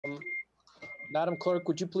Madam Clerk,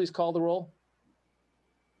 would you please call the roll?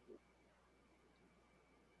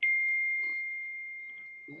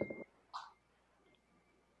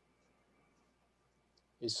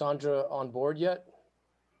 Is Sandra on board yet?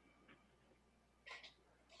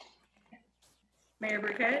 Mayor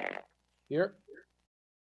Burkett, Here?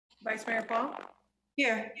 Vice Mayor Paul,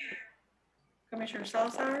 Here. Commissioner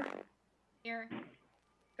Salazar, Here.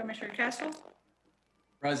 Commissioner Castle,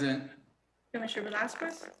 Present. Commissioner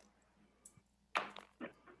Velasquez.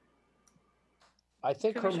 I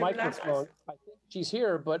think her Commissioner microphone, Velasquez? I think she's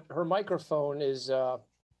here, but her microphone is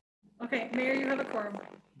Okay, Mayor, you have a quorum.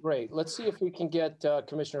 great. Let's see if we can get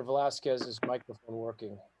Commissioner Velasquez's microphone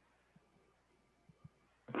working.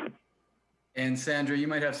 And Sandra, you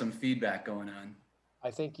might have some feedback going on.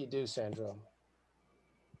 I think you do, Sandra.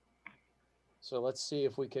 So let's see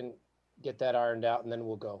if we can get that ironed out and then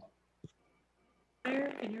we'll go.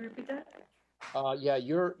 Mayor, can you repeat that? Yeah,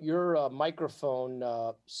 your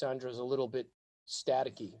microphone, Sandra, is a little bit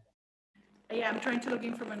staticky. Yeah, I'm trying to log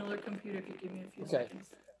in from another computer. If you give me a few Okay.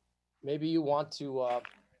 seconds. Maybe you want to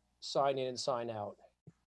sign in and sign out.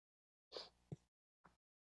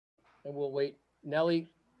 And we'll wait. Nellie,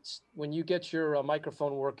 when you get your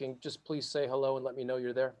microphone working, just please say hello and let me know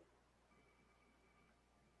you're there.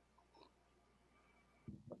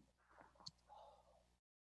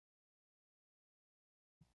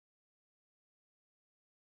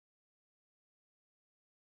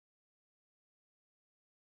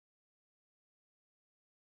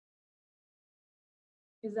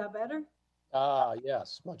 Is that better? Ah,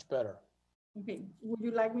 yes, much better. Okay, would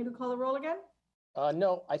you like me to call the roll again?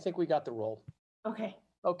 No, I think we got the roll. Okay.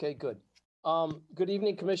 Okay, good. Good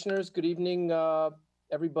evening, commissioners. Good evening,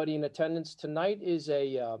 everybody in attendance. Tonight is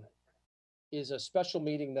a special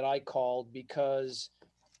meeting that I called because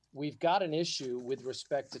we've got an issue with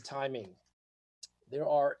respect to timing. There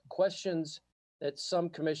are questions that some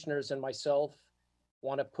commissioners and myself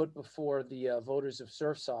want to put before the voters of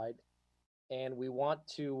Surfside, and we want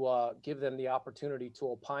to give them the opportunity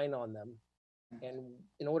to opine on them. And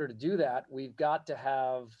in order to do that, we've got to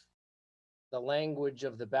have the language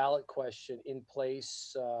of the ballot question in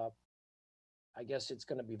place. I guess it's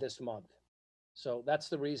going to be this month. So that's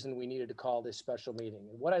the reason we needed to call this special meeting.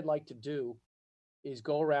 And what I'd like to do is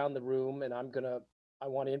go around the room, and I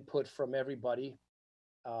want input from everybody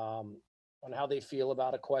on how they feel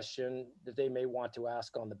about a question that they may want to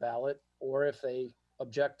ask on the ballot, or if they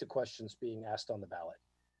object to questions being asked on the ballot.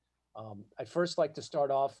 I'd first like to start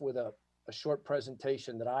off with a short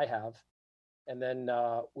presentation that I have, and then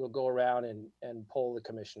we'll go around and poll the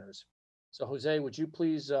commissioners. So Jose, would you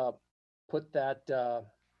please put that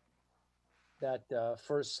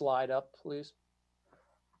first slide up, please?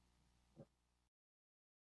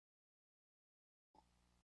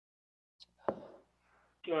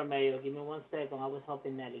 Sure, Mayor. Give me 1 second. I was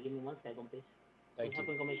helping Nelly. Give me 1 second, please. Thank you.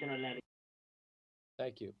 Commissioner Nelly.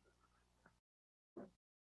 Thank you.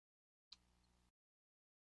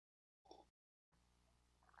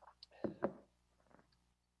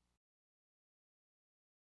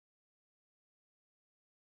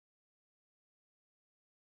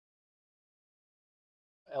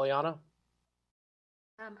 Eliana?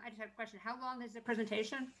 I just have a question. How long is the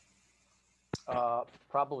presentation?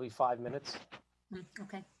 Probably 5 minutes.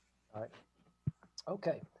 Okay. All right.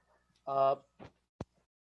 Okay.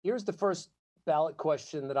 Here's the first ballot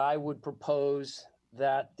question that I would propose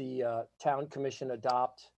that the town commission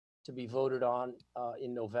adopt to be voted on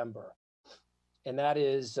in November. And that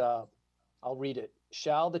is, I'll read it.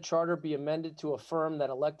 Shall the charter be amended to affirm that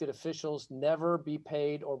elected officials never be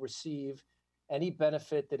paid or receive any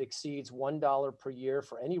benefit that exceeds $1 per year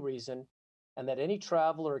for any reason, and that any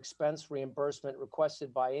travel or expense reimbursement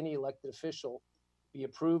requested by any elected official be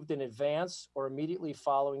approved in advance or immediately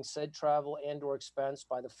following said travel and or expense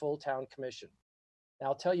by the full town commission. Now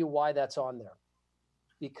I'll tell you why that's on there.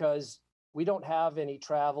 Because we don't have any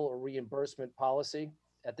travel or reimbursement policy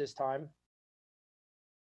at this time.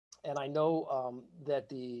 And I know that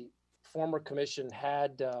the former commission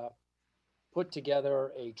had put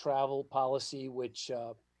together a travel policy which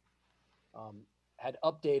had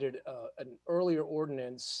updated an earlier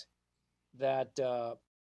ordinance that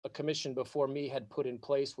a commission before me had put in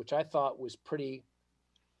place, which I thought was pretty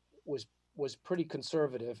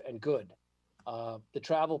conservative and good. The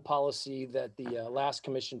travel policy that the last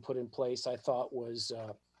commission put in place, I thought was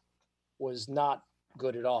not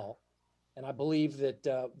good at all. And I believe that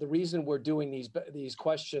the reason we're doing these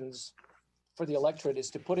questions for the electorate is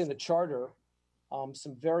to put in the charter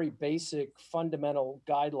some very basic fundamental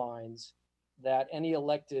guidelines that any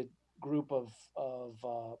elected group of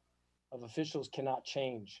officials cannot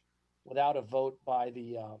change without a vote by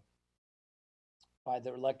the by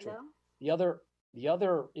the electorate. No? The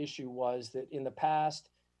other issue was that in the past,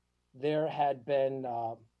 there had been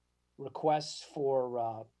requests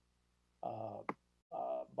for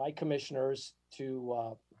by commissioners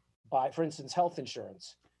to buy, for instance, health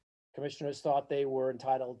insurance. Commissioners thought they were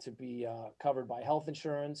entitled to be covered by health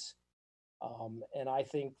insurance. And I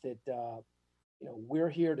think that, we're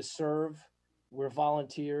here to serve, we're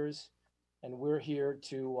volunteers, and we're here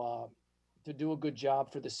to do a good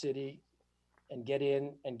job for the city and get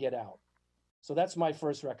in and get out. So that's my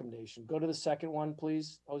first recommendation. Go to the second one,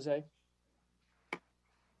 please, Jose.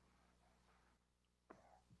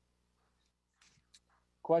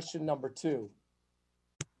 Question number 2.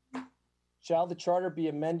 Shall the charter be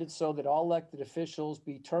amended so that all elected officials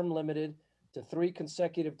be term limited to 3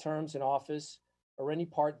 consecutive terms in office or any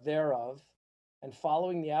part thereof, and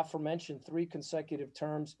following the aforementioned 3 consecutive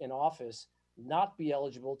terms in office, not be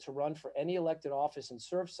eligible to run for any elected office in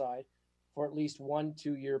Surfside for at least 1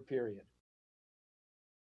 2-year period?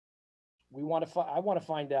 I want to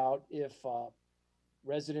find out if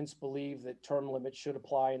residents believe that term limits should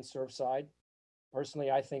apply in Surfside. Personally,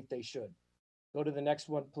 I think they should. Go to the next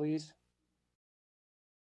one, please.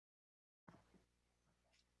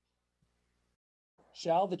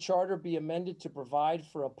 Shall the charter be amended to provide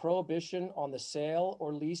for a prohibition on the sale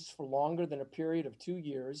or lease for longer than a period of 2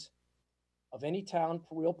 years of any town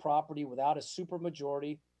real property without a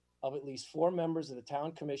supermajority of at least 4 members of the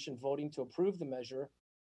town commission voting to approve the measure,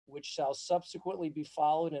 which shall subsequently be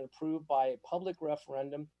followed and approved by a public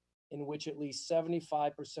referendum in which at least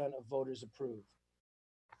 75% of voters approve?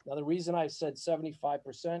 Now, the reason I said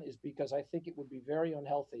 75% is because I think it would be very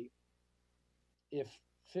unhealthy if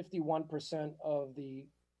 51% of the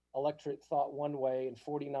electorate thought one way and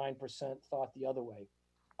 49% thought the other way.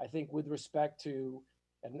 I think with respect to,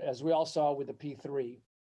 and as we all saw with the P3,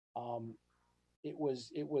 it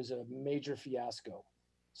was a major fiasco.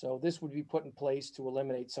 So this would be put in place to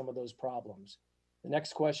eliminate some of those problems. The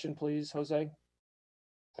next question, please, Jose.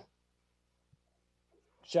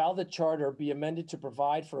 Shall the charter be amended to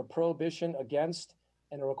provide for a prohibition against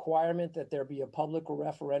and a requirement that there be a public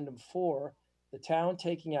referendum for the town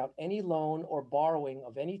taking out any loan or borrowing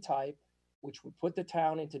of any type which would put the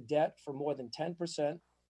town into debt for more than 10%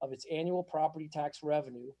 of its annual property tax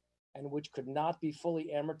revenue and which could not be fully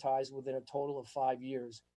amortized within a total of 5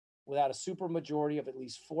 years without a supermajority of at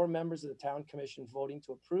least 4 members of the town commission voting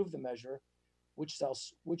to approve the measure, which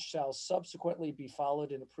shall subsequently be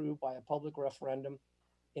followed and approved by a public referendum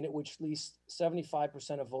in which at least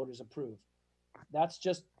 75% of voters approve.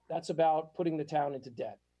 That's about putting the town into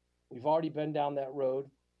debt. We've already been down that road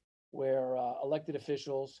where elected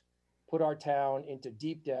officials put our town into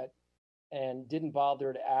deep debt and didn't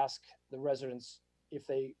bother to ask the residents if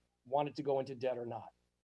they wanted to go into debt or not.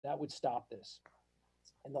 That would stop this.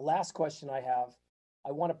 And the last question I have,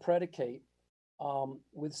 I want to predicate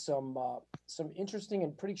with some interesting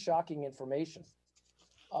and pretty shocking information.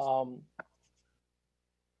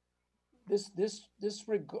 This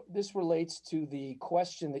relates to the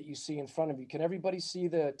question that you see in front of you. Can everybody see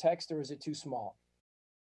the text, or is it too small?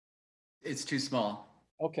 It's too small.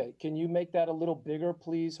 Okay, can you make that a little bigger,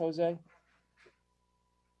 please, Jose?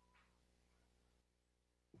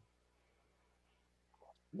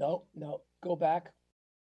 No, go back.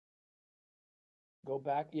 Go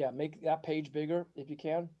back, yeah, make that page bigger if you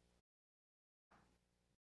can.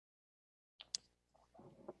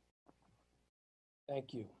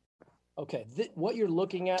 Thank you. Okay, what you're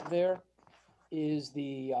looking at there is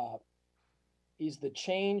the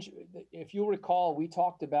change. If you recall, we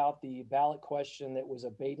talked about the ballot question that was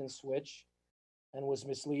a bait and switch and was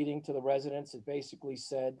misleading to the residents. It basically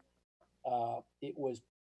said it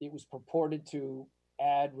was purported to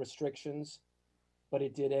add restrictions, but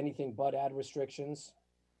it did anything but add restrictions.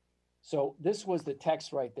 So this was the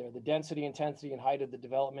text right there: the density, intensity, and height of the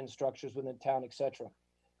development structures within the town, etc.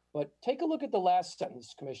 But take a look at the last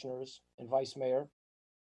sentence, commissioners and vice mayor.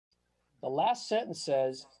 The last sentence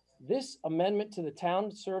says, this amendment to the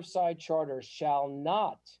town Surfside charter shall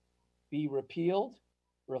not be repealed,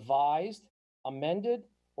 revised, amended,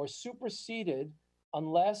 or superseded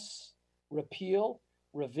unless repeal,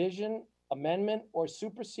 revision, amendment, or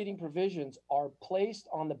superseding provisions are placed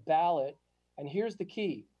on the ballot. And here's the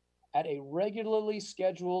key: at a regularly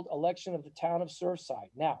scheduled election of the town of Surfside.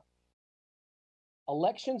 Now,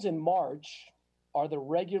 elections in March are the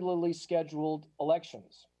regularly scheduled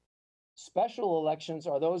elections. Special elections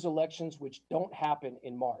are those elections which don't happen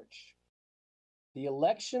in March. The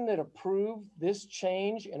election that approved this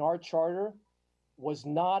change in our charter was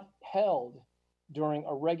not held during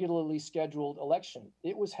a regularly scheduled election.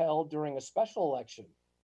 It was held during a special election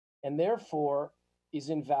and therefore is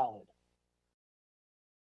invalid.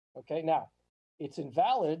 Okay, now, it's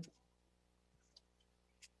invalid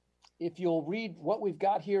if you'll read what we've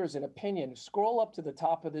got here is an opinion. Scroll up to the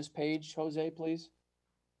top of this page, Jose, please.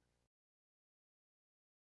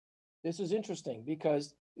 This is interesting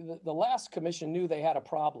because the last commission knew they had a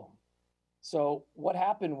problem. So what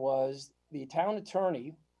happened was the town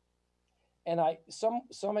attorney, and some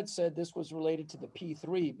had said this was related to the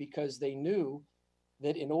P3 because they knew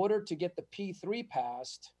that in order to get the P3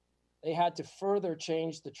 passed, they had to further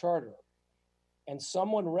change the charter. And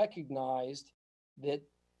someone recognized that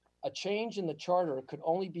a change in the charter could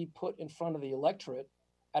only be put in front of the electorate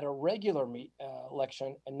at a regular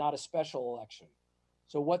election and not a special election.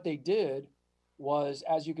 So what they did was,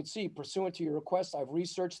 as you can see, pursuant to your request, I've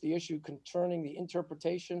researched the issue concerning the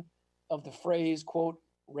interpretation of the phrase, quote,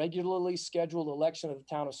 regularly scheduled election of the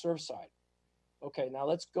town of Surfside. Okay, now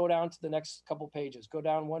let's go down to the next couple pages. Go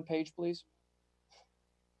down one page, please.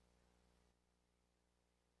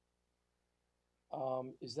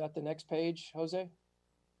 Is that the next page, Jose?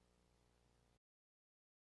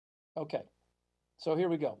 Okay, so here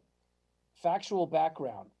we go. Factual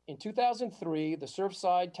background. In 2003, the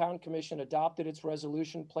Surfside Town Commission adopted its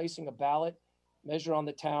resolution placing a ballot measure on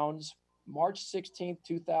the town's March 16th,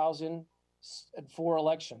 2004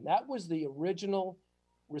 election. That was the original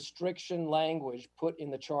restriction language put in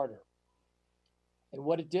the charter. And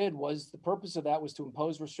what it did was, the purpose of that was to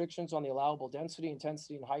impose restrictions on the allowable density,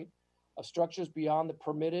 intensity, and height of structures beyond the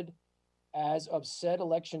permitted as of said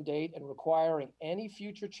election date, and requiring any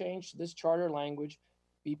future change to this charter language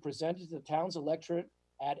be presented to the town's electorate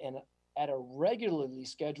at a regularly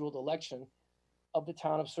scheduled election of the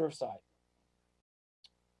town of Surfside.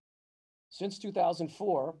 Since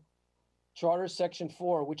 2004, Charter Section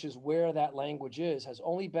 4, which is where that language is, has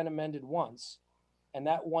only been amended once, and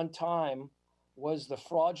that one time was the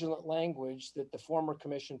fraudulent language that the former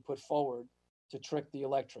commission put forward to trick the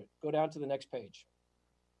electorate. Go down to the next page.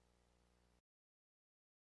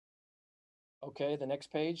 Okay, the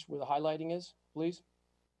next page where the highlighting is, please.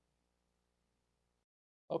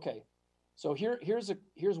 Okay, so here's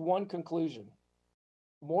one conclusion.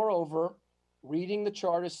 Moreover, reading the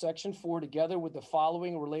charter section 4 together with the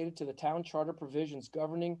following related to the town charter provisions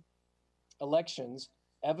governing elections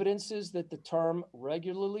evidences that the term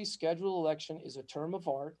regularly scheduled election is a term of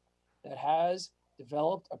art that has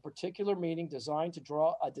developed a particular meaning designed to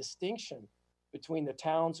draw a distinction between the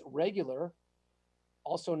town's regular,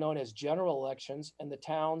 also known as general elections, and the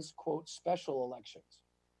town's, quote, special elections.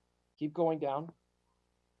 Keep going down.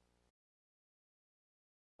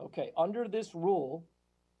 Okay, under this rule,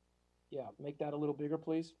 yeah, make that a little bigger,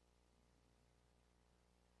 please.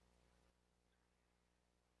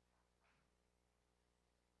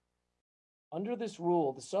 Under this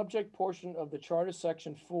rule, the subject portion of the Charter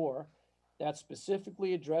Section 4 that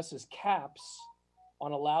specifically addresses caps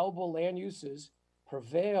on allowable land uses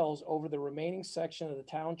prevails over the remaining section of the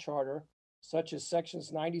town charter, such as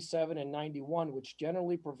sections 97 and 91, which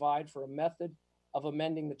generally provide for a method of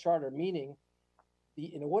amending the charter, meaning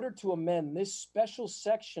in order to amend this special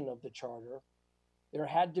section of the charter,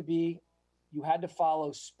 you had to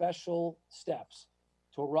follow special steps.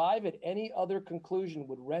 To arrive at any other conclusion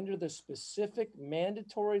would render the specific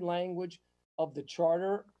mandatory language of the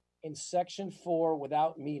charter in section 4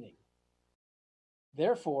 without meaning.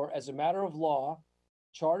 Therefore, as a matter of law,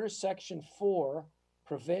 Charter Section 4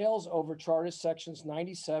 prevails over Charter Sections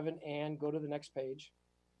 97 and, go to the next page,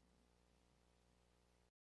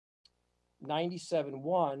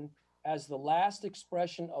 97.1 as the last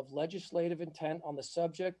expression of legislative intent on the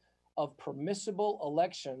subject of permissible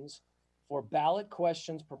elections for ballot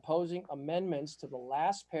questions proposing amendments to the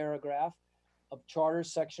last paragraph of Charter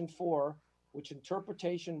Section 4, which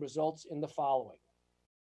interpretation results in the following.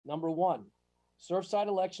 Number 1, Surfside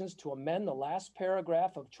elections to amend the last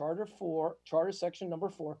paragraph of Charter Section number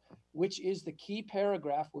 4, which is the key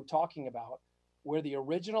paragraph we're talking about, where the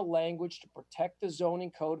original language to protect the zoning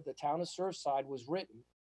code of the town of Surfside was written,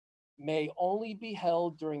 may only be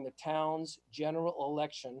held during the town's general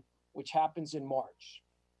election, which happens in March.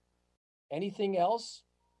 Anything else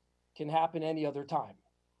can happen any other time,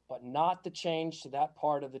 but not the change to that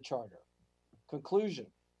part of the charter. Conclusion.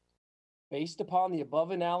 Based upon the above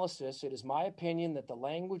analysis, it is my opinion that the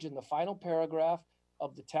language in the final paragraph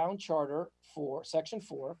of the town charter for Section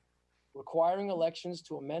 4, requiring elections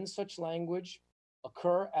to amend such language,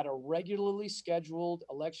 occur at a regularly scheduled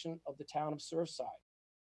election of the town of Surfside.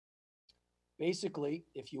 Basically,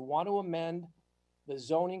 if you want to amend the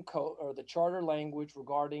zoning code or the charter language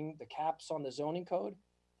regarding the caps on the zoning code,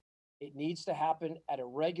 it needs to happen at a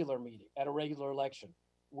regular meeting, at a regular election,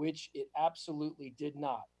 which it absolutely did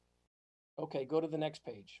not. Okay, go to the next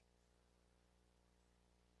page.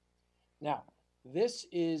 Now, this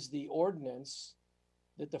is the ordinance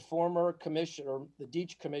that the former commission, or the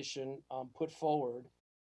Deach Commission, put forward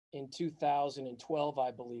in 2012,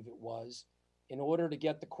 I believe it was, in order to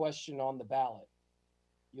get the question on the ballot.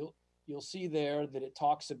 You'll see there that it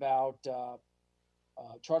talks about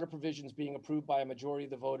charter provisions being approved by a majority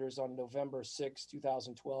of the voters on November 6,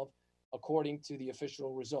 2012, according to the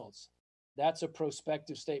official results. That's a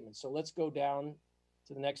prospective statement. So let's go down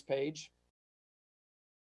to the next page.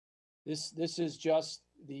 This is just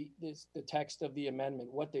the text of the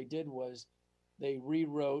amendment. What they did was they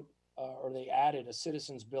rewrote or they added a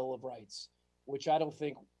Citizens Bill of Rights, which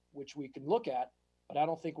we can look at, but I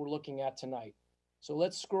don't think we're looking at tonight. So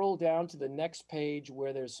let's scroll down to the next page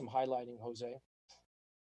where there's some highlighting, Jose.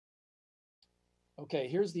 Okay,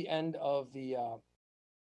 here's the end of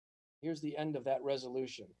that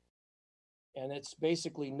resolution. And it's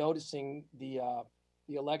basically noticing the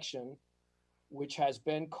election, which has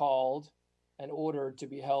been called and ordered to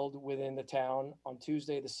be held within the town on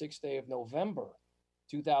Tuesday, the 6th day of November,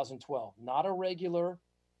 2012. Not a regular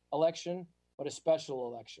election, but a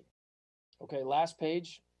special election. Okay, last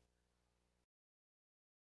page.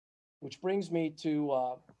 Which brings me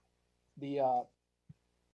to the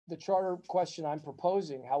charter question I'm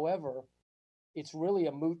proposing. However, it's really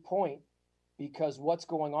a moot point because what's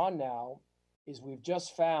going on now is we've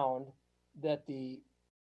just found that the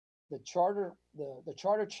charter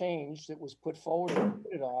change that was put forward and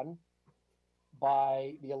voted on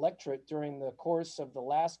by the electorate during the course of the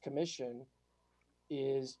last commission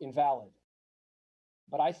is invalid.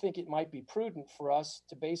 But I think it might be prudent for us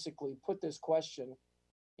to basically put this question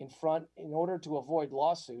in front in order to avoid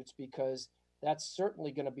lawsuits, because that's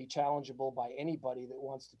certainly going to be challengeable by anybody that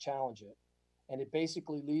wants to challenge it. And it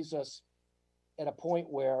basically leaves us at a point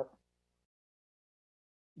where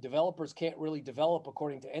developers can't really develop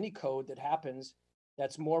according to any code that happens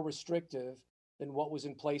that's more restrictive than what was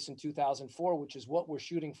in place in 2004, which is what we're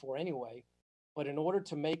shooting for anyway. But in order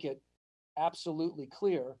to make it absolutely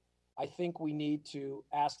clear, I think we need to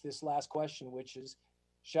ask this last question, which is,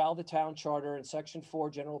 shall the town charter in section 4,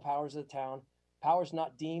 general powers of the town, powers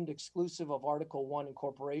not deemed exclusive of Article 1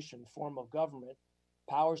 incorporation, form of government,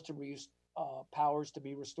 powers to be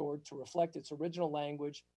restored to reflect its original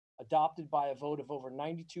language adopted by a vote of over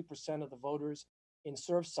 92% of the voters in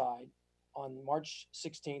Surfside on March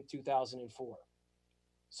 16, 2004.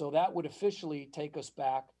 So that would officially take us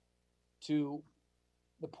back to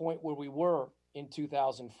the point where we were in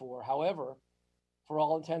 2004. However, for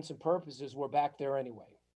all intents and purposes, we're back there anyway.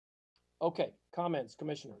 Okay, comments,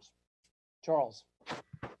 commissioners. Charles.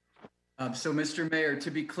 So, Mr. Mayor,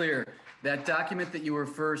 to be clear, that document that you were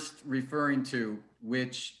first referring to,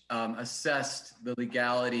 which assessed the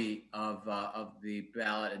legality of the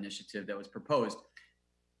ballot initiative that was proposed,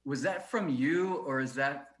 was that from you, or is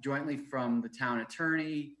that jointly from the town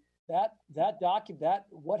attorney? That document,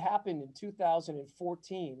 what happened in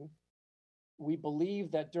 2014, we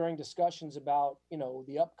believe that during discussions about,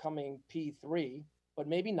 the upcoming P3, but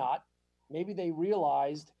maybe not, maybe they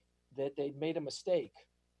realized that they'd made a mistake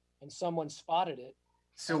and someone spotted it.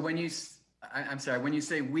 So I'm sorry, when you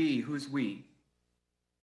say we, who's we?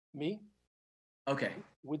 Me? Okay.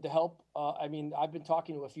 With the help, I've been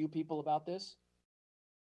talking to a few people about this.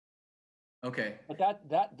 Okay. But that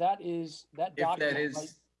document, that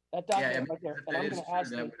document right there, and I'm going to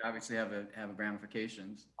ask that would obviously have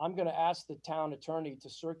ramifications. I'm going to ask the town attorney to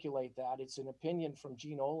circulate that. It's an opinion from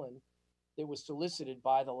Gene Olin that was solicited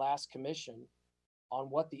by the last commission on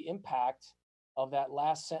what the impact of that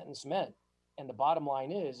last sentence meant. And the bottom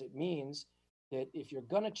line is, it means that if you're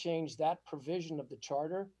going to change that provision of the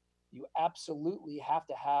charter, you absolutely have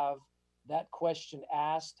to have that question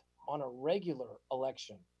asked on a regular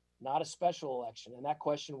election, not a special election. And that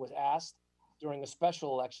question was asked during a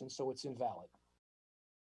special election, so it's invalid.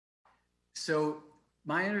 So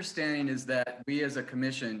my understanding is that we as a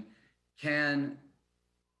commission can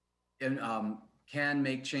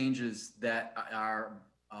make changes that are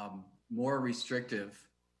more restrictive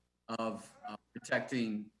of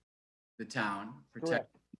protecting the town,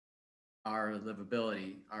 protecting our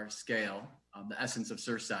livability, our scale, the essence of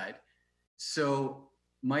Surfside. So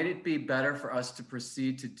might it be better for us to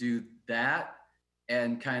proceed to do that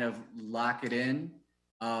and kind of lock it in?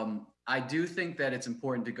 I do think that it's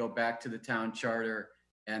important to go back to the town charter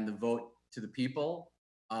and the vote to the people,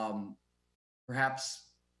 perhaps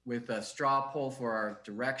with a straw poll for our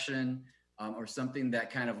direction, or something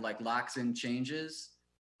that kind of like locks in changes.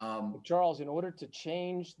 Charles, in order to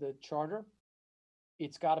change the charter,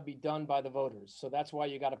 it's got to be done by the voters. So that's why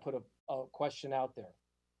you got to put a question out there.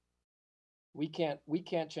 We can't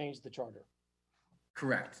change the charter.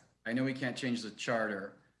 Correct. I know we can't change the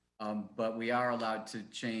charter. But we are allowed to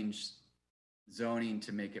change zoning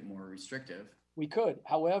to make it more restrictive. We could.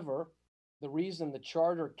 However, the reason the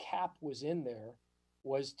charter cap was in there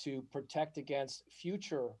was to protect against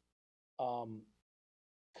future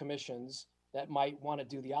commissions that might want to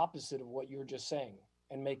do the opposite of what you're just saying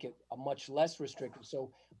and make it a much less restrictive.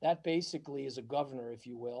 So that basically is a governor, if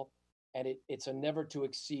you will, and it's a never to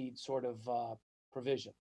exceed sort of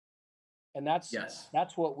provision. And that's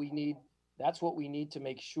what we need. That's what we need to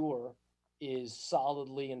make sure is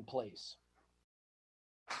solidly in place.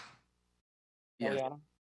 Yes. Eliana?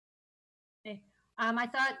 Okay. I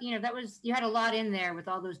thought, that was, you had a lot in there with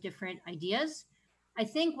all those different ideas. I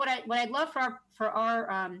think what I'd love for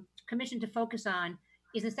our commission to focus on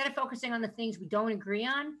is, instead of focusing on the things we don't agree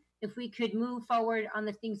on, if we could move forward on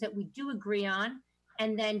the things that we do agree on,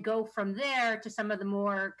 and then go from there to some of the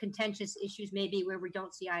more contentious issues, maybe where we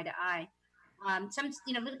don't see eye to eye.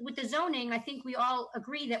 With the zoning, I think we all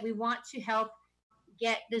agree that we want to help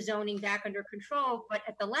get the zoning back under control. But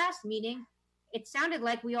at the last meeting, it sounded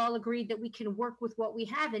like we all agreed that we can work with what we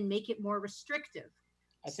have and make it more restrictive.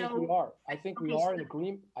 I think we are. I think we are in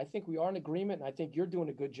agreement. I think we are in agreement, and I think you're doing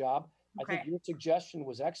a good job. Okay. I think your suggestion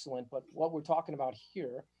was excellent, but what we're talking about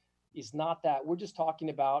here is not that. We're just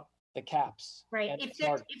talking about the caps. Right. If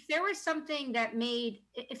there was something that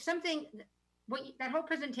that whole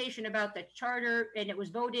presentation about the charter, and it was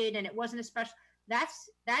voted and it wasn't a special, that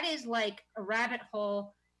is like a rabbit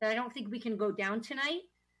hole that I don't think we can go down tonight,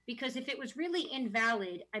 because if it was really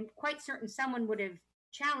invalid, I'm quite certain someone would have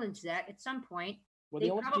challenged that at some point. Well,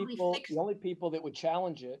 the only people that would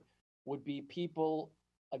challenge it would be people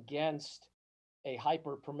against a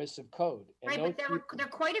hyper permissive code. And right, but there are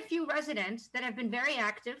quite a few residents that have been very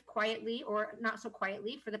active, quietly or not so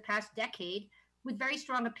quietly, for the past decade, with very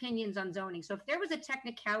strong opinions on zoning. So if there was a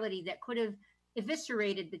technicality that could have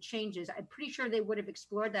eviscerated the changes, I'm pretty sure they would have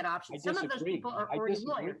explored that option. Some of those people are already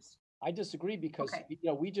lawyers. I disagree, because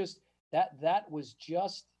we just that was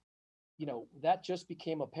just that just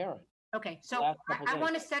became apparent. Okay, so I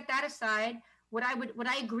want to set that aside. Would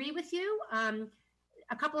I agree with you?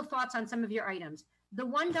 A couple of thoughts on some of your items. The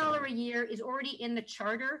 $1 a year is already in the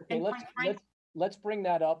charter. Okay, let's bring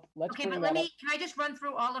that up. Can I just run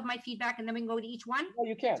through all of my feedback and then we can go to each one? No,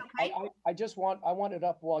 you can. Okay? I want it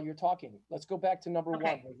up while you're talking. Let's go back to number one,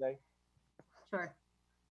 Jose. Sure.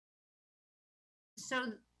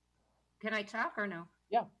 So can I talk or no?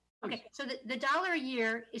 Yeah. Okay, so the $1 a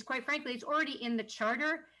year is, quite frankly, it's already in the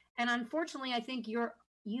charter. And unfortunately, I think you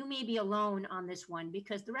may be alone on this one,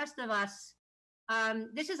 because the rest of us,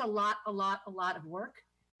 this is a lot of work.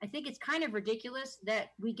 I think it's kind of ridiculous that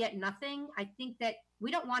we get nothing. I think that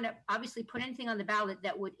we don't want to obviously put anything on the ballot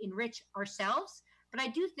that would enrich ourselves. But I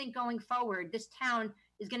do think going forward, this town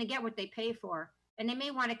is going to get what they pay for. And they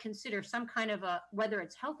may want to consider some kind of whether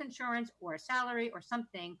it's health insurance or a salary or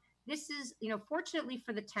something. This is, fortunately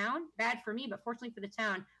for the town, bad for me, but fortunately for the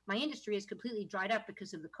town, my industry is completely dried up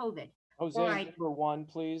because of the COVID. Jose, number one,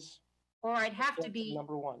 please. Or I'd have to be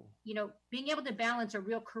number one. Being able to balance a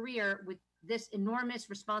real career with this enormous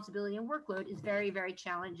responsibility and workload is very, very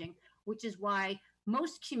challenging, which is why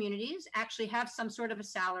most communities actually have some sort of a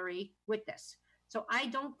salary with this. So I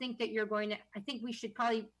don't think that I think we should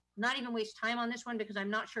probably not even waste time on this one, because I'm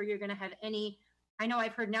not sure you're going to have any. I know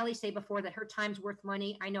I've heard Nellie say before that her time's worth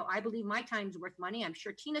money. I believe my time's worth money. I'm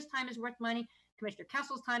sure Tina's time is worth money. Commissioner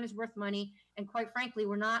Kessel's time is worth money. And quite frankly,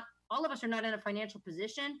 all of us are not in a financial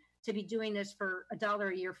position to be doing this for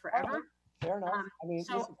 $1 a year forever. Fair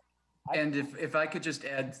enough. And if I could just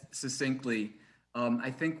add succinctly,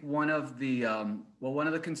 I think one of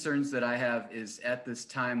the concerns that I have is, at this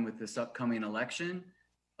time with this upcoming election,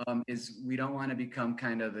 is we don't want to become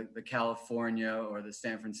kind of the California or the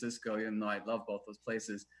San Francisco, even though I love both those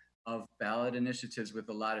places, of ballot initiatives with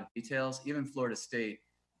a lot of details. Even Florida State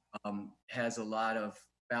has a lot of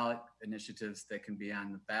ballot initiatives that can be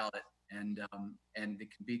on the ballot, and it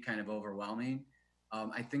can be kind of overwhelming.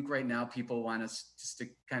 I think right now people want us to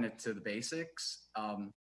stick kind of to the basics,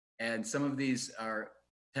 and some of these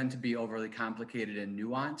tend to be overly complicated and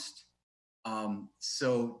nuanced.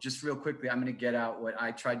 So just real quickly, I'm going to get out what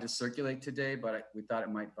I tried to circulate today, but we thought it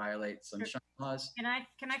might violate sunshine laws. Can I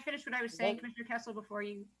finish what I was saying, Commissioner Kessel, before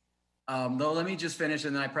you? No, let me just finish,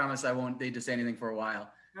 and then I promise I won't need to say anything for a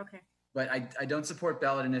while. Okay. But I don't support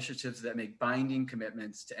ballot initiatives that make binding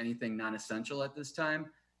commitments to anything non-essential at this time,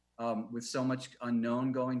 with so much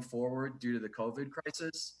unknown going forward due to the COVID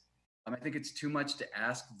crisis. I think it's too much to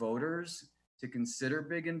ask voters to consider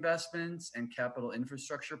big investments and capital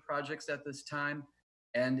infrastructure projects at this time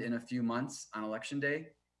and in a few months on election day.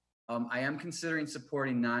 I am considering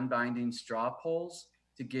supporting non-binding straw polls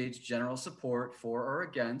to gauge general support for or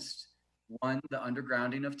against, one, the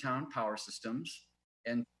undergrounding of town power systems,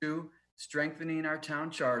 and two, strengthening our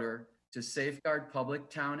town charter to safeguard public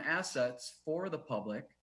town assets for the public,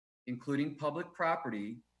 including public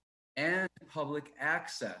property and public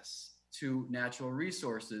access to natural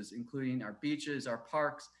resources, including our beaches, our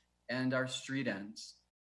parks, and our street ends.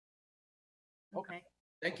 Okay.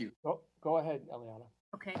 Thank you. Go ahead, Eliana.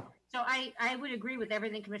 Okay, so I would agree with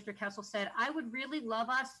everything Commissioner Kessel said. I would really love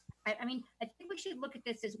us, I mean, I think we should look at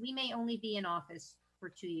this as we may only be in office for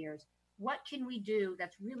 2 years. What can we do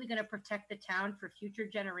that's really going to protect the town for future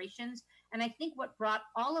generations? And I think what brought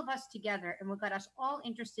all of us together and what got us all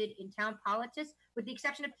interested in town politics, with the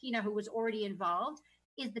exception of Tina, who was already involved,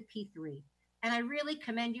 is the P3. And I really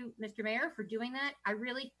commend you, Mr. Mayor, for doing that. I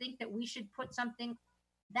really think that we should put something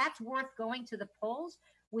that's worth going to the polls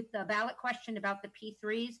with the ballot question about the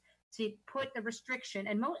P3s to put the restriction.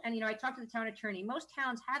 And I talked to the town attorney. Most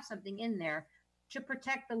towns have something in there to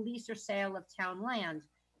protect the lease or sale of town land.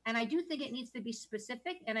 And I do think it needs to be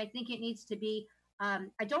specific, and I think it needs to be. I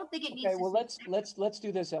don't think it needs. Okay, well, let's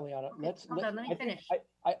do this, Eliana. Okay, let me finish.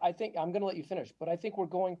 I think I'm going to let you finish, but I think we're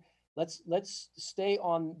going. Let's stay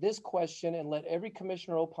on this question and let every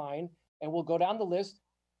commissioner opine, and we'll go down the list.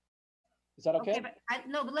 Is that okay? But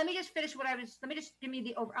let me just finish what I was. Let me just give me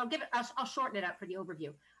the over. I'll shorten it up for the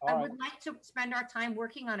overview. All right. Would like to spend our time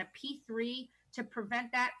working on a P3 to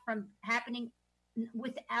prevent that from happening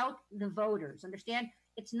without the voters. Understand?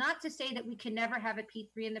 It's not to say that we can never have a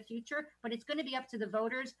P3 in the future, but it's going to be up to the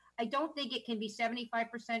voters. I don't think it can be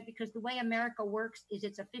 75% because the way America works is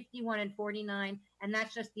it's a 51 and 49, and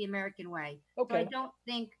that's just the American way. Okay. So I don't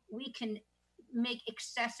think we can make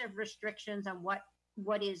excessive restrictions on what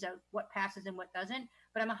passes and what doesn't.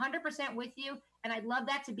 But I'm 100% with you, and I'd love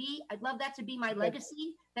that to be my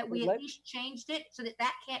legacy, that we at least changed it so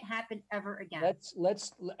that can't happen ever again.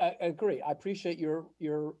 I agree. I appreciate your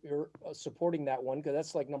supporting that one, because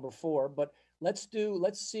that's like number 4. But let's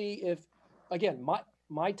see if, again,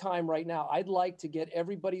 my time right now, I'd like to get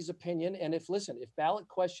everybody's opinion. And if ballot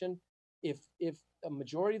question, if a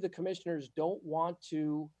majority of the commissioners don't want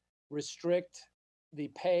to restrict the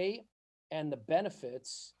pay and the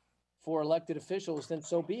benefits for elected officials, then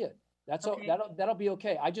so be it. That'll be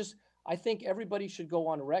okay. I think everybody should go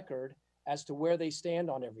on record as to where they stand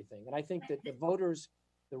on everything. And I think that the voters,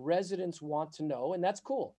 the residents want to know, and that's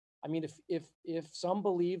cool. I mean, if some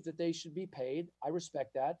believe that they should be paid, I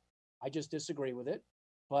respect that. I just disagree with it.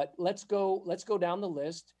 But let's go down the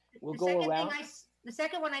list. We'll go around. The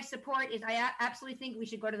second one I support is I absolutely think we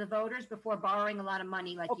should go to the voters before borrowing a lot of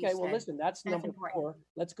money, like you said. Okay, well, listen, that's number important. 4.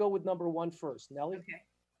 Let's go with number 1 first. Nellie? Okay.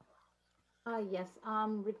 Yes,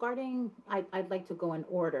 regarding, I'd like to go in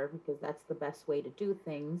order because that's the best way to do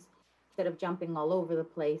things instead of jumping all over the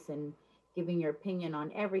place and giving your opinion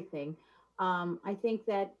on everything. I think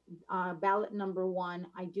that ballot number 1,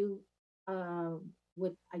 I do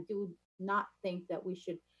not think that we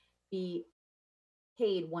should be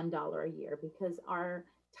paid $1 a year because our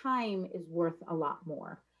time is worth a lot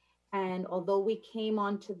more. And although we came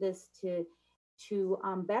onto this to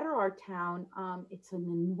better our town, it's an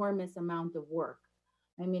enormous amount of work.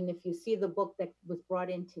 I mean, if you see the book that was brought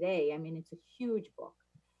in today, I mean, it's a huge book.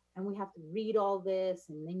 And we have to read all this,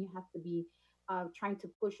 and then you have to be trying to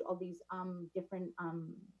push all these different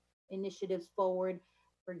initiatives forward.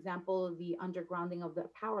 For example, the undergrounding of the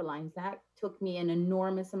power lines, that took me an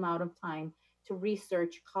enormous amount of time to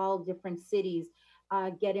research, call different cities,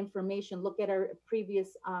 get information, look at our previous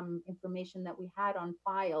information that we had on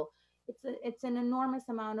file. It's an enormous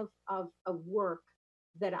amount of work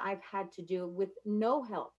that I've had to do with no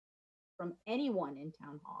help from anyone in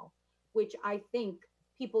town hall, which I think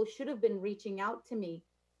people should have been reaching out to me,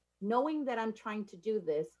 knowing that I'm trying to do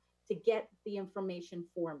this to get the information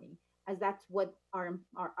for me, as that's what our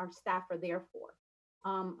staff are there for.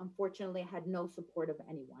 Unfortunately, I had no support of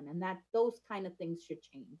anyone, and those kind of things should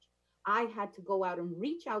change. I had to go out and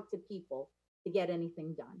reach out to people to get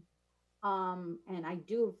anything done. And I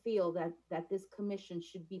do feel that this commission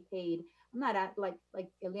should be paid. I'm not like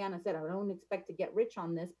Eliana said, I don't expect to get rich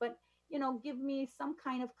on this, but give me some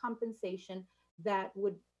kind of compensation that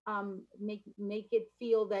would make it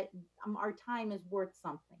feel that our time is worth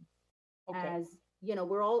something. Okay. As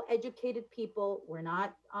we're all educated people. We're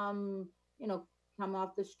not come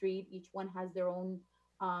off the street. Each one has their own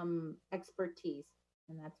expertise,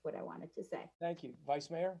 and that's what I wanted to say. Thank you.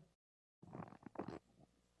 Vice Mayor?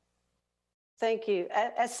 Thank you.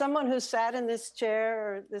 As someone who sat in this chair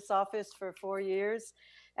or this office for 4 years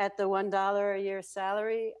at the $1 a year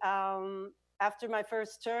salary, after my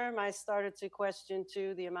first term, I started to question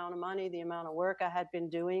too the amount of money, the amount of work I had been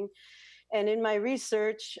doing. And in my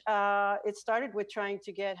research, it started with trying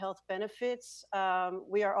to get health benefits.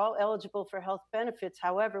 We are all eligible for health benefits.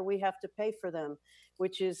 However, we have to pay for them,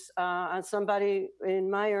 which is on somebody in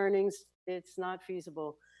my earnings, it's not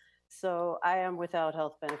feasible. So I am without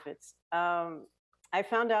health benefits. I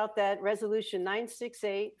found out that Resolution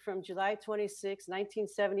 968 from July 26,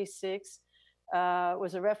 1976,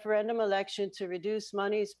 was a referendum election to reduce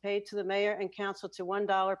monies paid to the mayor and council to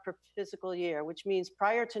 $1 per fiscal year, which means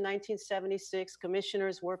prior to 1976,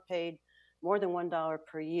 commissioners were paid more than $1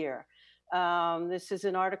 per year. This is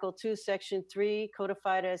in Article 2, Section 3,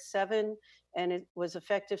 codified as 7, and it was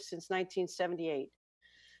effective since 1978.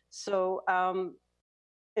 So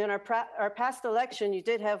in our past election, you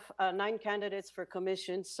did have 9 candidates for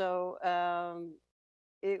commission. So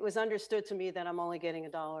it was understood to me that I'm only getting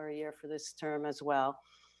 $1 a year for this term as well.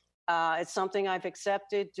 It's something I've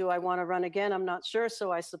accepted. Do I want to run again? I'm not sure.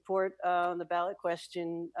 So I support the ballot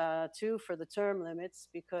question 2 for the term limits,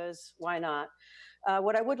 because why not?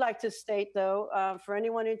 What I would like to state, though, for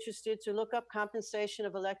anyone interested, to look up compensation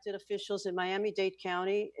of elected officials in Miami-Dade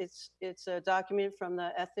County. It's a document from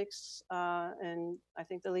the Ethics and I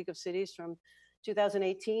think the League of Cities from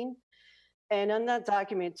 2018. And on that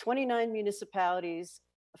document, 29 municipalities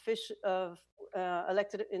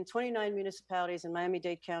elected in 29 municipalities in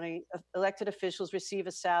Miami-Dade County, elected officials receive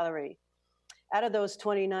a salary. Out of those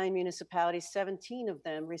 29 municipalities, 17 of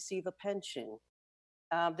them receive a pension.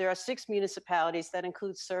 There are 6 municipalities that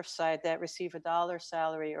include Surfside that receive $1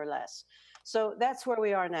 salary or less. So that's where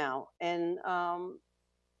we are now. And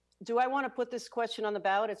do I want to put this question on the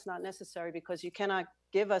ballot? It's not necessary, because you cannot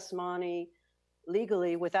give us money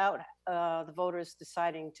legally without the voters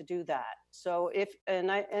deciding to do that. So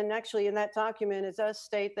and actually in that document, it does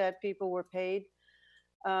state that people were paid.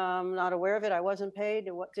 Not aware of it. I wasn't paid.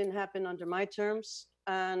 It didn't happen under my terms.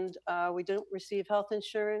 And we don't receive health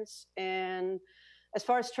insurance. And as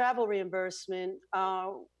far as travel reimbursement,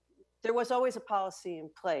 there was always a policy in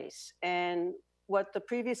place. And what the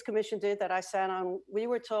previous commission did that I sat on, we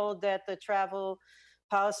were told that the travel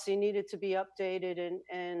policy needed to be updated,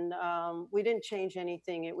 and we didn't change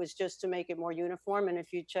anything. It was just to make it more uniform. And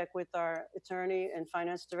if you check with our attorney and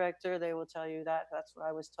finance director, they will tell you that. That's what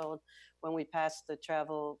I was told when we passed the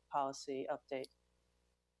travel policy update.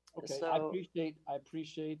 Okay, So, I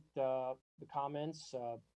appreciate the comments.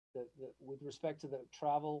 With respect to the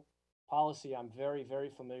travel policy, I'm very, very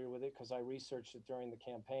familiar with it because I researched it during the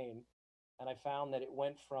campaign, and I found that it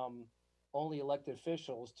went from only elected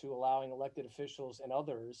officials to allowing elected officials and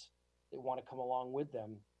others that want to come along with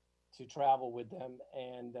them to travel with them,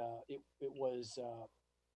 and it was.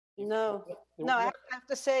 No, I have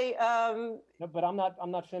to say. No, but I'm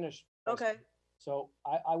not finished. Okay. So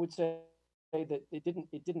I would say that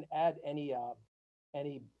it didn't add any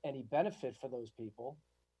benefit for those people.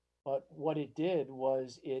 But what it did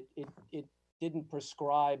was it didn't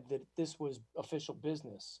prescribe that this was official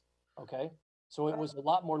business. Okay, so it was a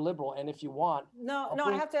lot more liberal. And if you want,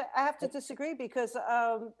 I have to disagree, because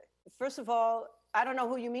first of all, I don't know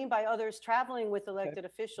who you mean by others traveling with elected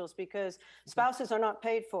officials, because spouses are not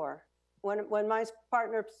paid for. When my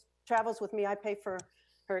partner travels with me, I pay for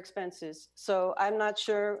her expenses. So I'm not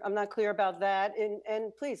sure, I'm not clear about that.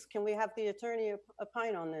 And please, can we have the attorney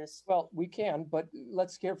opine on this? Well, we can, but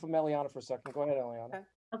let's hear from Eliana for a second. Go ahead, Eliana.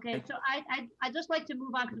 Okay, so I'd just like to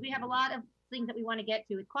move on, because we have a lot of things that we want to get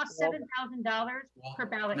to. It costs $7,000 per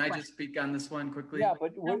ballot. Can I just speak on this one quickly? Yeah,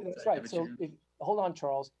 but that's right. So hold on,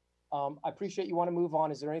 Charles. I appreciate you want to move on.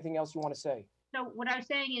 Is there anything else you want to say? So what I was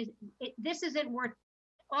saying is, this isn't worth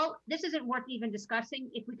even discussing.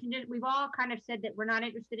 If we can we've all kind of said that we're not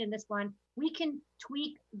interested in this one. We can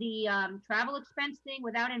tweak the travel expense thing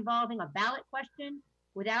without involving a ballot question,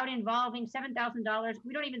 without involving $7,000.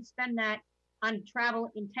 We don't even spend that on travel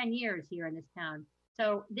in 10 years here in this town.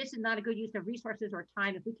 So this is not a good use of resources or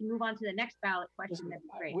time. If we can move on to the next ballot question, that'd be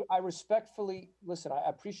great. I respectfully, listen, I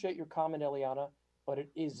appreciate your comment, Eliana, but it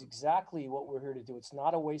is exactly what we're here to do. It's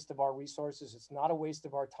not a waste of our resources. It's not a waste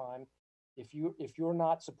of our time. If you're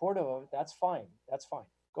not supportive of it, that's fine. That's fine.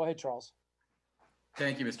 Go ahead, Charles.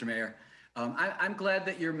 Thank you, Mr. Mayor. I'm glad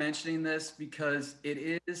that you're mentioning this, because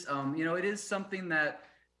it is, it is something that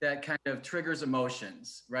kind of triggers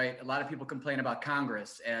emotions, right? A lot of people complain about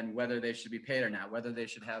Congress and whether they should be paid or not, whether they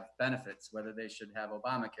should have benefits, whether they should have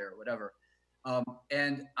Obamacare or whatever.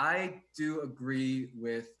 And I do agree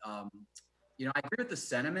with, I agree with the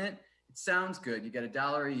sentiment. It sounds good. You get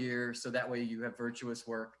 $1 a year, so that way you have virtuous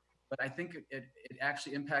work. But I think it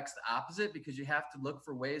actually impacts the opposite, because you have to look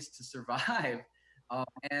for ways to survive.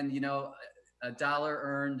 And $1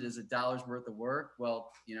 earned is $1 worth of work.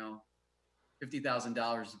 Well,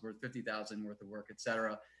 $50,000 is worth $50,000 worth of work, et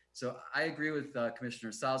cetera. So I agree with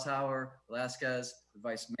Commissioner Salzhauer, Velasquez, the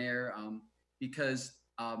Vice Mayor, because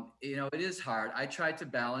it is hard. I try to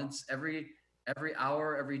balance every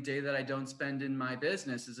hour, every day that I don't spend in my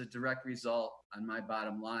business is a direct result on my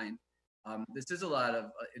bottom line. This is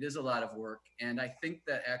it is a lot of work, and I think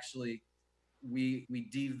that actually we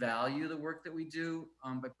devalue the work that we do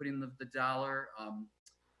by putting the dollar,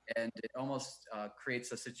 and it almost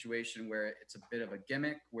creates a situation where it's a bit of a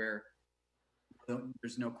gimmick where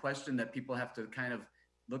there's no question that people have to kind of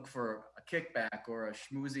look for a kickback or a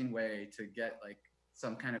schmoozing way to get like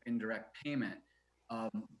some kind of indirect payment.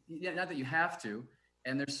 Yeah, not that you have to.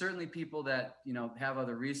 And there's certainly people that have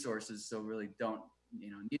other resources, so really don't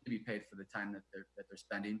need to be paid for the time that they're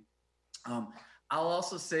spending. I'll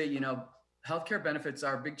also say healthcare benefits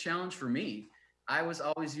are a big challenge for me. I was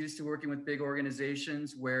always used to working with big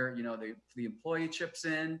organizations where the employee chips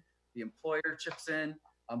in, the employer chips in.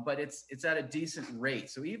 But it's at a decent rate.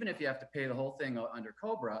 So even if you have to pay the whole thing under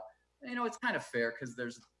COBRA, it's kind of fair because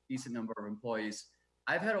there's a decent number of employees.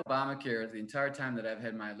 I've had Obamacare the entire time that I've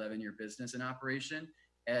had my 11-year business in operation.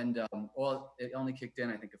 And it only kicked in,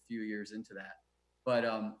 I think, a few years into that. But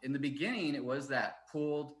in the beginning, it was that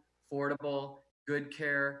pooled, affordable, good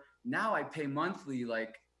care. Now I pay monthly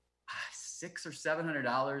like $600 or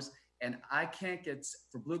 $700, and I can't get,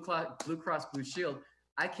 for Blue Cross Blue Shield,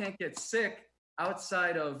 I can't get sick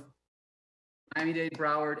outside of Miami-Dade,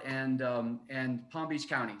 Broward, and Palm Beach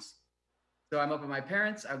counties. So I'm up at my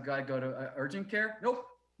parents'. I've got to go to urgent care. Nope,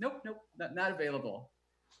 not available.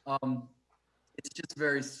 It's just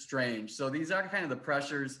very strange. So these are kind of the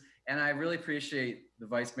pressures, and I really appreciate the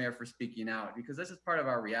Vice Mayor for speaking out because this is part of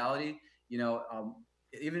our reality.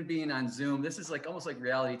 Even being on Zoom, this is almost like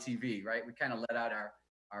reality TV, right? We kind of let out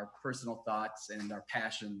our personal thoughts and our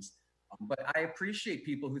passions. But I appreciate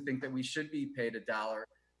people who think that we should be paid $1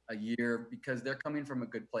 a year because they're coming from a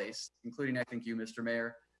good place, including, I think, you, Mr.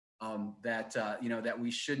 Mayor, that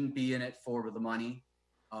we shouldn't be in it for the money.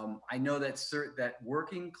 I know that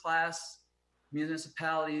working class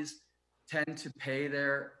municipalities tend to pay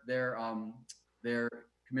their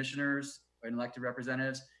commissioners and elected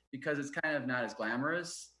representatives because it's kind of not as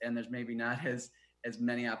glamorous and there's maybe not as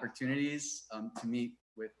many opportunities to meet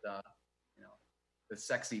with the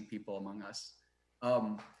sexy people among us.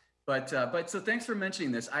 But so thanks for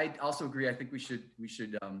mentioning this. I also agree. I think we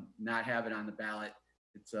should not have it on the ballot.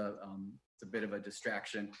 It's a bit of a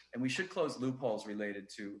distraction, and we should close loopholes related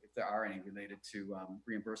to, if there are any, related to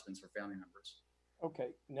reimbursements for family members. Okay,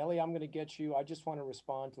 Nellie, I'm going to get you. I just want to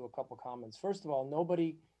respond to a couple comments. First of all,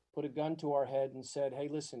 nobody put a gun to our head and said, "Hey,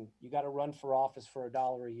 listen, you got to run for office for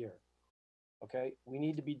 $1 a year." Okay, we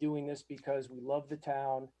need to be doing this because we love the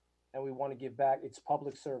town and we want to give back. It's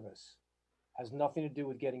public service. Has nothing to do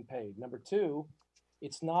with getting paid. Number two,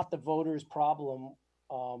 it's not the voters' problem.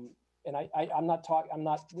 And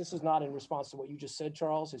this is not in response to what you just said,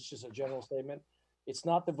 Charles. It's just a general statement. It's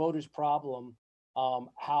not the voters' problem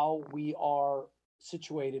how we are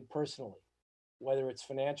situated personally, whether it's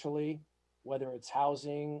financially, whether it's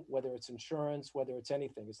housing, whether it's insurance, whether it's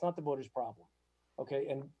anything. It's not the voters' problem. Okay,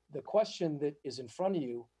 and the question that is in front of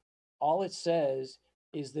you, all it says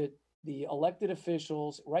is that the elected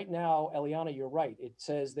officials, right now, Eliana, you're right. It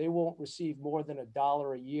says they won't receive more than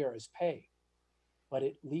 $1 a year as pay, but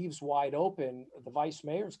it leaves wide open the Vice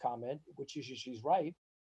Mayor's comment, which is she's right,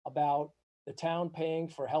 about the town paying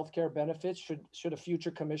for healthcare benefits. Should a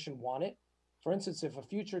future commission want it? For instance, if a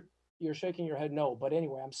future, you're shaking your head no, but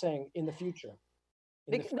anyway, I'm saying in the future.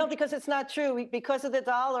 No, because it's not true. Because of the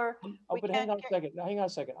dollar. But hang on a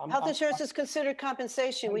second. Health insurance is considered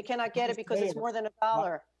compensation. We cannot get it because it's more than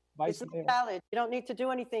 $1. It's not valid. You don't need to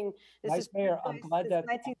do anything. Vice Mayor, I'm glad that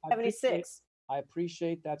 1976. I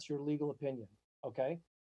appreciate that's your legal opinion. Okay,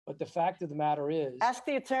 but the fact of the matter is, ask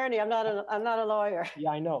the attorney. I'm not a lawyer. Yeah,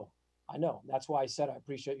 I know. That's why I said I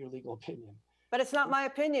appreciate your legal opinion. But it's not my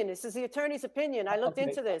opinion. This is the attorney's opinion. I looked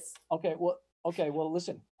into this. Okay. Well,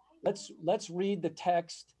 listen. Let's read the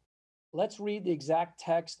text. Let's read the exact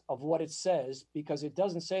text of what it says, because it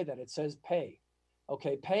doesn't say that. It says pay.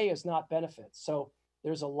 Okay, pay is not benefits. So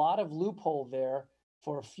there's a lot of loophole there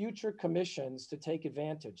for future commissions to take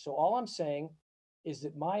advantage. So all I'm saying is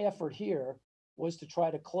that my effort here was to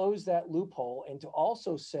try to close that loophole and to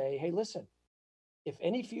also say, hey, listen, if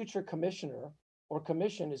any future commissioner or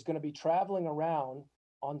commission is going to be traveling around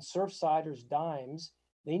on Surfsider's dimes,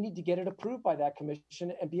 they need to get it approved by that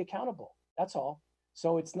commission and be accountable. That's all.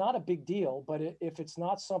 So it's not a big deal, but if it's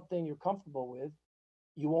not something you're comfortable with,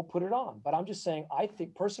 you won't put it on. But I'm just saying, I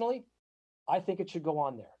think personally, I think it should go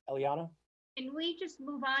on there. Eliana? Can we just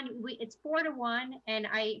move on? It's 4-1, and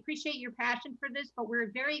I appreciate your passion for this, but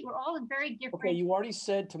we're all in very different. Okay, you already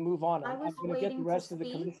said to move on. I I'm was going to get the waiting to rest of the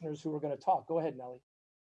speak. commissioners who are going to talk. Go ahead, Nellie.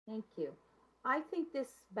 Thank you. I think this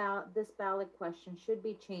ballot question should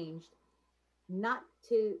be changed not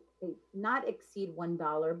to not exceed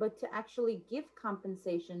 $1, but to actually give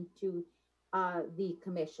compensation to the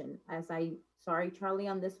commission. Sorry, Charlie,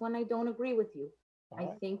 on this one, I don't agree with you. All I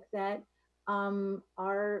right. think that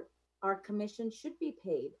our commission should be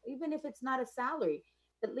paid, even if it's not a salary,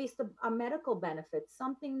 at least a medical benefit,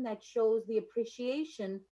 something that shows the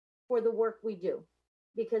appreciation for the work we do,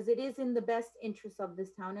 because it is in the best interest of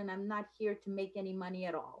this town, and I'm not here to make any money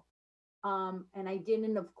at all. And I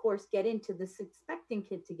didn't, of course, get into this expecting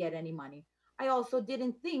kid to get any money. I also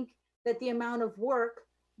didn't think that the amount of work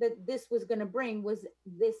that this was going to bring was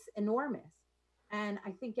this enormous. And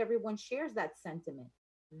I think everyone shares that sentiment,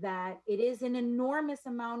 that it is an enormous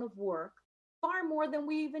amount of work, far more than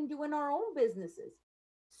we even do in our own businesses.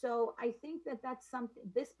 So I think that that's something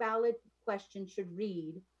this ballot question should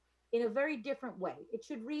read in a very different way. It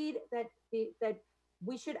should read that that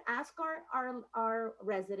we should ask our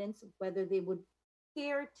residents whether they would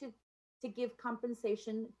care to give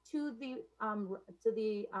compensation to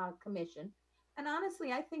the commission. And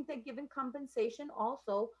honestly, I think that giving compensation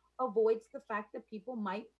also avoids the fact that people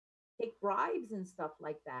might take bribes and stuff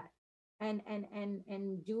like that,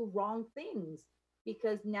 and do wrong things,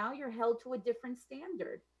 because now you're held to a different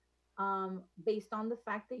standard, based on the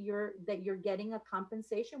fact that you're getting a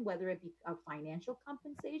compensation, whether it be a financial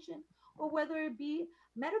compensation or whether it be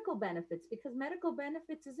medical benefits, because medical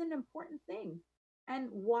benefits is an important thing. And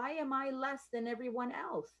why am I less than everyone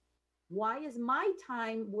else? Why is my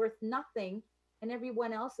time worth nothing and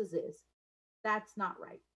everyone else's is? That's not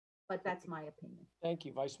right, but that's my opinion. Thank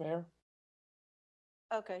you, Vice Mayor.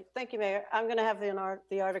 Okay, thank you, Mayor. I'm going to have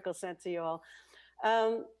the article sent to you all.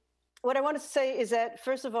 What I wanted to say is that,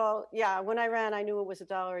 first of all, yeah, when I ran, I knew it was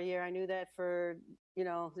 $1 a year. I knew that for,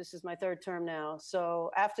 this is my third term now. So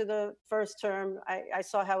after the first term, I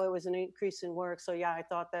saw how it was an increase in work. So yeah, I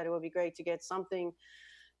thought that it would be great to get something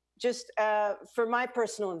just for my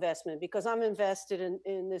personal investment, because I'm invested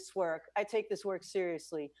in this work. I take this work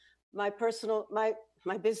seriously. My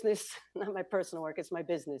business, not my personal work, it's my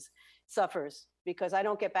business, suffers because I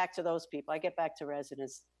don't get back to those people. I get back to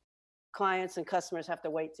residents. Clients and customers have to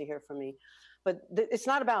wait to hear from me, but it's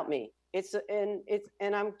not about me.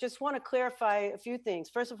 And I just want to clarify a few things.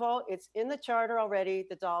 First of all, it's in the charter already,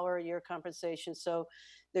 the $1 a year compensation. So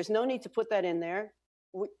there's no need to put that in there.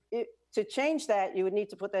 To change that, you would need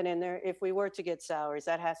to put that in there if we were to get salaries.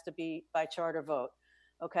 That has to be by charter vote.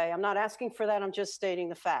 Okay, I'm not asking for that. I'm just stating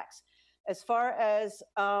the facts. As far as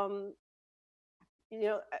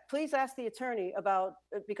please ask the attorney about,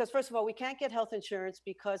 because first of all, we can't get health insurance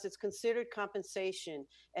because it's considered compensation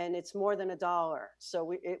and it's more than $1.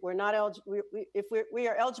 So we're not eligible. If we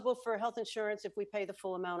are eligible for health insurance if we pay the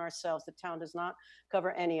full amount ourselves. The town does not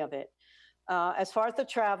cover any of it. As far as the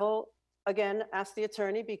travel, again, ask the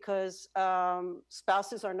attorney, because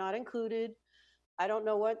spouses are not included. I don't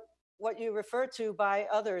know what you refer to by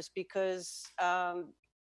others, because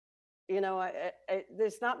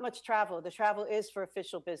there's not much travel. The travel is for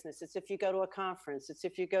official business. It's if you go to a conference. It's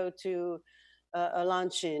if you go to a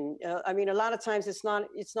luncheon. I mean, a lot of times it's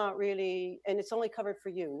not really, and it's only covered for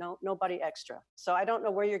you. Nobody extra. So I don't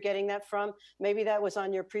know where you're getting that from. Maybe that was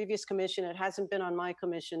on your previous commission. It hasn't been on my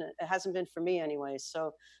commission. It hasn't been for me anyway.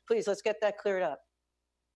 So please, let's get that cleared up.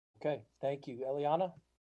 Okay, thank you. Eliana?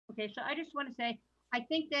 Okay, so I just want to say, I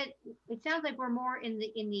think that it sounds like we're more in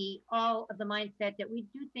the all of the mindset that we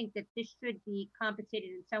do think that this should be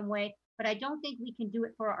compensated in some way, but I don't think we can do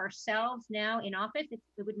it for ourselves now in office.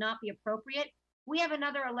 It would not be appropriate. We have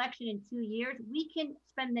another election in 2 years. We can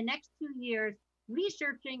spend the next 2 years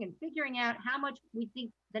researching and figuring out how much we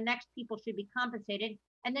think the next people should be compensated,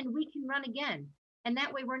 and then we can run again. And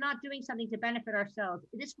that way we're not doing something to benefit ourselves.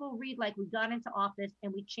 This will read like we got into office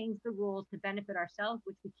and we changed the rules to benefit ourselves,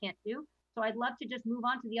 which we can't do. So I'd love to just move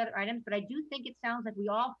on to the other items, but I do think it sounds like we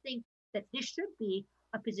all think that this should be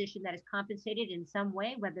a position that is compensated in some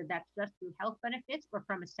way, whether that's just through health benefits or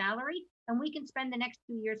from a salary. And we can spend the next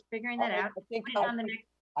 2 years figuring that out. On the next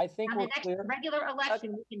regular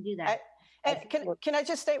election, we can do that. Can I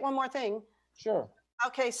just state one more thing? Sure.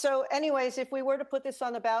 Okay, so anyways, if we were to put this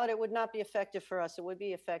on the ballot, it would not be effective for us. It would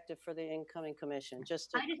be effective for the incoming commission. I just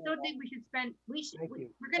don't think we should spend. We're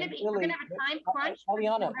going to have a time crunch.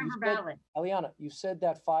 Eliana, you said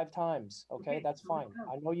that 5 times. Okay, that's fine.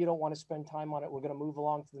 I know you don't want to spend time on it. We're going to move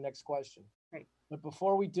along to the next question. Right. But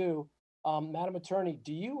before we do, Madam Attorney,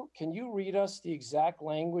 can you read us the exact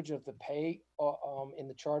language of the pay in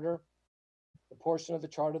the charter? the portion of the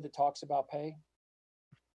charter that talks about pay?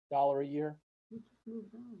 $1 a year?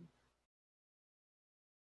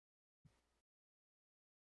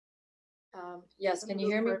 Yes, can you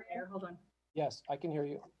hear me? Hold on. Yes, I can hear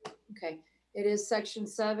you. Okay. It is section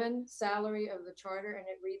 7, salary of the charter, and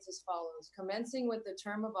it reads as follows. Commencing with the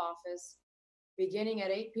term of office, beginning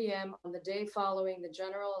at 8 p.m. on the day following the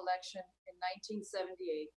general election in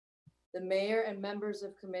 1978, the mayor and members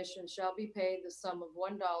of commission shall be paid the sum of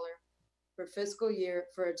 $1 per fiscal year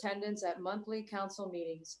for attendance at monthly council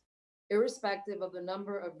meetings, irrespective of the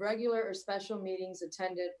number of regular or special meetings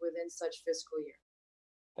attended within such fiscal year.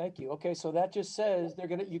 Thank you. Okay, so that just says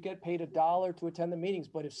you get paid $1 to attend the meetings,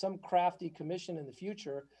 but if some crafty commission in the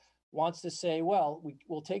future wants to say, well,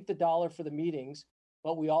 we'll take the $1 for the meetings,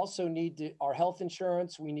 but we also need our health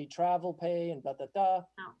insurance, we need travel pay and No.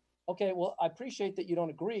 Okay, well, I appreciate that you don't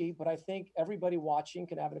agree, but I think everybody watching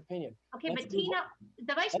can have an opinion. Okay, Let's but move Tina,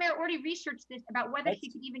 the vice mayor already researched this about whether she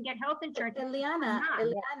could even get health insurance. Eliana, not.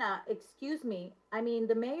 Eliana, excuse me. I mean,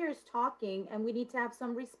 the mayor's talking and we need to have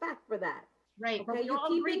some respect for that. Right, but Okay, we you all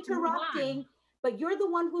keep agreed to move on. interrupting, but you're the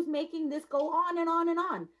one who's making this go on and on and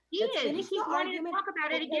on. He Let's is. He finish keeps the wanting to argument. talk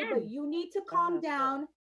about it Okay, but again. you need to calm down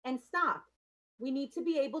and stop. We need to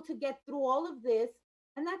be able to get through all of this,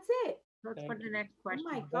 and that's it. Let's Thank go to the you. next Oh question.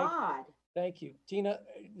 my God. Thank you. Tina,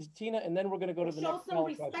 and then we're going to go to the Show next some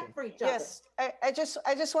ballot question. respect for each other. Yes,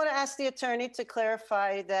 I just want to ask the attorney to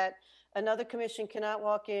clarify that another commission cannot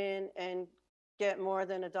walk in and get more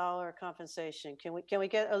than $1 compensation. Can we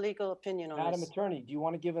get a legal opinion on Madam this? Attorney, do you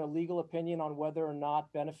want to give a legal opinion on whether or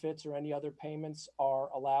not benefits or any other payments are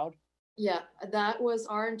allowed? Yeah, that was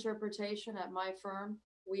our interpretation at my firm.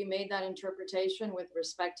 We made that interpretation with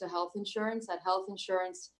respect to health insurance, that health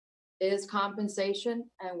insurance is compensation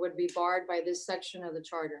and would be barred by this section of the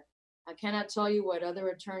charter. I cannot tell you what other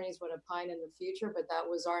attorneys would opine in the future, but that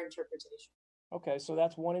was our interpretation. Okay, so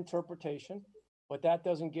that's one interpretation, but that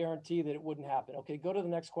doesn't guarantee that it wouldn't happen. Okay, go to the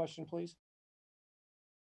next question, please.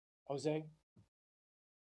 Jose?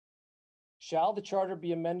 Shall the charter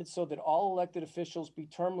be amended so that all elected officials be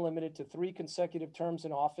term limited to 3 consecutive terms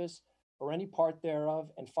in office or any part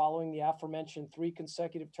thereof, and following the aforementioned 3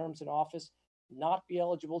 consecutive terms in office, not be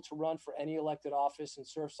eligible to run for any elected office in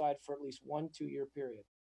Surfside for at least 1 2-year period?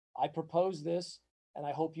 I propose this, and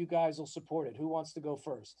I hope you guys will support it. Who wants to go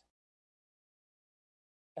first?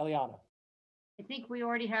 Eliana. I think we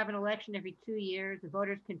already have an election every 2 years. The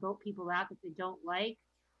voters can vote people out that they don't like.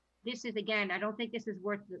 This is, again, I don't think this is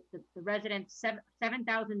worth the residents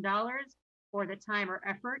 $7,000 for the time or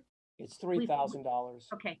effort. It's $3,000.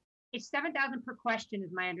 Okay, it's $7,000 per question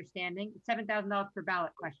is my understanding. It's $7,000 per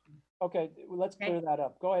ballot question. Okay, let's clear that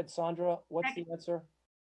up. Go ahead, Sandra. What's the answer?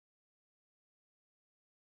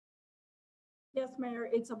 Yes, Mayor,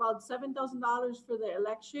 it's about $7,000 for the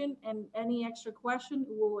election, and any extra question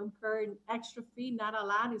will incur an extra fee, not a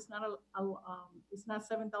lot. It's not it's not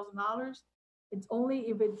 $7,000. It's only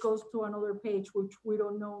if it goes to another page, which we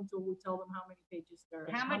don't know until we tell them how many pages there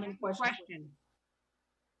are. How much many is the questions. question?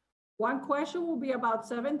 One question will be about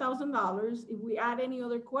 $7,000. If we add any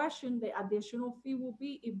other question, the additional fee will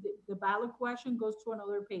be if the ballot question goes to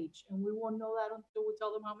another page, and we won't know that until we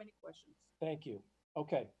tell them how many questions. Thank you.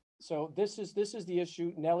 Okay, so this is the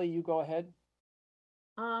issue. Nellie, you go ahead.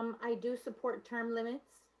 I do support term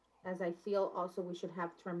limits, as I feel also we should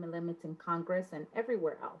have term limits in Congress and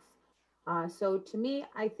everywhere else. So to me,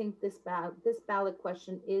 I think this ballot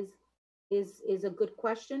question is a good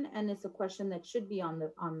question, and it's a question that should be on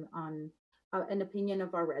an opinion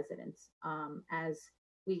of our residents. As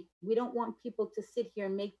we don't want people to sit here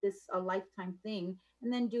and make this a lifetime thing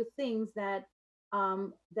and then do things that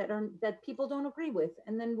people don't agree with,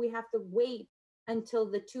 and then we have to wait until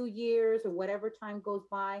the 2 years or whatever time goes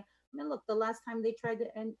by. I mean, look, the last time they tried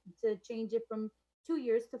to change it from 2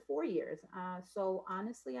 years to 4 years. So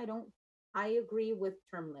honestly, I agree with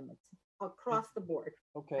term limits across the board.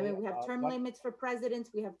 Okay. I mean, we have term limits for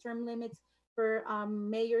presidents. We have term limits for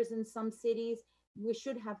mayors in some cities. We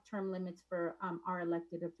should have term limits for our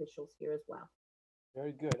elected officials here as well.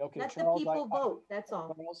 Very good. Okay, Let Charles, the people vote. That's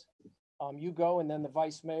all. Charles, you go, and then the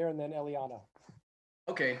vice mayor, and then Eliana.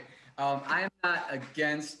 Okay, I am not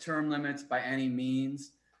against term limits by any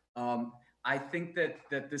means. I think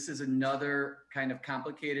that this is another kind of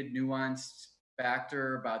complicated, nuanced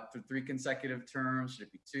factor about the 3 consecutive terms. Should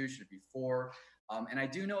it be 2? Should it be 4? And I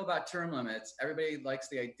do know about term limits. Everybody likes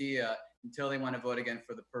the idea until they want to vote again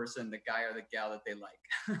for the person, the guy or the gal that they like.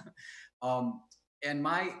 And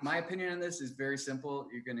my opinion on this is very simple.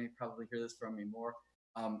 You're going to probably hear this from me more.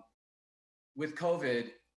 With COVID,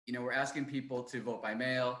 we're asking people to vote by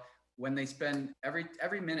mail. When they spend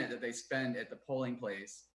every minute that they spend at the polling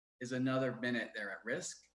place is another minute they're at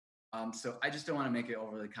risk. So I just don't want to make it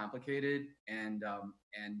overly complicated, and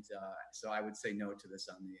so I would say no to this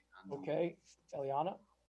on the. Okay, Eliana?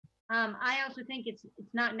 I also think it's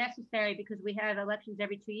not necessary because we have elections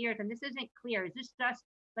every 2 years, and this isn't clear. Is this just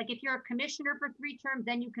like if you're a commissioner for 3 terms,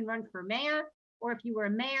 then you can run for mayor? Or if you were a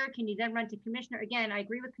mayor, can you then run to commissioner? Again, I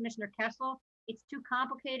agree with Commissioner Kessel. It's too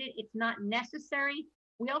complicated. It's not necessary.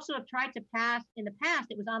 We also have tried to pass, in the past,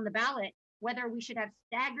 it was on the ballot, whether we should have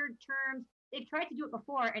staggered terms. They've tried to do it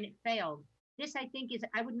before and it failed. This, I think, is,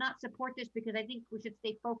 I would not support this because I think we should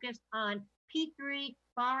stay focused on P3,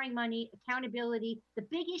 borrowing money, accountability, the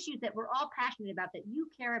big issues that we're all passionate about, that you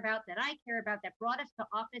care about, that I care about, that brought us to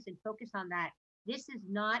office, and focus on that. This is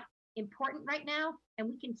not important right now, and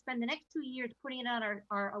we can spend the next 2 years putting it on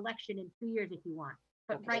our election in 2 years if you want.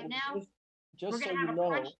 But Okay, right now, just we're so going to you have a know,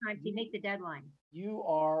 crunch time to make the deadline. you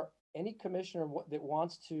are, any commissioner that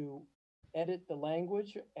wants to edit the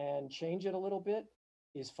language and change it a little bit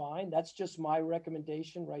is fine. That's just my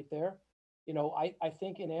recommendation right there. You know, I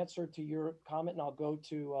think in answer to your comment, and I'll go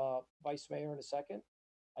to Vice Mayor in a second.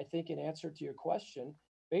 I think in answer to your question,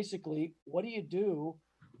 basically, what do you do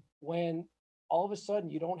when all of a sudden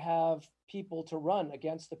you don't have people to run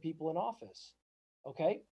against the people in office?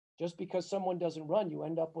 Okay, just because someone doesn't run, you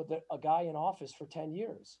end up with a guy in office for 10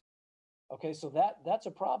 years. Okay, so that's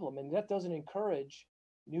a problem, and that doesn't encourage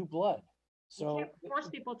new blood. So you can't force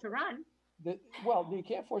people to run. Well, you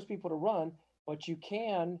can't force people to run, but you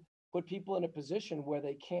can put people in a position where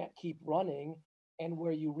they can't keep running, and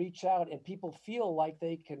where you reach out and people feel like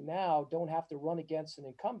they can now don't have to run against an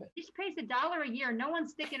incumbent. This pays $1 a year. No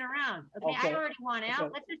one's sticking around. Okay, Okay. I already want out.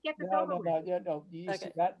 Okay. Let's just get this No, over no, with. no, yeah, no. You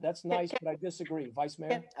see, that's nice, but I disagree. Vice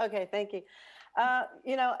Mayor? Okay, thank you.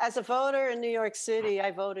 You know, as a voter in New York City,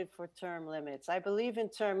 I voted for term limits. I believe in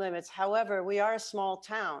term limits. However, we are a small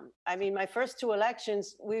town. I mean, my first 2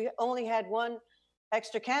 elections, we only had 1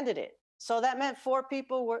 extra candidate. So that meant 3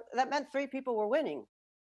 people were winning.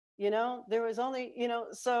 You know, there was only, you know,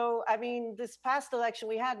 so I mean, this past election,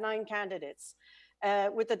 we had 9 candidates.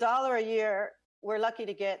 With $1 a year, we're lucky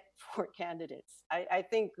to get 4 candidates. I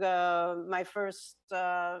think my first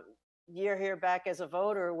year here back as a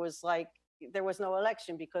voter was like, there was no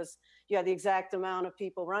election because you had the exact amount of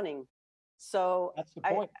people running. So that's the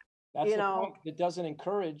point. That's you the know, point. It doesn't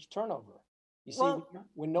encourage turnover. You see, well,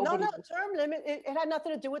 when nobody. No, term limit, it had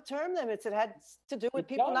nothing to do with term limits. It had to do with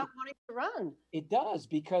people not wanting to run. It does,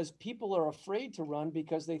 because people are afraid to run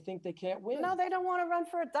because they think they can't win. No, they don't want to run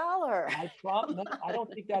for $1. I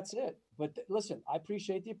don't think that's it. But listen, I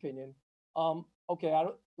appreciate the opinion. Okay,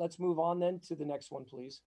 let's move on then to the next one,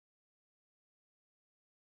 please.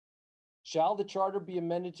 Shall the charter be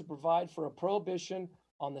amended to provide for a prohibition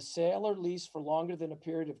on the sale or lease for longer than a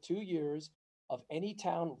period of 2 years of any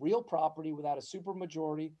town real property without a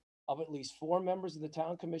supermajority of at least 4 members of the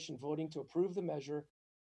town commission voting to approve the measure,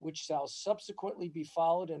 which shall subsequently be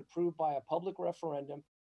followed and approved by a public referendum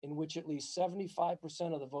in which at least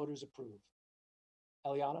 75% of the voters approve?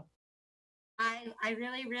 Eliana? I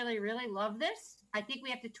really, really, really love this. I think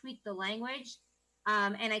we have to tweak the language.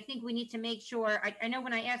 And I think we need to make sure, I know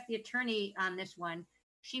when I asked the attorney on this one,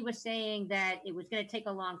 she was saying that it was going to take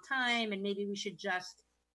a long time and maybe we should just,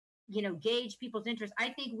 you know, gauge people's interest. I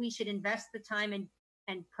think we should invest the time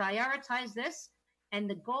and prioritize this. And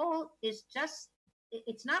the goal is just,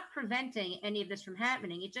 it's not preventing any of this from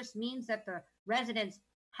happening. It just means that the residents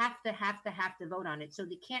have to vote on it. So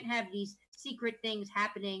they can't have these secret things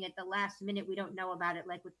happening at the last minute. We don't know about it,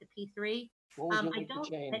 like with the P3. What would you like to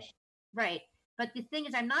change? Right. But the thing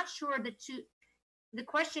is, I'm not sure the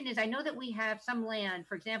question is, I know that we have some land,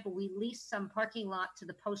 for example, we lease some parking lot to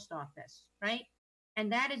the post office, right? And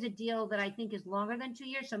that is a deal that I think is longer than 2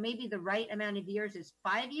 years. So maybe the right amount of years is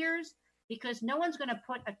 5 years, because no one's going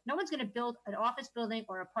to build an office building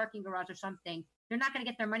or a parking garage or something. They're not going to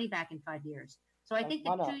get their money back in 5 years. So I think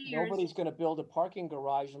that 2 years. Nobody's going to build a parking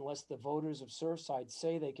garage unless the voters of Surfside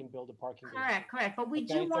say they can build a parking garage. Correct. But we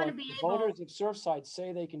do want to be able. Voters of Surfside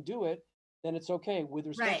say they can do it, then it's okay. With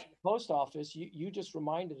respect to the post office, you just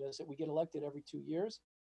reminded us that we get elected every 2 years.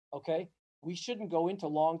 Okay, we shouldn't go into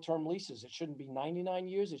long-term leases. It shouldn't be 99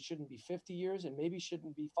 years. It shouldn't be 50 years, and maybe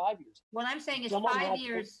shouldn't be 5 years. What I'm saying is 5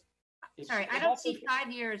 years. Sorry, I don't see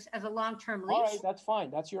 5 years as a long-term lease. All right, that's fine.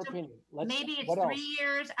 That's your opinion. Maybe it's 3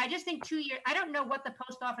 years. I just think 2 years. I don't know what the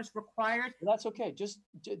post office requires. Well, that's okay. Just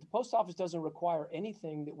the post office doesn't require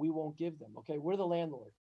anything that we won't give them. Okay, we're the landlord.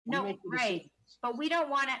 No, right. But we don't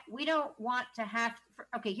want to have,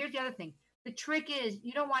 okay, here's the other thing. The trick is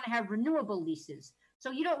you don't want to have renewable leases. So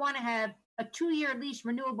you don't want to have a 2-year lease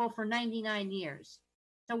renewable for 99 years.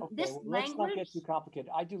 So Okay, this well, let's not get language, too complicated.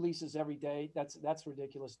 I do leases every day. That's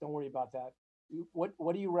ridiculous. Don't worry about that.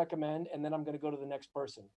 What do you recommend? And then I'm going to go to the next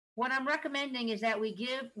person. what I'm recommending is that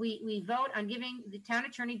we vote on giving the town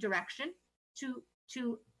attorney direction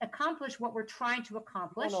to accomplish what we're trying to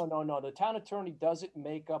accomplish. No. The town attorney doesn't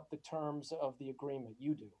make up the terms of the agreement.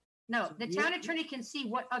 You do. No, So the you- town attorney can see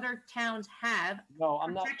what other towns have No,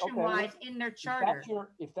 I'm not. Okay, protection-wise in their if charter.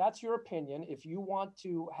 if that's your opinion, if you want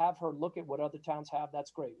to have her look at what other towns have,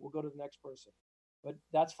 that's great. We'll go to the next person, but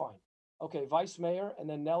that's fine. Okay, Vice Mayor, and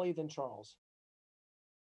then Nellie, then Charles.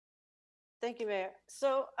 Thank you, Mayor.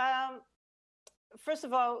 So, first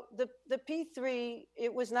of all, the P3,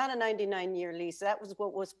 it was not a 99-year lease. That was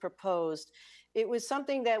what was proposed. It was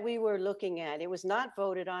something that we were looking at. It was not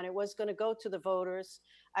voted on. It was going to go to the voters.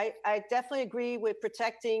 I definitely agree with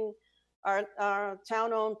protecting our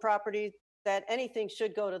town-owned property, that anything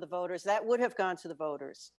should go to the voters. That would have gone to the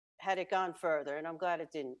voters had it gone further, and I'm glad it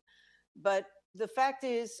didn't. But the fact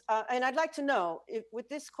is, and I'd like to know, if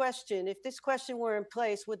this question were in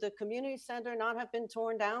place, would the community center not have been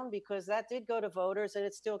torn down? Because that did go to voters and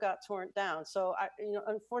it still got torn down. So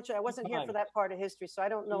unfortunately, I wasn't here for that part of history, so I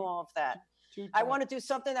don't know all of that. I want to do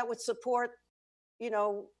something that would support,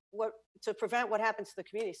 to prevent what happens to the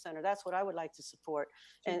community center. That's what I would like to support.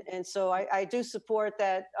 And so I do support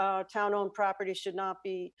that town-owned property should not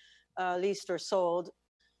be leased or sold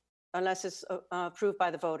unless it's approved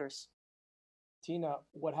by the voters. Tina,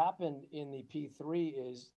 what happened in the P3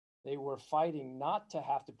 is they were fighting not to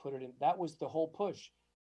have to put it in. That was the whole push.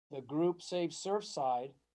 The group Save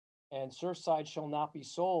Surfside and Surfside Shall Not Be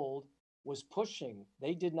Sold was pushing.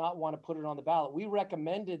 They did not want to put it on the ballot. We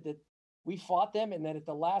recommended that, we fought them, and then at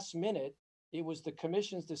the last minute, it was the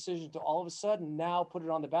commission's decision to all of a sudden now put it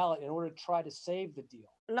on the ballot in order to try to save the deal.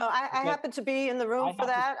 No, I happen to be in the room for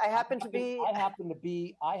that. I happen to be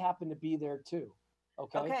there too.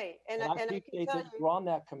 Okay. And I appreciate that you're on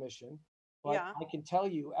that commission, but Yeah. I can tell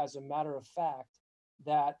you as a matter of fact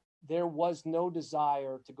that there was no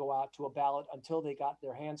desire to go out to a ballot until they got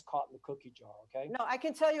their hands caught in the cookie jar. Okay. No, I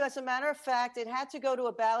can tell you as a matter of fact, it had to go to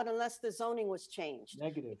a ballot unless the zoning was changed.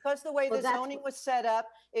 Negative. Because the way Well, the that's zoning was set up,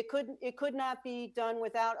 it could not be done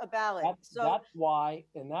without a ballot. That's why,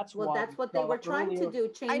 and that's Well, why. that's what they were trying to do,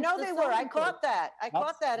 change I know the they were. I zoning caught code. that. I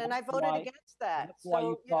caught that, and I That's voted why- against that. That's why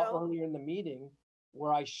you So, saw earlier in the meeting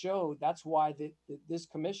where I showed, that's why this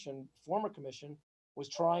commission, former commission, was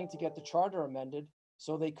trying to get the charter amended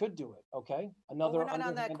so they could do it, okay? Well, we're not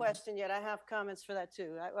on that question yet. I have comments for that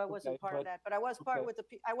too. I wasn't Okay, part of but- that, but I was part okay. with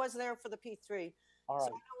I was there for the P3. All So I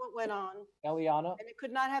right, know what went on, Eliana, and it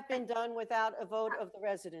could not have been done without a vote of the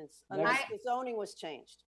residents unless the zoning was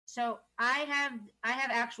changed. So I have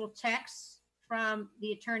actual texts from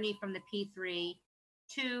the attorney from the P3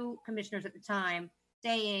 to commissioners at the time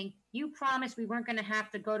saying, you promised we weren't going to have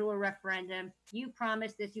to go to a referendum. You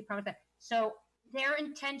promised this, you promised that. So their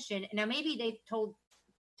intention, now maybe they told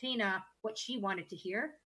Tina what she wanted to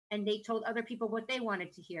hear, and they told other people what they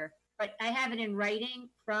wanted to hear. But I have it in writing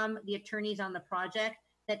from the attorneys on the project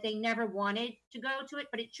that they never wanted to go to it,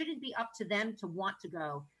 but it shouldn't be up to them to want to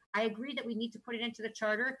go. I agree that we need to put it into the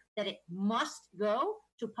charter that it must go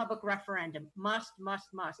to public referendum. Must.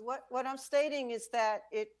 What I'm stating is that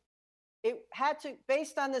it had to,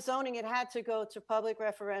 based on the zoning, it had to go to public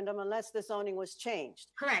referendum unless the zoning was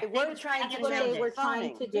changed. Correct. They weren't trying to That's what change they were the trying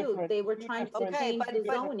zoning. to do. Different- They were two trying to different- change Okay, the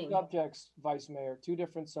but- zoning. subjects, Vice Mayor, two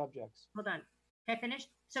different subjects. Hold on. Can I finish?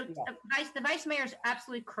 So Yeah. the vice mayor is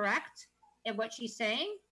absolutely correct in what she's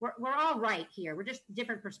saying. We're all right here. We're just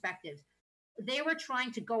different perspectives. They were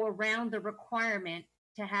trying to go around the requirement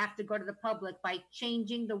to have to go to the public by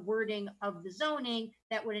changing the wording of the zoning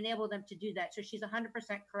that would enable them to do that. So she's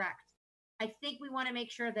 100% correct. I think we want to make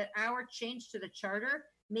sure that our change to the charter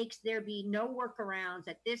makes there be no workarounds,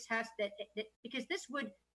 that this has that because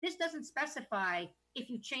this doesn't specify if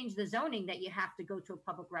you change the zoning that you have to go to a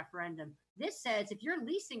public referendum. This says if you're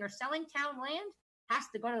leasing or selling town land, has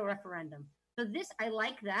to go to a referendum. So this, I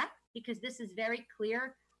like that because this is very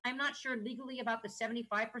clear. I'm not sure legally about the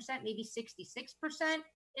 75%, maybe 66%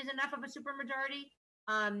 is enough of a supermajority.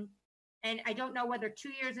 And I don't know whether 2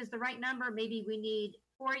 years is the right number. Maybe we need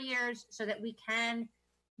 4 years so that we can,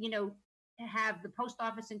 have the post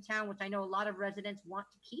office in town, which I know a lot of residents want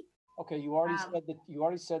to keep. Okay, you already said that. You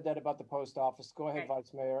already said that about the post office. Go ahead, Okay.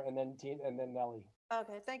 Vice Mayor, and then Nellie.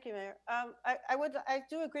 Okay, thank you, Mayor. I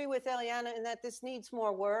do agree with Eliana in that this needs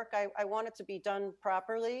more work. I want it to be done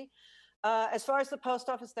properly. As far as the post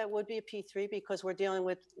office, that would be a P3 because we're dealing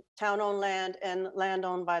with town-owned land and land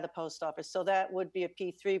owned by the post office. So that would be a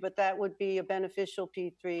P3, but that would be a beneficial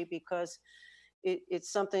P3 because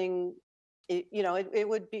it's something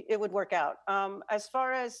it would work out. As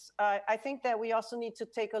far as I think that we also need to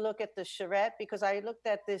take a look at the charrette, because I looked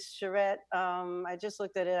at this charrette. I just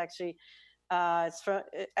looked at it actually.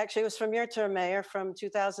 It was from your term, Mayor, from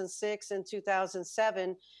 2006 and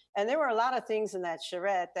 2007, and there were a lot of things in that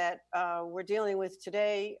charrette that we're dealing with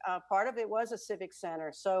today. Part of it was a civic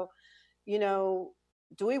center. So,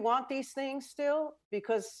 do we want these things still?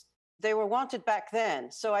 Because they were wanted back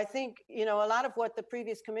then. So I think, a lot of what the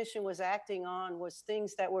previous commission was acting on was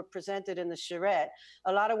things that were presented in the charrette.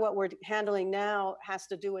 A lot of what we're handling now has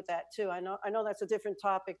to do with that too. I know that's a different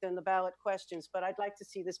topic than the ballot questions, but I'd like to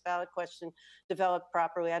see this ballot question developed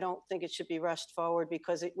properly. I don't think it should be rushed forward,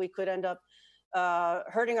 because we could end up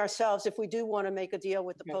hurting ourselves if we do want to make a deal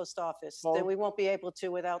with the post office. Then we won't be able to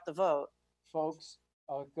without the vote. Folks,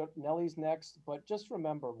 Nellie's next, but just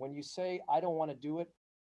remember, when you say, I don't want to do it,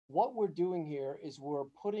 what we're doing here is we're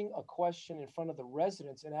putting a question in front of the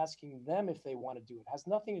residents and asking them if they want to do it. It has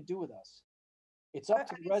nothing to do with us. It's up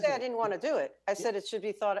to the residents. I didn't want to do it. I said it should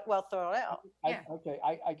be thought out. Okay,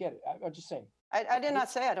 I get it. I'm just saying. I did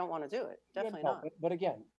not say I don't want to do it. Definitely not. But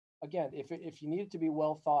again, if you need it to be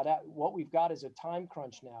well thought out, what we've got is a time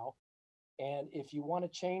crunch now. And if you want to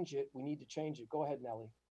change it, we need to change it. Go ahead,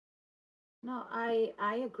 Nellie. No,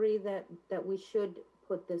 I agree that we should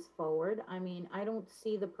put this forward. I mean, I don't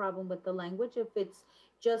see the problem with the language. If it's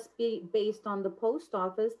just based on the post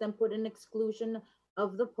office, then put an exclusion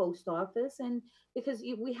of the post office. And because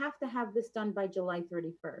we have to have this done by July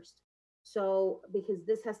 31st. So, because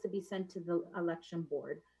this has to be sent to the election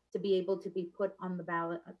board to be able to be put on the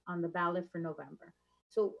ballot for November.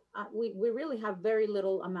 So we really have very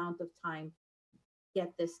little amount of time to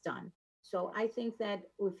get this done. So I think that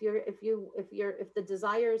if the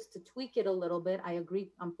desire is to tweak it a little bit, I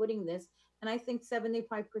agree on putting this, and I think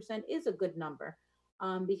 75% is a good number,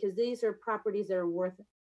 because these are properties that are worth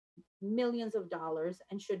millions of dollars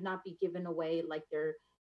and should not be given away like they're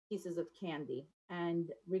pieces of candy.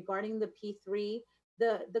 And regarding the P3,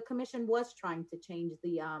 the commission was trying to change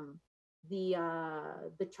the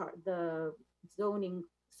zoning,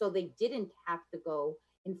 so they didn't have to go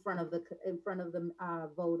in front of the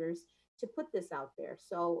voters to put this out there.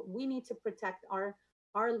 So we need to protect our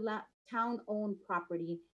town-owned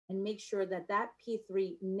property and make sure that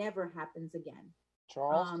P3 never happens again.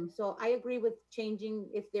 Charles? So I agree with changing.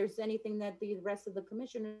 If there's anything that the rest of the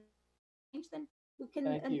commissioners change, then we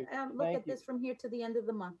can look at this from here to the end of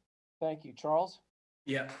the month. Thank you. Charles?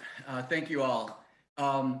 Yeah, thank you all.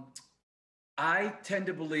 I tend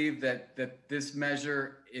to believe that this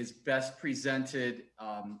measure is best presented,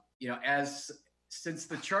 since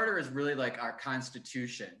the charter is really like our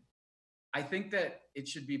constitution. I think that it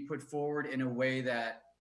should be put forward in a way that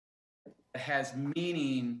has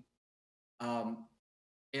meaning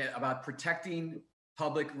about protecting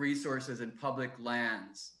public resources and public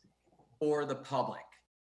lands for the public.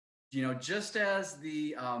 Just as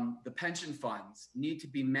the pension funds need to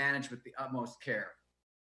be managed with the utmost care,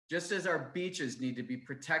 just as our beaches need to be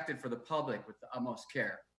protected for the public with the utmost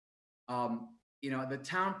care. The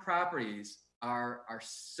town properties are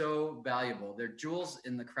so valuable. They're jewels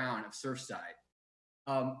in the crown of Surfside.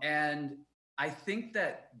 And I think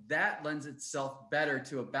that lends itself better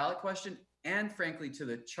to a ballot question and frankly to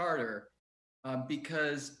the charter,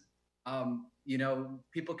 because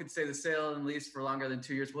people could say the sale and lease for longer than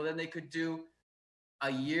 2 years. Well, then they could do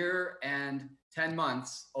a year and 10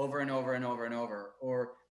 months over and over and over and over.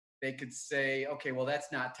 Or they could say, okay, well,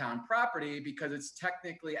 that's not town property because it's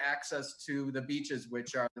technically access to the beaches,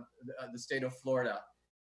 which are the state of Florida.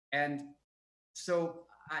 And so,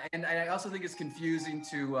 I also think it's confusing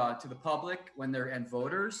to the public when and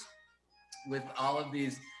voters with all of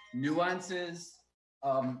these nuances.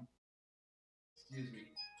 Excuse me.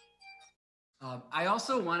 I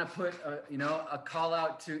also want to put, a call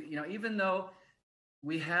out to, even though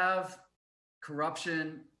we have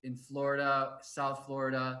corruption in Florida, South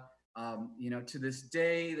Florida, to this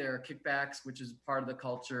day, there are kickbacks, which is part of the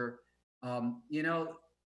culture.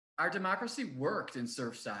 Our democracy worked in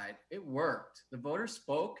Surfside. It worked. The voters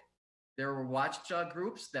spoke. There were watchdog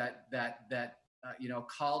groups that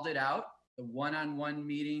called it out. The one-on-one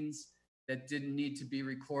meetings that didn't need to be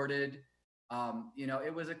recorded.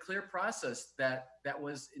 It was a clear process that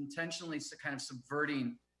was intentionally kind of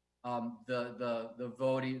subverting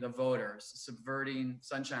the voters, subverting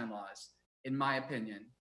sunshine laws, in my opinion.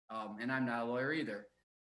 And I'm not a lawyer either.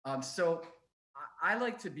 So I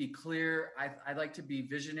like to be clear. I like to be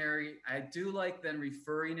visionary. I do like then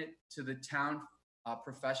referring it to the town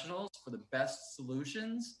professionals for the best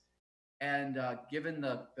solutions. And given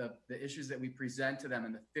the issues that we present to them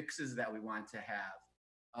and the fixes that we want to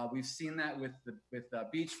have. We've seen that with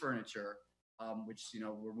beach furniture. which,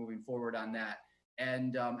 we're moving forward on that.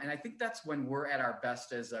 And I think that's when we're at our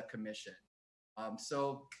best as a commission.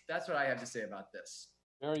 So that's what I have to say about this.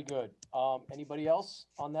 Very good. Anybody else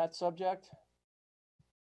on that subject?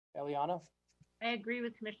 Eliana? I agree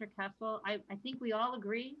with Commissioner Kessel. I think we all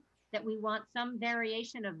agree that we want some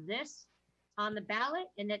variation of this on the ballot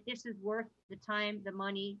and that this is worth the time, the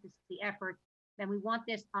money, the effort. And we want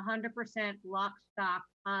this 100% lock stock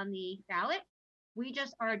on the ballot. We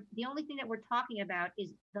just are, the only thing that we're talking about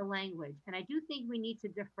is the language. And I do think we need to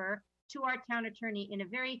defer to our town attorney in a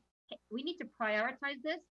very, we need to prioritize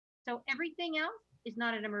this. So everything else is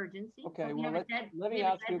not an emergency. Okay, We well, have a dead- let we me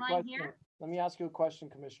have a ask you a deadline question. here. Let me ask you a question,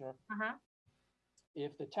 Commissioner. Uh-huh.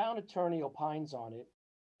 If the town attorney opines on it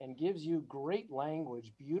and gives you great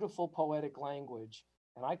language, beautiful poetic language,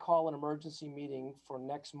 and I call an emergency meeting for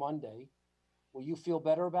next Monday, will you feel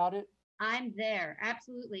better about it? I'm there,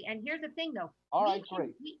 absolutely. And here's the thing though. All We right, can-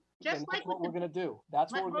 great. we- Then Just that's like what with we're the, gonna do.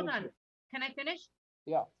 That's what we're hold gonna on, do. can I finish?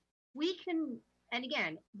 Yeah. We can, and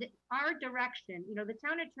again, our direction, the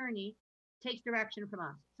town attorney takes direction from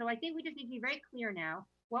us. So I think we just need to be very clear now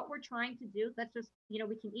what we're trying to do. Let's just, we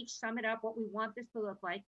can each sum it up, what we want this to look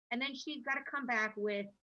like. And then she's got to come back with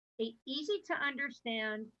a easy to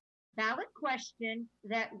understand ballot question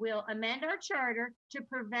that will amend our charter to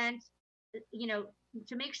prevent,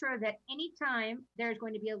 to make sure that anytime there's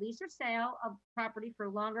going to be a lease or sale of property for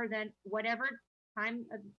longer than whatever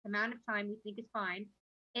amount of time we think is fine,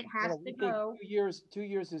 it has Well, to we think go. 2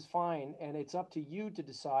 years is fine, and it's up to you to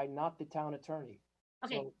decide, not the town attorney.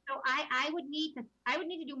 Okay, So- so I would need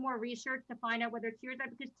to do more research to find out whether it's yours,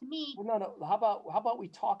 because to me, Well, no. How about we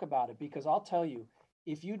talk about it? Because I'll tell you,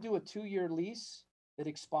 if you do a 2-year lease that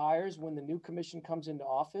expires when the new commission comes into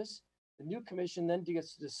office, the new commission then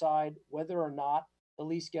gets to decide whether or not the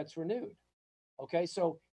lease gets renewed. Okay,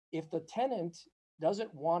 so if the tenant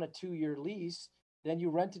doesn't want a 2-year lease, then you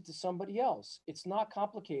rent it to somebody else. It's not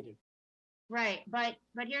complicated. right, but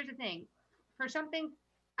here's the thing. For something,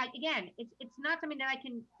 again, it's not something that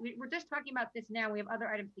we're just talking about this now. We have other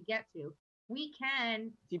items to get to. We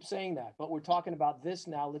can. Keep saying that, but we're talking about this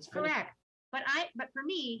now. Let's finish. Correct. But for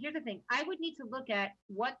me, here's the thing. I would need to look at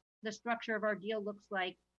what the structure of our deal looks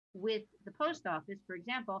like with the post office, for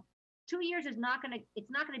example. 2 years it's not going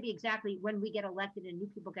to be exactly when we get elected and new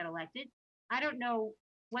people get elected. I don't know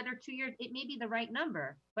whether 2 years, it may be the right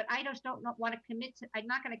number, but I just don't want to commit to, I'm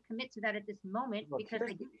not going to commit to that at this moment. Look, because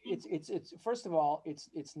I do think, it's first of all,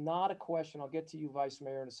 it's not a question. I'll get to you, Vice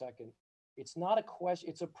Mayor, in a second. It's not a question.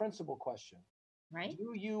 It's a principal question. right?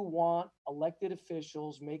 Do you want elected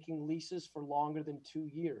officials making leases for longer than 2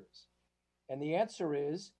 years? And the answer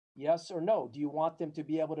is yes or no. Do you want them to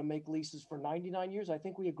be able to make leases for 99 years? I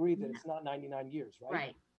think we agree that it's not 99 years, right?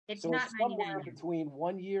 Right. It's So not it's somewhere 99 years. between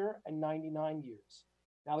 1 year and 99 years.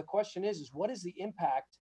 Now, the question is what is the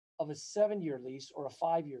impact of a 7-year lease or a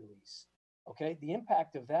 5-year lease? Okay, the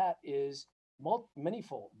impact of that is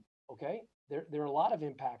manyfold. Okay, there are a lot of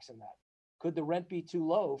impacts in that. Could the rent be too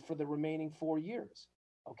low for the remaining 4 years?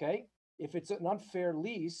 Okay, if it's an unfair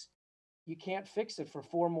lease, you can't fix it for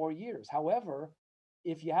 4 more years. However,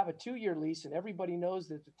 if you have a 2-year lease and everybody knows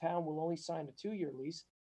that the town will only sign a 2-year lease,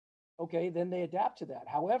 okay, then they adapt to that.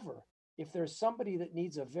 However, if there's somebody that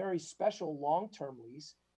needs a very special long-term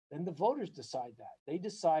lease, then the voters decide that. They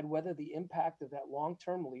decide whether the impact of that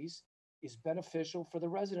long-term lease is beneficial for the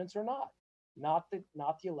residents or not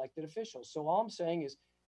the elected officials. So all I'm saying is,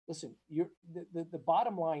 listen, the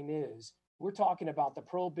bottom line is we're talking about the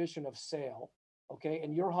prohibition of sale, okay,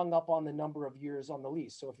 and you're hung up on the number of years on the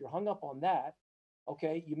lease. So if you're hung up on that,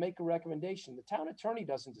 okay, you make a recommendation. The town attorney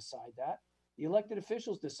doesn't decide that. The elected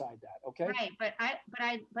officials decide that, okay? Right,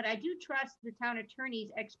 but I do trust the town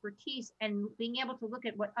attorney's expertise and being able to look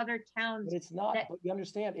at what other towns. But it's not, that- but you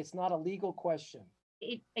understand, it's not a legal question.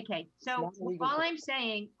 Okay, so not a legal all question.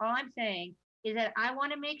 I'm saying is that I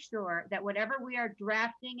want to make sure that whatever we are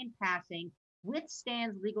drafting and passing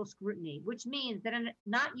withstands legal scrutiny, which means that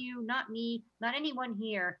not you, not me, not anyone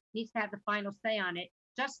here needs to have the final say on it.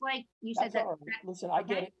 Just like you said That's that. all right. Listen, I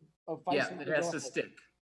get okay? it. Oh, Vice Yeah, Mayor, it go has to ahead. stick.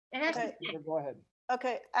 It has to Okay. stick. Go ahead.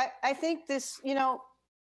 Okay, I think this,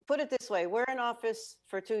 put it this way, we're in office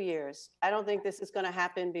for 2 years. I don't think this is going to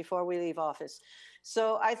happen before we leave office.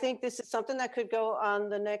 So I think this is something that could go on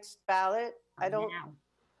the next ballot. I don't, Now.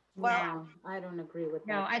 well, No, I don't agree with that.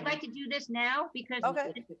 No, I'd Tim. like to do this now because.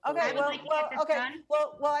 Okay. I okay, would well, like to get this okay, done.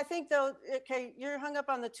 well, I think though, okay, you're hung up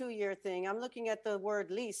on the 2-year thing. I'm looking at the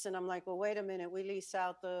word lease and I'm like, well, wait a minute, we lease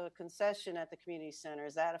out the concession at the community center.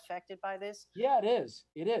 Is that affected by this? Yeah, it is.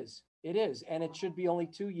 It is. It is. And it should be only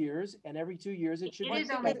 2 years. And every 2 years, it should It be.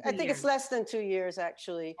 is only I think it's less than 2 years,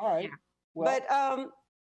 actually. All right. Yeah. Well,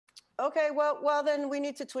 But Okay, well, then we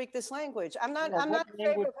need to tweak this language. I'm not Well, in what favor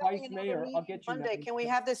language, of having Vice another Mayor? I'll meeting get you, Monday. Nelly. Can we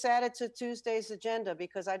have this added to Tuesday's agenda?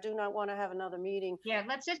 Because I do not want to have another meeting. Yeah,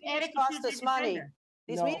 let's just add Meetings it to cost us Tuesday's money. agenda.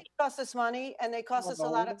 These No. meetings cost us money and they cost No, us a no,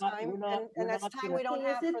 lot we're of not- time, we're not- and we're that's not time gonna- we don't Okay,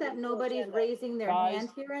 have is for it the that full nobody's agenda. raising their Guys, hand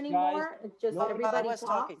here guys, anymore? It's just no, everybody was talks?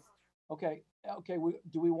 talking. Okay,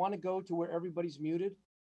 do we want to go to where everybody's muted?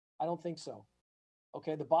 I don't think so.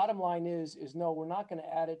 Okay, the bottom line is no, we're not going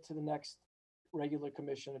to add it to the next regular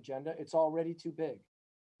commission agenda. It's already too big.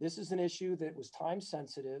 This is an issue that was time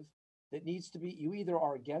sensitive, that needs to be, you either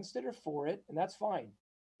are against it or for it, and that's fine.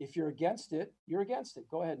 If you're against it, you're against it.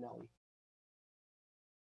 Go ahead, Nellie.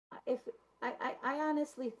 If I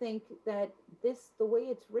honestly think that the way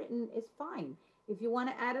it's written is fine. If you want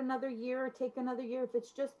to add another year or take another year, if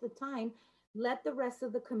it's just the time, let the rest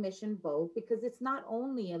of the commission vote, because it's not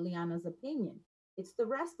only Eliana's opinion, it's the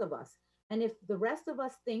rest of us. And if the rest of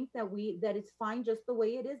us think that it's fine just the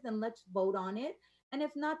way it is, then let's vote on it. And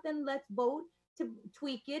if not, then let's vote to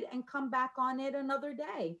tweak it and come back on it another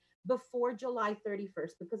day before July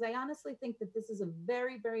 31st, because I honestly think that this is a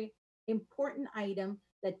very, very important item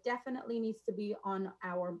that definitely needs to be on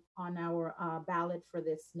our ballot for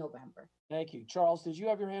this November. Thank you. Charles, did you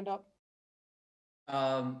have your hand up?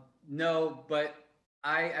 No, but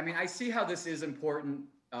I mean, I see how this is important,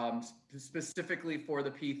 specifically for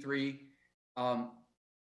the P3.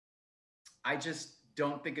 I just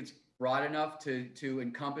don't think it's broad enough to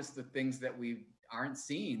encompass the things that we aren't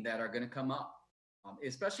seeing that are going to come up,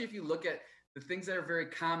 especially if you look at the things that are very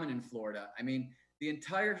common in Florida. I mean, the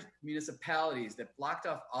entire municipalities that blocked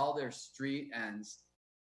off all their street ends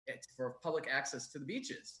for public access to the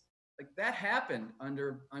beaches, like that happened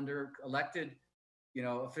under elected,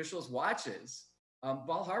 officials' watches.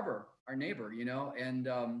 Bal Harbor, our neighbor, and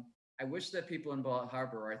I wish that people in Bal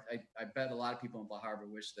Harbor, I bet a lot of people in Bal Harbor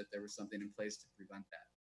wish that there was something in place to prevent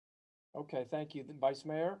that. Okay, thank you. Then Vice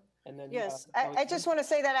Mayor, and then Yes, I just want to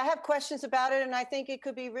say that I have questions about it, and I think it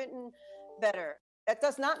could be written better. That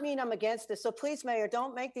does not mean I'm against this. So please, Mayor,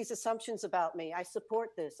 don't make these assumptions about me. I support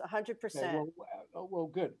this 100%. Okay, well,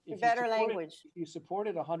 good. Better language. If you support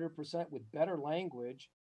it 100% with better language,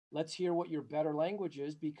 let's hear what your better language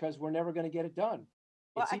is, because we're never going to get it done.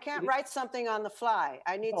 Well, I can't write something on the fly.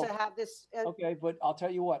 I need to have this. Okay, but I'll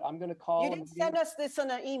tell you what, I'm going to call. You didn't send us this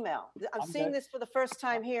in an email. I'm seeing good. this for the first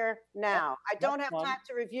time here now. I don't have time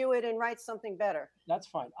to review it and write something better. That's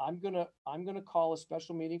fine. I'm gonna call a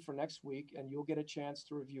special meeting for next week, and you'll get a chance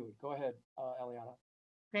to review it. Go ahead, Eliana.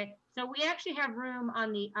 Okay, so we actually have room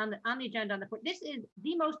on the agenda on the floor. This is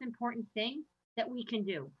the most important thing that we can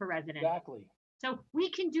do for residents. Exactly. So we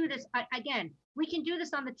can do this again. We can do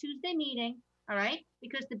this on the Tuesday meeting, all right?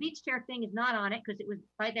 Because the beach chair thing is not on it because it was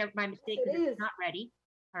by mistake because it was not ready,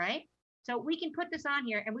 all right? So we can put this on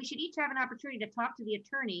here, and we should each have an opportunity to talk to the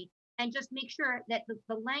attorney and just make sure that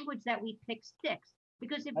the language that we pick sticks.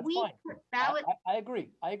 Because if That's we fine. put ballot, I agree.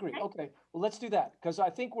 Okay, well, let's do that, because I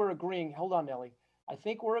think we're agreeing. Hold on, Nellie. I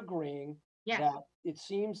think we're agreeing that it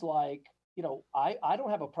seems like, I don't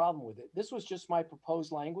have a problem with it. This was just my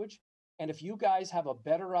proposed language. And if you guys have a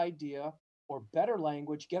better idea or better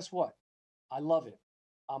language, guess what? I love it.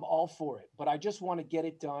 I'm all for it. But I just want to get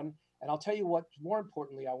it done. And I'll tell you what, more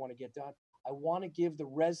importantly, I want to get done. I want to give the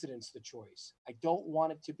residents the choice. I don't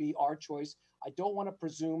want it to be our choice. I don't want to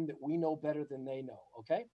presume that we know better than they know.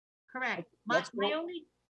 Okay? correct. Let's My only,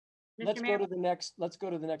 Let's Mr. go Mayor, to the next. Let's go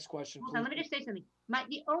to the next question. hold on, let me just say something. My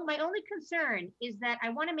only concern is that I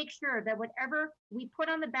want to make sure that whatever we put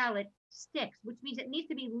on the ballot sticks, which means it needs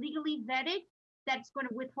to be legally vetted. That's going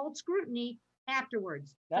to withhold scrutiny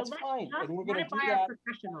afterwards. That's so let's fine, just and we're going to do run it by our that.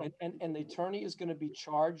 professionals. And the attorney is going to be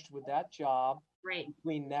charged with that job Great.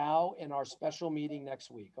 between now and our special meeting next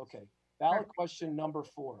week. Okay. Ballot Perfect. question number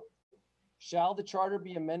 4. Shall the charter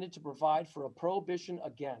be amended to provide for a prohibition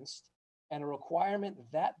against and a requirement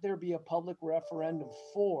that there be a public referendum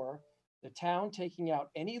for the town taking out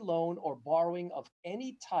any loan or borrowing of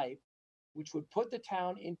any type which would put the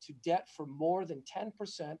town into debt for more than 10%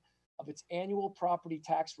 of its annual property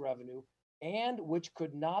tax revenue, and which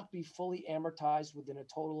could not be fully amortized within a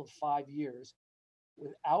total of 5 years,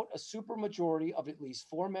 without a supermajority of at least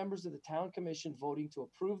 4 members of the town commission voting to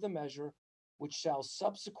approve the measure, which shall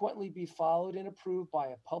subsequently be followed and approved by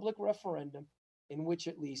a public referendum in which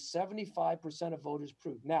at least 75% of voters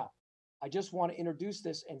approve. Now, I just want to introduce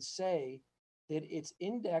this and say that it's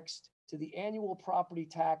indexed to the annual property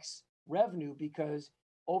tax revenue, because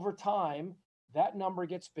over time, that number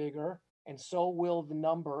gets bigger, and so will the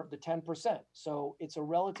number, the 10%. So it's a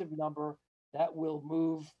relative number that will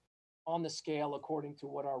move on the scale according to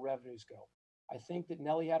what our revenues go. I think that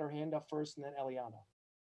Nellie had her hand up first, and then Eliana.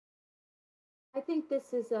 I think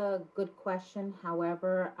this is a good question.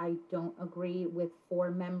 However, I don't agree with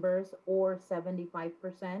 4 members or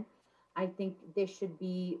 75%. I think this should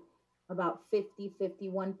be about 50,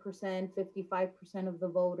 51%, 55% of the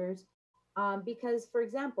voters. Because, for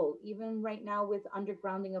example, even right now with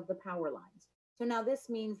undergrounding of the power lines. So now this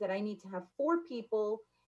means that I need to have 4 people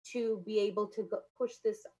to be able to push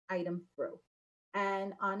this item through.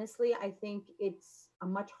 And honestly, I think it's a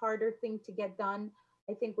much harder thing to get done.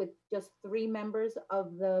 I think with just 3 members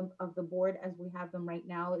of the board as we have them right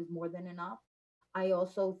now is more than enough. I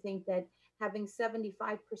also think that having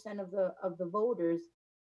 75% of the voters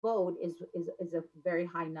vote is a very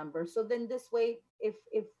high number. So then this way, if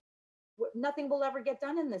nothing will ever get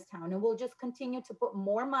done in this town, and we'll just continue to put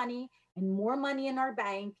more money and more money in our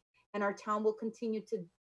bank, and our town will continue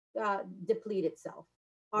to deplete itself.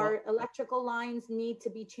 Our electrical lines need to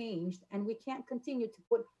be changed, and we can't continue to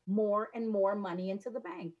put more and more money into the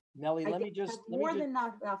bank. Nellie, I let me think we just, have more than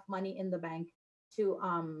enough money in the bank to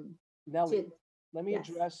Nellie, to let me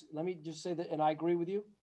yes. let me just say that, and I agree with you.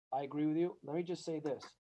 I agree with you. Let me just say this.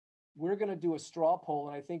 We're going to do a straw poll,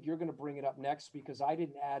 and I think you're going to bring it up next because I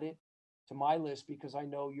didn't add it to my list because I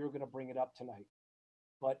know you're going to bring it up tonight.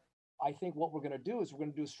 But I think what we're going to do is we're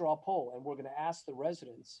going to do a straw poll, and we're going to ask the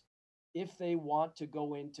residents if they want to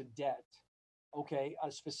go into debt, okay,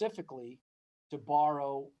 specifically to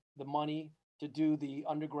borrow the money to do the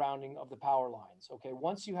undergrounding of the power lines. Okay,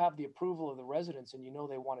 once you have the approval of the residents and you know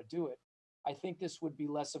they want to do it, I think this would be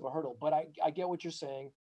less of a hurdle. But I get what you're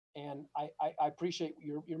saying, and I appreciate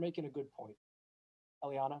you're making a good point,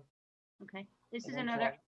 Eliana. Okay, this And is then another.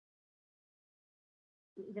 Charles.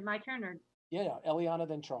 Is it my turn or? Yeah, Eliana,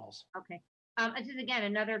 then Charles. Okay. This is again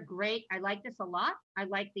another great. I like this a lot. I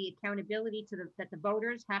like the accountability to that the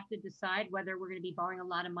voters have to decide whether we're going to be borrowing a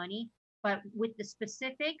lot of money. But with the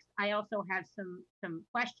specifics, I also have some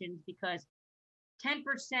questions because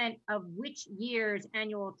 10% of which year's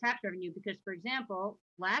annual tax revenue? Because, for example,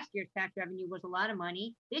 last year's tax revenue was a lot of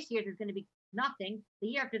money. This year's is going to be nothing. The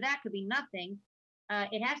year after that could be nothing.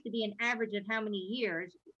 It has to be an average of how many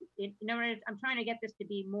years. I'm trying to get this to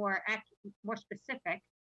be more specific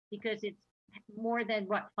because it's more than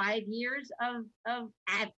what 5 years of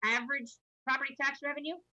average property tax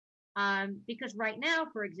revenue. Because right now,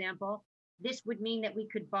 for example, this would mean that we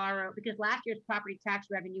could borrow because last year's property tax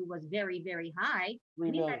revenue was very, very high.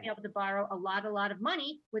 We might be able to borrow a lot of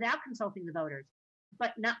money without consulting the voters.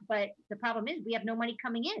 But the problem is we have no money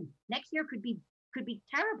coming in. Next year could be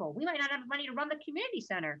terrible. We might not have money to run the community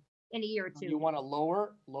center in a year or two. You want to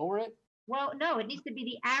lower it? Well, no, it needs to be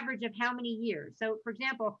the average of how many years. So, for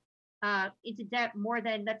example, into debt more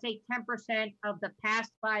than, let's say, 10% of the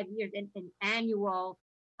past 5 years in annual.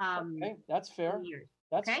 Okay, that's fair. Years.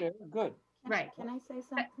 That's fair. Good. Right. Can I say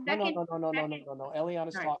something? No.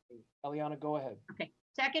 Eliana's talking. Eliana, go ahead. Okay.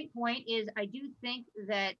 Second point is I do think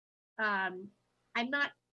that I'm not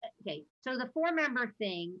okay. So the 4-member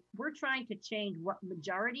thing, we're trying to change what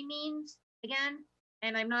majority means again,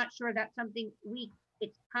 and I'm not sure that's something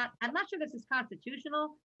I'm not sure this is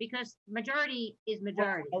constitutional because majority is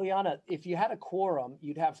majority. Well, Eliana, if you had a quorum,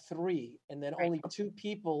 you'd have 3, and then only 2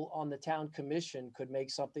 people on the town commission could make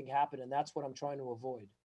something happen, and that's what I'm trying to avoid.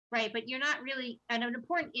 Right, but you're not really an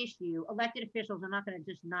important issue. Elected officials are not going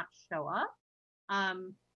to just not show up.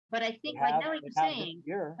 But I think, like Nellie was saying,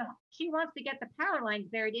 she wants to get the power lines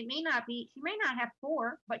buried. She may not have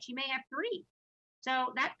 4, but she may have 3.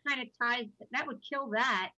 So that kind of that would kill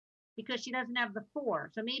that because she doesn't have the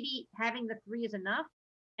 4. So maybe having the 3 is enough.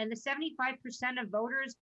 And the 75% of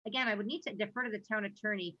voters, again, I would need to defer to the town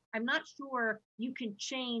attorney. I'm not sure you can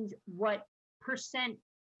change what percent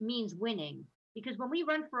means winning. Because when we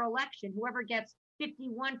run for election, whoever gets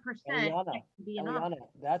 51%, Eliana,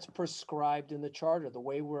 that's prescribed in the charter, the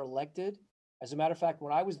way we're elected. As a matter of fact,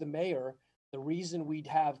 when I was the mayor, the reason we'd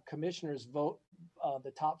have commissioners vote,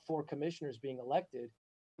 the top 4 commissioners being elected,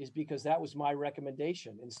 is because that was my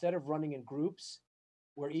recommendation. Instead of running in groups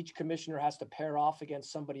where each commissioner has to pair off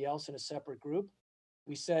against somebody else in a separate group,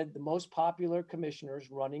 we said the most popular commissioners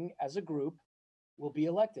running as a group will be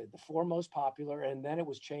elected, the 4 most popular, and then it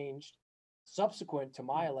was changed subsequent to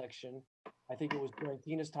my election, I think it was during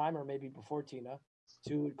Tina's time or maybe before Tina,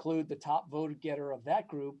 to include the top vote getter of that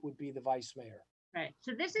group would be the vice mayor. Right.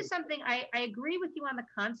 So this is something I agree with you on the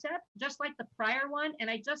concept, just like the prior one, and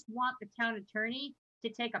I just want the town attorney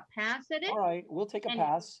to take a pass at it. All right, we'll take a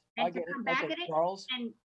pass. And to come back at it. Charles.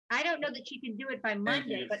 And I don't know that she can do it by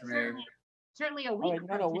Monday, but certainly a week from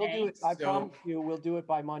today. We'll do it. I promise you, we'll do it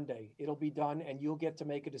by Monday. It'll be done, and you'll get to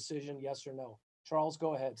make a decision, yes or no. Charles,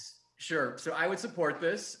 go ahead. Sure. So I would support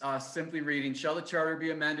this. Simply reading, shall the charter be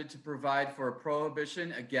amended to provide for a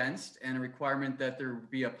prohibition against and a requirement that there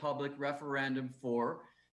be a public referendum for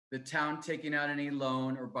the town taking out any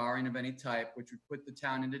loan or borrowing of any type, which would put the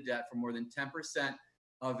town into debt for more than 10%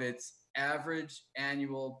 of its average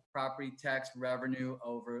annual property tax revenue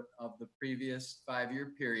of the previous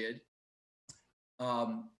 5-year period,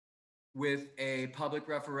 with a public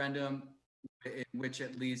referendum in which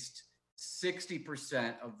at least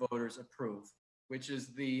 60% of voters approve, which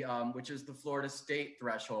is the Florida state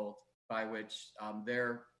threshold by which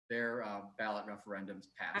their ballot referendums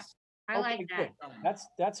pass. I like that. Good.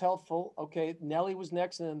 That's helpful. Okay, Nellie was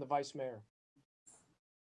next, and then the vice mayor.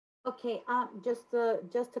 Okay, just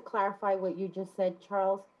to clarify what you just said,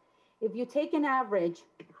 Charles, if you take an average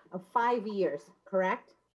of 5 years,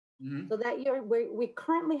 correct? Mhm. So that year, we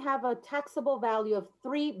currently have a taxable value of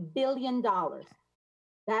 $3 billion.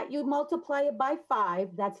 That you multiply it by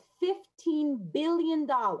 5, that's $15 billion,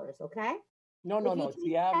 okay? No, If you it's take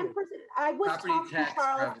the average. 10%, I was Property talking, tax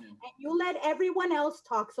Charles, revenue. and you let everyone else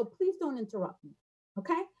talk, so please don't interrupt me,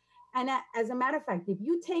 okay? And as a matter of fact, if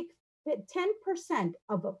you take 10%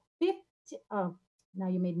 of a 50, now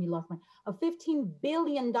you made me lost my, of $15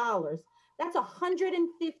 billion, that's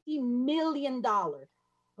 $150 million,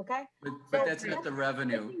 okay? But that's not the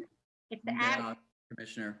revenue, It's the ad.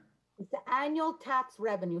 Commissioner. It's the annual tax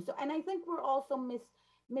revenue. So, and I think we're also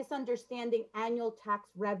misunderstanding annual tax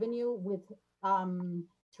revenue with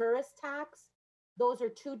tourist tax. Those are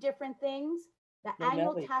two different things. The No,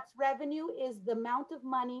 annual Nellie. tax revenue is the amount of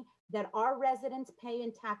money that our residents pay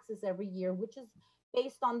in taxes every year, which is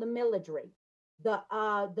based on the millage rate.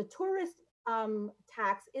 The tourist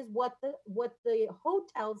tax is what the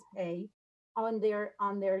hotels pay on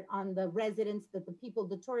the residents, that the people,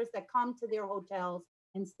 the tourists that come to their hotels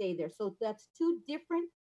and stay there. So that's two different,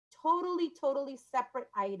 totally separate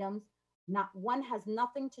items. Not one has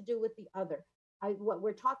nothing to do with the other. What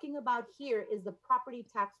we're talking about here is the property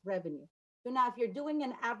tax revenue. So now if you're doing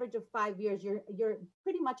an average of 5 years, you're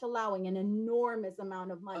pretty much allowing an enormous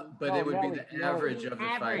amount of money. But No, it would be Nellie, the average of the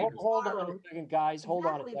 5 Average. years. Hold on a second, guys. Hold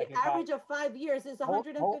on a Exactly. second. The average of 5 years is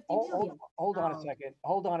 150 million. Hold on a Oh. second.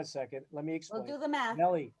 Hold on a second. Let me explain. We'll do the math.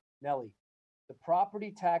 Nellie, the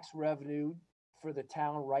property tax revenue for the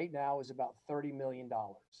town right now is about $30 million.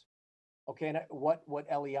 Okay, and what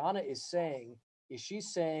Eliana is saying is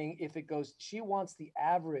she's saying if it goes, she wants the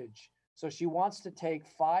average. So she wants to take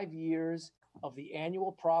 5 years of the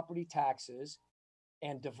annual property taxes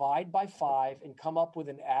and divide by 5 and come up with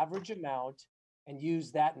an average amount and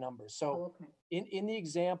use that number. So Okay. in the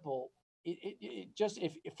example, it just,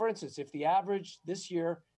 if for instance, if the average this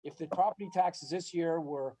year, if the property taxes this year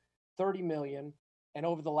were 30 million, and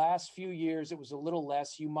over the last few years it was a little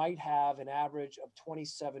less, you might have an average of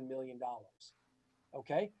 $27 million.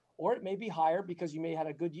 Okay? Or it may be higher because you may have had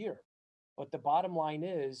a good year. But the bottom line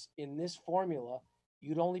is, in this formula,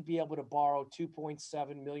 you'd only be able to borrow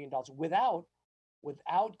 $2.7 million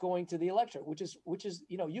without going to the electorate, which is,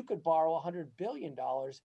 you could borrow $100 billion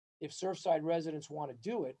if Surfside residents want to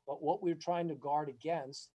do it. But what we're trying to guard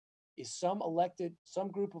against is some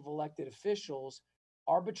group of elected officials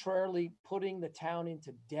arbitrarily putting the town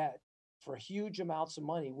into debt for huge amounts of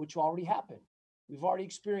money, which already happened. We've already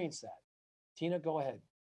experienced that. Tina, go ahead.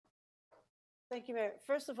 Thank you, Mayor.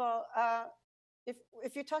 First of all,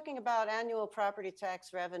 if you're talking about annual property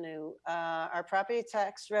tax revenue, our property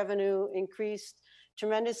tax revenue increased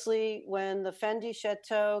tremendously when the Fendi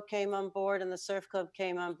Chateau came on board and the Surf Club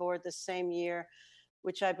came on board the same year,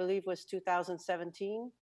 which I believe was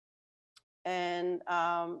 2017. And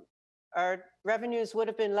our revenues would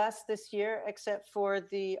have been less this year, except for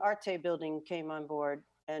the Arte building came on board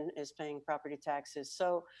and is paying property taxes.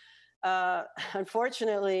 So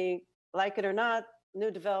unfortunately, like it or not,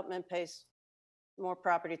 new development pays more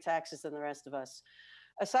property taxes than the rest of us.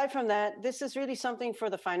 Aside from that, this is really something for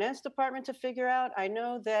the finance department to figure out. I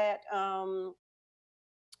know that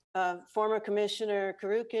former Commissioner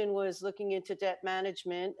Karukin was looking into debt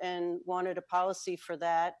management and wanted a policy for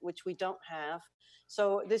that, which we don't have.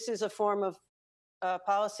 So this is a form of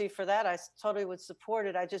policy for that. I totally would support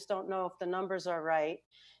it. I just don't know if the numbers are right.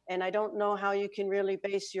 And I don't know how you can really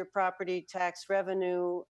base your property tax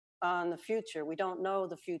revenue on the future. We don't know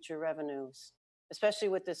the future revenues, especially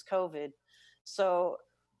with this COVID. So,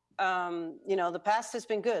 the past has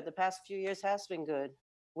been good. The past few years has been good.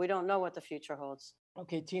 We don't know what the future holds.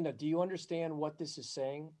 Okay, Tina, do you understand what this is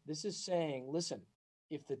saying? This is saying, listen,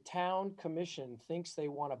 if the town commission thinks they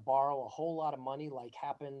want to borrow a whole lot of money, like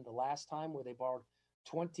happened the last time where they borrowed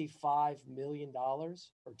 $25 million or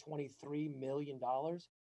 $23 million,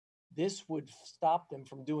 this would stop them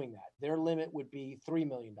from doing that. Their limit would be $3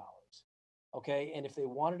 million. Okay. And if they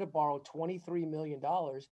wanted to borrow $23 million,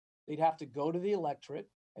 they'd have to go to the electorate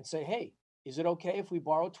and say, hey, is it okay if we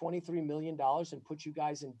borrow $23 million and put you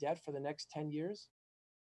guys in debt for the next 10 years?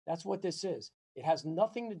 That's what this is. It has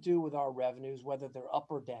nothing to do with our revenues, whether they're up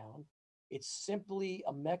or down. It's simply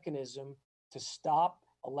a mechanism to stop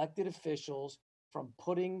elected officials from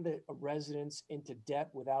putting the residents into debt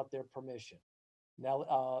without their permission. Now,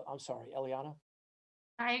 I'm sorry, Eliana?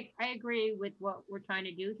 I agree with what we're trying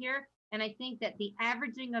to do here. And I think that the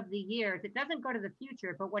averaging of the years, it doesn't go to the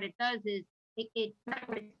future, but what it does is we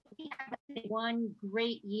have one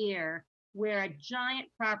great year where a giant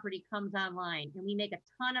property comes online and we make a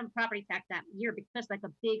ton of property tax that year because like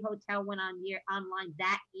a big hotel went online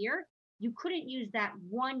that year. You couldn't use that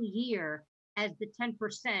 1 year as the 10%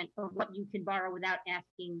 of what you can borrow without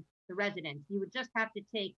asking the residents. You would just have to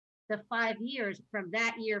take the 5 years from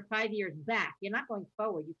that year, 5 years back. You're not going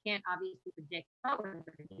forward. You can't obviously predict forward.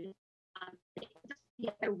 It's just the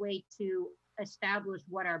other way to establish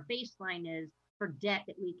what our baseline is for debt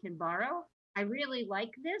that we can borrow. I really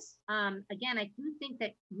like this. Again, I do think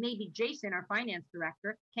that maybe Jason, our finance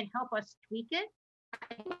director, can help us tweak it.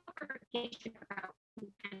 I think clarification about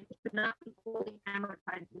and should not be fully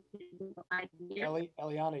amortized within 5 years.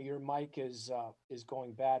 Eliana, your mic is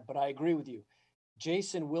going bad, but I agree with you.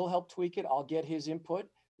 Jason will help tweak it. I'll get his input.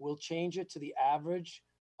 We'll change it to the average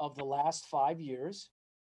of the last 5 years.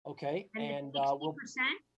 Okay. And 60%?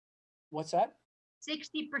 What's that?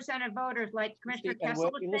 60% of voters, like Commissioner And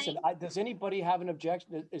Kessel was listen, saying. does anybody have an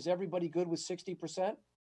objection? Is everybody good with 60%?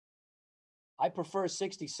 I prefer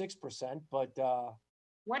 66%, but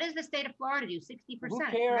what does the state of Florida do? 60%. who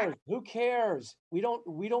cares? Right? Who cares? We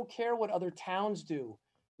don't care what other towns do.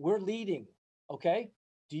 We're leading. Okay.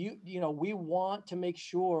 We want to make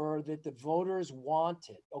sure that the voters want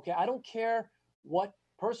it. Okay. I don't care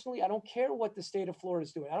personally, I don't care what the state of Florida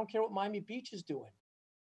is doing. I don't care what Miami Beach is doing.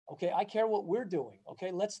 Okay. I care what we're doing.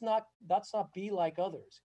 Okay. Let's not be like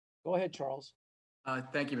others. Go ahead, Charles.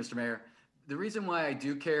 Thank you, Mr. Mayor. The reason why I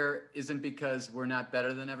do care isn't because we're not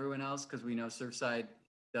better than everyone else, because we know Surfside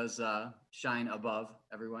does shine above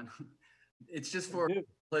everyone. It's just for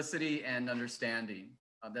simplicity and understanding.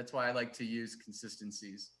 That's why I like to use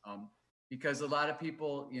consistencies, because a lot of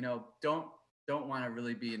people, don't want to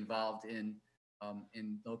really be involved in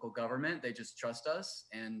local government. They just trust us,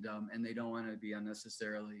 and they don't want to be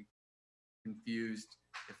unnecessarily confused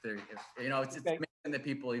it's amazing that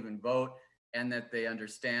people even vote and that they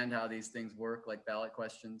understand how these things work, like ballot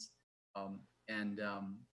questions,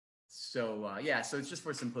 So it's just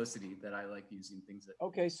for simplicity that I like using things that.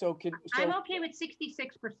 Okay, so I'm okay with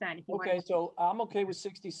 66%. Okay, so I'm okay with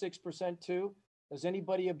 66% too. Does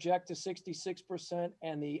anybody object to 66%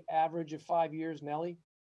 and the average of 5 years, Nellie?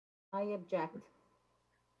 I object.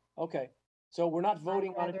 Okay, so we're not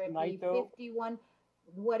voting on it tonight, though. 51,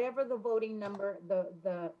 whatever the voting number,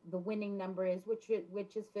 the winning number is, which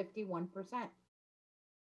is 51%.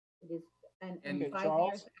 It is. And 5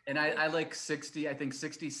 years. And I like 60. I think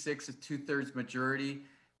 66, a 2/3 majority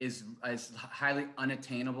is highly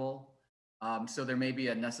unattainable. So there may be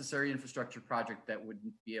a necessary infrastructure project that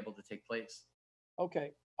wouldn't be able to take place.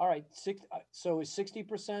 Okay. All right. So is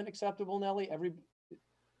 60% acceptable, Nellie?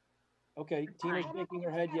 Okay. Tina's shaking her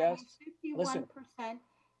head. Yes. 51%.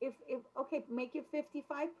 If okay, make it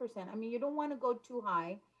 55%. I mean, you don't want to go too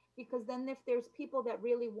high, because then if there's people that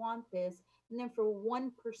really want this, and then for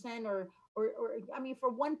 1% or I mean, for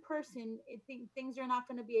one person, things are not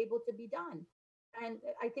going to be able to be done. And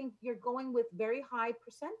I think you're going with very high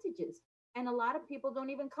percentages, and a lot of people don't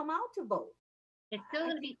even come out to vote. It's still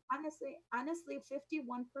going to be honestly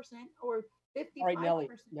 51% or 55%. All right,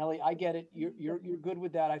 Nellie, I get it. You're good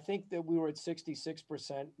with that. I think that we were at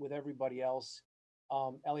 66% with everybody else.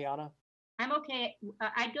 Eliana? I'm okay.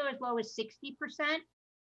 I'd go as low as 60%.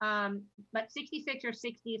 But 66 or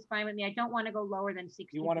 60 is fine with me. I don't want to go lower than 60.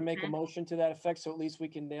 You want to make a motion to that effect, so at least we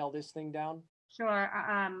can nail this thing down? Sure.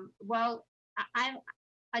 Well,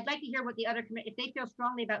 I'd like to hear what the other if they feel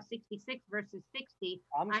strongly about 66 versus 60.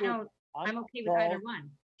 I'm okay with either one.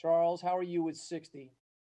 Charles, how are you with 60?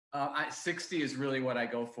 60 is really what I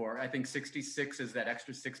go for. I think 66 is that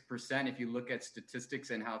extra 6% if you look at statistics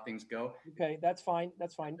and how things go. Okay, that's fine.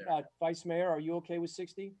 That's fine. Vice Mayor, are you okay with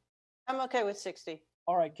 60? I'm okay with 60.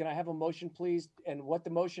 All right, can I have a motion, please? And what the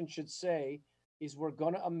motion should say is we're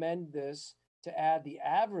going to amend this to add the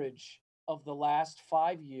average of the last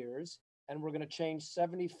 5 years, and we're going to change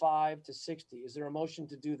 75 to 60. Is there a motion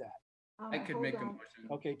to do that? I could make a motion.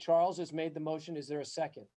 Okay, Charles has made the motion. Is there a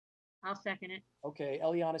second? I'll second it. Okay,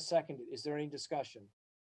 Eliana seconded. Is there any discussion?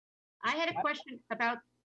 I had a question about.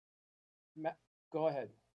 Go ahead.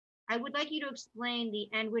 I would like you to explain the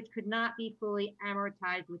 "and which could not be fully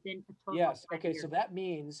amortized within a total of Yes, 5 okay, years." so that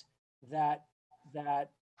means that,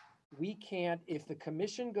 that we can't, if the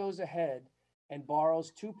commission goes ahead and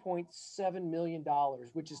borrows $2.7 million,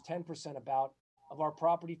 which is 10% about of our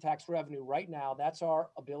property tax revenue right now, that's our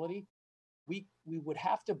ability. We would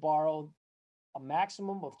have to borrow a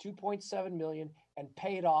maximum of 2.7 million and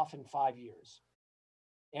pay it off in 5 years.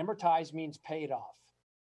 Amortize means pay it off.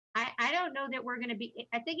 I don't know that we're going to be,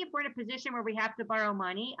 I think if we're in a position where we have to borrow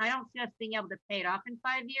money, I don't see us being able to pay it off in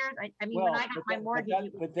 5 years. I mean, when I got my mortgage,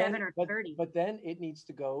 it was 7 or 30. But then it needs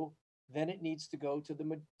to go, to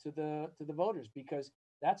the voters, because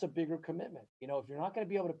that's a bigger commitment. You know, if you're not going to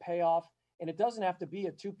be able to pay off, and it doesn't have to be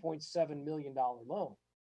a $2.7 million loan.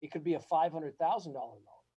 It could be a $500,000 loan.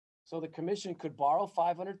 So the commission could borrow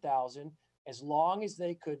 500,000 as long as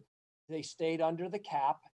they stayed under the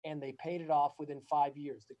cap and they paid it off within 5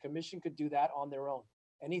 years. The commission could do that on their own.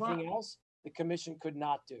 Anything else, the commission could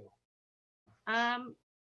not do. I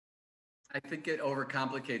think it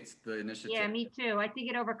overcomplicates the initiative. Yeah, me too. I think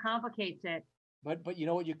it overcomplicates it. But you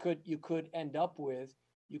know what you could end up with?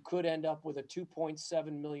 You could end up with a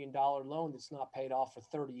 $2.7 million loan that's not paid off for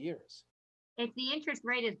 30 years. If the interest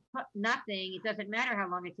rate is nothing, it doesn't matter how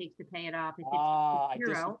long it takes to pay it off. If it's I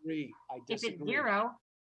zero, disagree. if it's zero,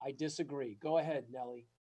 I disagree. Go ahead, Nellie.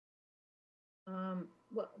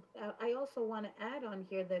 Well, I also want to add on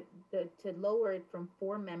here that to lower it from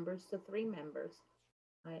 4 members to 3 members.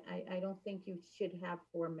 I don't think you should have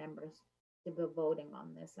 4 members to be voting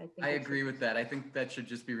on this. I agree with that. I think that should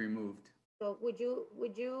just be removed. So would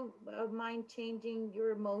you mind changing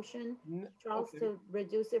your motion, Charles, Okay. to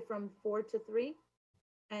reduce it from 4 to 3?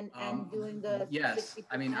 And doing the Yes, 60%?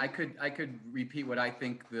 I mean, I could repeat what I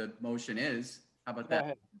think the motion is. How about Go that?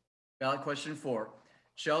 ahead. Ballot question 4.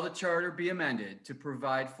 Shall the charter be amended to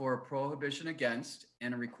provide for a prohibition against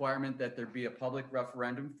and a requirement that there be a public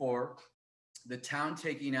referendum for the town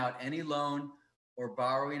taking out any loan or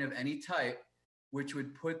borrowing of any type, which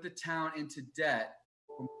would put the town into debt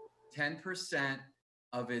from 10%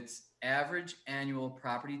 of its average annual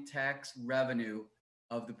property tax revenue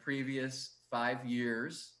of the previous 5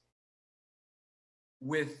 years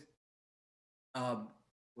with,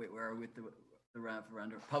 where are we with the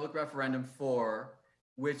referendum? Public referendum for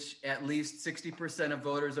which at least 60% of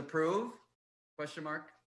voters approve? Question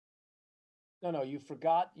mark? No, you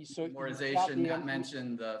forgot. Amortization, not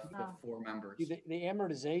mention the 4 members. The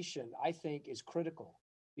amortization, I think, is critical,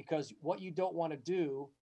 because what you don't want to do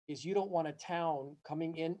is you don't want a town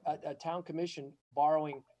coming in, a town commission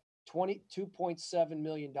borrowing $22.7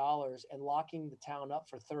 million and locking the town up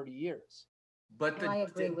for 30 years. But I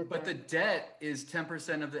agree with that. the debt is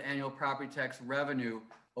 10% of the annual property tax revenue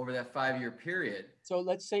over that 5-year period. So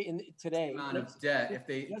let's say today, Amount of debt, if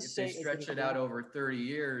they stretch it out over 30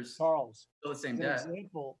 years, Charles, still the same as an debt.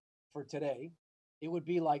 example for today, it would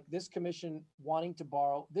be like this commission wanting to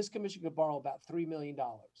borrow. This commission could borrow about $3 million,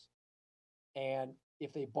 and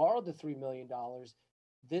if they borrowed the $3 million,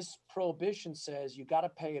 this prohibition says you got to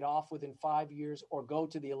pay it off within 5 years or go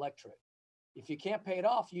to the electorate. If you can't pay it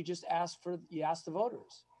off, you just ask the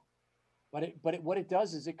voters. But what it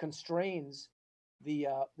does is it constrains the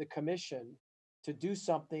commission to do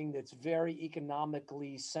something that's very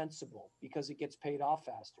economically sensible, because it gets paid off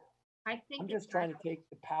faster. I'm just trying to take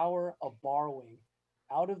the power of borrowing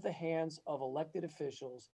out of the hands of elected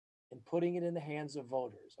officials and putting it in the hands of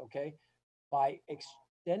voters. Okay, by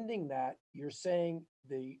extending that, you're saying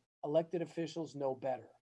the elected officials know better.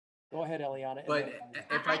 Go ahead, Eliana. But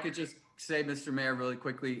if I could just say, Mr. Mayor, really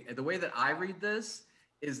quickly, the way that I read this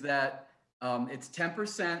is that it's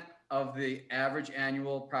 10% of the average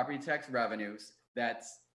annual property tax revenues. That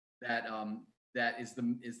is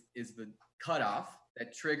the cutoff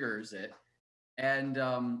that triggers it, and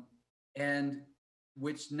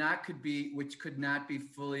which could not be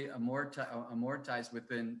fully amortized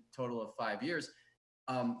within total of 5 years.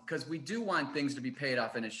 Because we do want things to be paid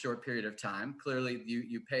off in a short period of time. Clearly,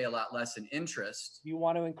 you pay a lot less in interest. You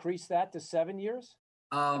want to increase that to 7 years?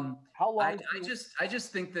 How long? I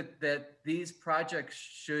just think that these projects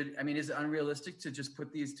should. I mean, is it unrealistic to just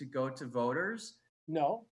put these to go to voters?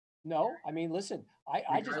 No. I mean, listen,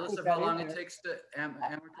 regardless of how long it takes to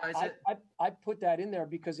amortize it. I put that in there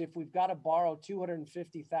because if we've got to borrow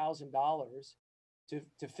 $250,000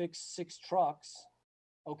 to fix 6 trucks,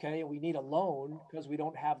 okay, and we need a loan because we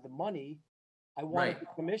don't have the money, I want the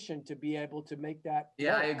commission to be able to make that.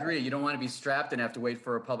 Yeah, I agree. You don't want to be strapped and have to wait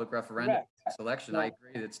for a public referendum selection. I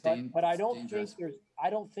agree. That's dangerous. But I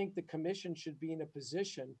don't think the commission should be in a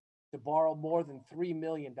position to borrow more than $3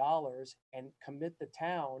 million and commit the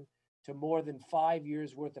town to more than 5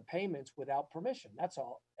 years worth of payments without permission. That's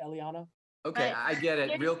all. Eliana? Okay, But I get it.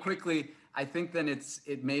 here's- Real quickly, I think then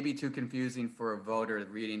it may be too confusing for a voter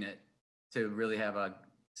reading it to really have a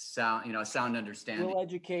sound understanding.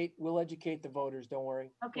 We'll educate the voters. Don't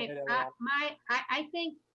worry. Go Okay, ahead, Eliana. I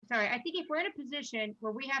think, sorry, I think if we're in a position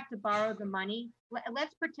where we have to borrow the money,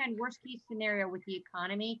 let's pretend worst case scenario with the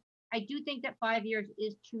economy. I do think that 5 years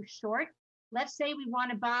is too short. Let's say we want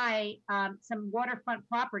to buy some waterfront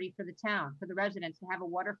property for the town, for the residents to have a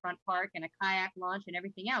waterfront park and a kayak launch and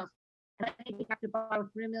everything else. And I think we have to borrow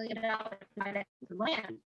 $3 million to buy that piece of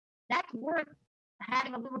land. That's worth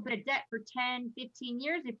having a little bit of debt for 10, 15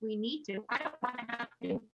 years if we need to. I don't want to have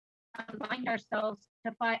to bind ourselves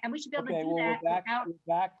to find, and we should be able to do that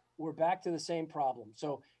without. We're back to the same problem.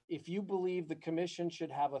 So if you believe the commission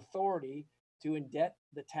should have authority to indebt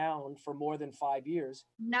the town for more than 5 years,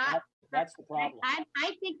 that's the problem.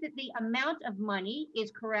 I think that the amount of money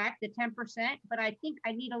is correct, the 10%, but I think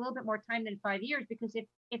I need a little bit more time than 5 years, because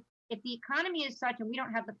if the economy is such and we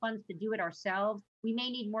don't have the funds to do it ourselves, we may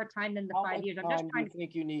need more time than the How 5 much years. I'm time just do trying you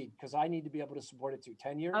think you need? Because I need to be able to support it too.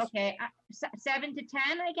 10 years? Okay, 7 to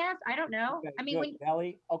 10, I guess. I don't know. Okay, I mean, good.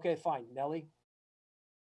 Nelly? Okay, fine. Nelly?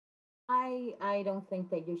 I don't think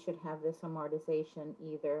that you should have this amortization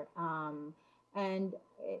either. And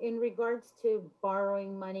in regards to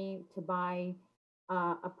borrowing money to buy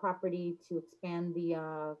a property to expand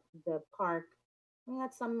the park, I mean,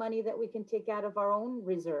 that's some money that we can take out of our own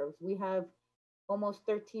reserves. We have almost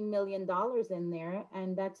 $13 million in there,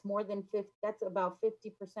 and that's that's about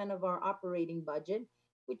 50% of our operating budget,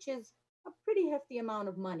 which is a pretty hefty amount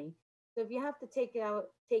of money. So if you have to take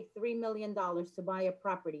 $3 million to buy a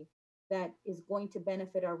property that is going to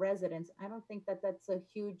benefit our residents, I don't think that that's a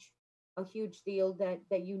huge deal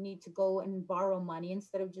that you need to go and borrow money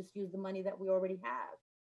instead of just use the money that we already have.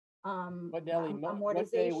 But Nelly, one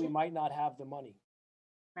day we might not have the money.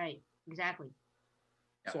 right, exactly.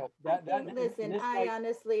 So listen,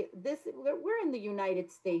 honestly, we're in the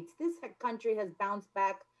United States. This country has bounced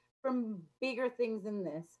back from bigger things than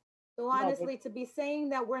this. So honestly, to be saying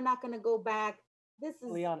that we're not going to go back, this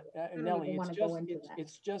is Leon, Nelly,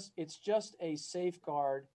 it's just a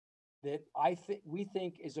safeguard that we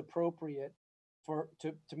think is appropriate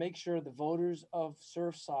to make sure the voters of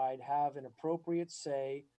Surfside have an appropriate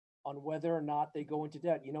say on whether or not they go into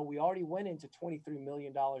debt. You know, we already went into $23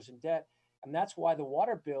 million in debt, and that's why the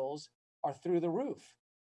water bills are through the roof.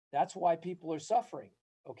 That's why people are suffering,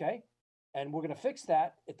 okay? And we're going to fix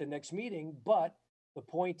that at the next meeting, but the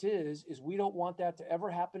point is we don't want that to ever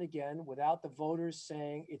happen again without the voters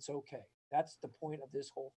saying it's okay. That's the point of this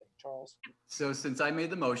whole thing, Charles. So since I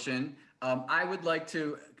made the motion, I would like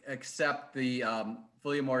to accept the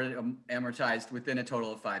fully amortized within a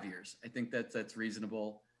total of 5 years. I think that's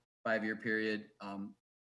reasonable, 5 year period.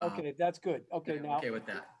 Okay, that's good. Okay, now okay with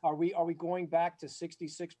that. Are we going back to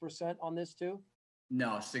 66% on this too?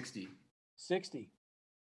 No, 60. 60.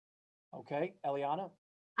 Okay, Eliana?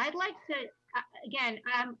 I'd like to, again,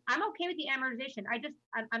 I'm okay with the amortization.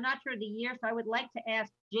 I'm not sure of the year, so I would like to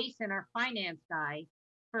ask Jason, our finance guy,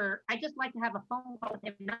 I'd just like to have a phone call with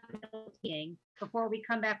him, not negotiating, before we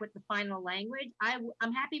come back with the final language. I'm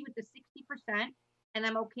happy with the 60%, and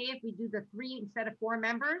I'm okay if we do the 3 instead of 4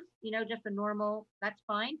 members, just a normal, that's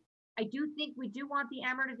fine. I do think we do want the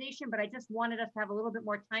amortization, but I just wanted us to have a little bit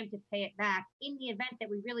more time to pay it back. In the event that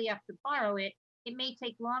we really have to borrow it, it may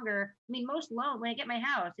take longer. I mean, most loans, when I get my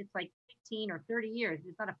house, it's like 15 or 30 years.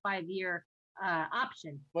 It's not a 5-year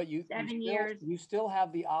option. But you still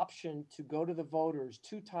have the option to go to the voters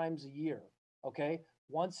 2 times a year, okay?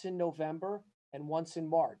 Once in November and once in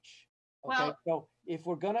March. Okay, well, so if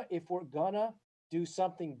we're gonna do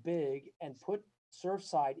something big and put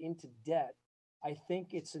Surfside into debt, I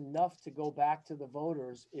think it's enough to go back to the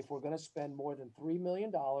voters if we're going to spend more than $3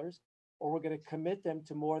 million, or we're going to commit them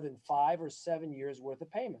to more than 5 or 7 years worth of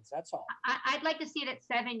payments. That's all. I'd like to see it at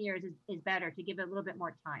 7 years is better to give it a little bit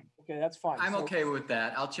more time. Okay, that's fine. I'm okay with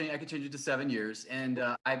that. I can change it to 7 years, and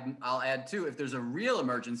I'll add too. If there's a real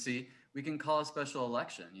emergency, we can call a special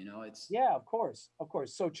election. Yeah, of course.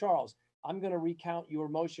 So Charles, I'm going to recount your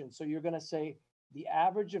motion. So you're going to say the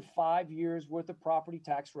average of 5 years worth of property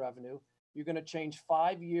tax revenue. You're going to change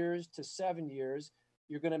 5 years to 7 years.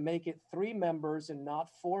 You're going to make it 3 members and not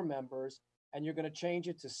 4 members. And you're going to change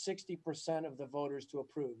it to 60% of the voters to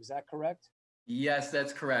approve. Is that correct? Yes,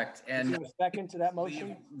 that's correct. And is there a second to that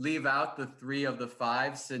motion? Leave out the 3 of the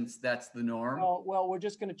 5 since that's the norm. Well, we're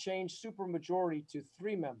just going to change supermajority to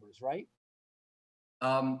 3 members, right?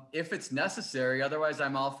 If it's necessary. Otherwise,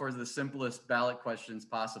 I'm all for the simplest ballot questions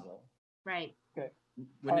possible. Right. Okay.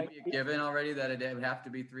 Wouldn't it be a given already that it would have to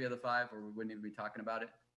be 3 of the 5, or we wouldn't even be talking about it?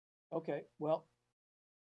 Okay, well,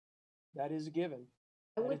 that is a given.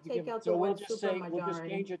 I That would is a take given. out So the we'll word just say, we'll just supermajority.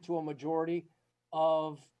 change it to a majority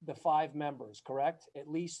of the 5 members, correct? At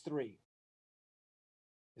least 3.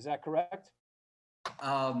 Is that correct?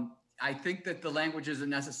 I think that the language isn't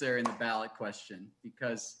necessary in the ballot question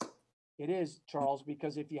because It is, Charles,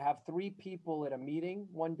 because if you have 3 people at a meeting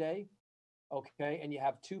one day, okay, and you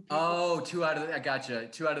have 2 people. oh, 2 out of the, I gotcha.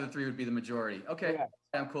 2 out of the 3 would be the majority. Okay, Correct.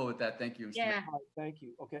 I'm cool with that. Thank you. Mr. Mayor. Yeah, All right, thank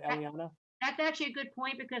you. Okay, That- Eliana? that's actually a good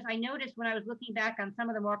point because I noticed when I was looking back on some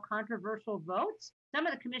of the more controversial votes, some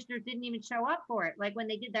of the commissioners didn't even show up for it. Like when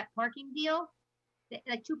they did that parking deal,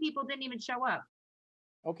 like 2 people didn't even show up.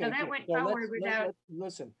 Okay, So that good. went So forward without.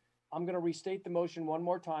 listen, I'm gonna restate the motion one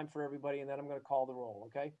more time for everybody, and then I'm gonna call the roll,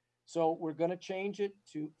 okay? So we're gonna change it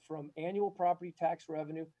from annual property tax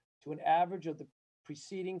revenue to an average of the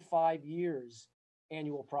preceding 5 years'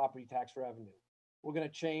 annual property tax revenue. We're gonna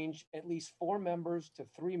change at least 4 members to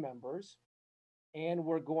 3 members, and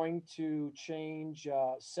we're going to change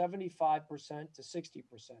 75% to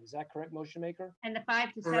 60%. Is that correct, motion maker? And the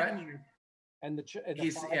 5 to Correct. 7 years. And the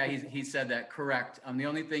He said that, correct. The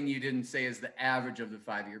only thing you didn't say is the average of the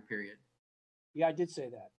 5-year period. Yeah, I did say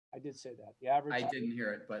that. I did say that. The average. I didn't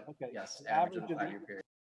hear it, but Okay, yes, the average of average the of the- 5-year period.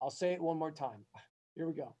 I'll say it one more time. Here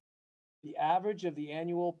we go. The average of the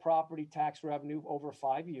annual property tax revenue over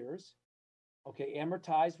 5 years, okay,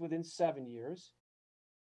 amortized within 7 years.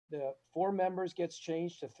 The 4 members gets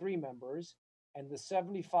changed to 3 members, and the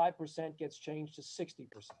 75% gets changed to 60%.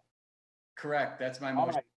 Correct, that's my All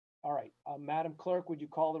motion. right, all right. Madam Clerk, would you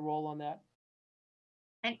call the roll on that?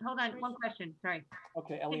 And hold on, one question, sorry.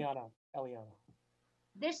 Okay, Eliana.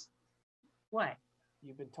 This, what?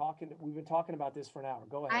 We've been talking about this for an hour.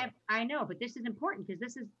 Go ahead. I know, but this is important because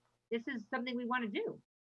this is something we want to do.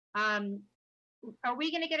 Are we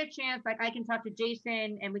going to get a chance? Like I can talk to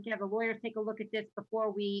Jason and we can have the lawyers take a look at this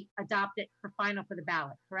before we adopt it for final for the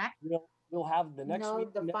ballot. Correct? We'll have the next. No,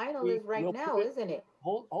 meeting the next final week. is right We'll now, put it- isn't it?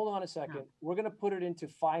 Hold on a second. We're gonna put it into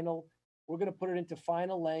final. We're gonna put it into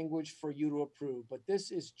final language for you to approve. But this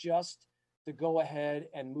is just to go ahead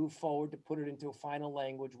and move forward to put it into a final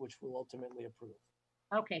language, which we'll ultimately approve.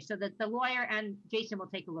 Okay, so that the lawyer and Jason will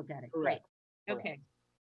take a look at it. Correct. Great. Correct. Okay.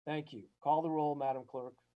 Thank you. Call the roll, Madam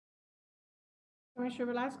Clerk. Commissioner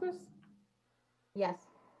Velasquez, Yes.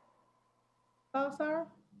 Salazar,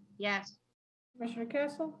 Yes. Commissioner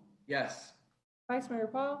Kessel, Yes, Vice Mayor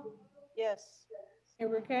Paul, Yes. Mayor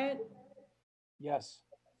Burkett, Yes.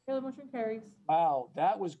 the motion carries. Wow,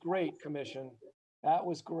 that was great, Commission. That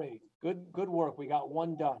was great. Good work. We got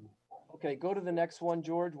one done. Okay, go to the next one,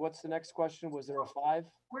 George. What's the next question? Was there a 5?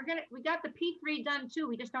 We got the P3 done too.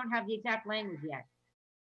 We just don't have the exact language yet.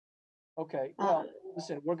 Okay, well,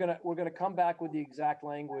 listen, we're gonna come back with the exact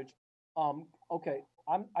language. Okay,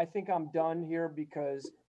 I think I'm done here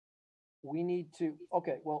because we need to,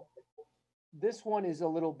 okay, well, this one is a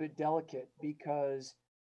little bit delicate because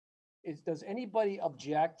does anybody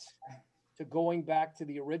object to going back to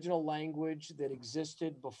the original language that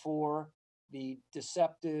existed before the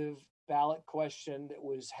deceptive ballot question that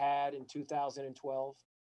was had in 2012?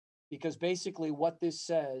 Because basically what this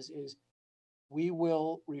says is we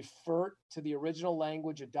will revert to the original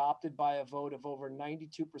language adopted by a vote of over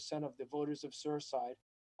 92% of the voters of Surfside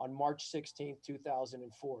on March 16th,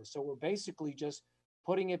 2004. So we're basically just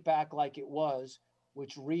putting it back like it was,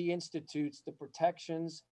 which reinstitutes the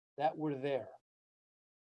protections that were there.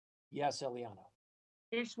 Yes, Eliana.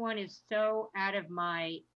 This one is so out of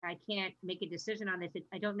I can't make a decision on this.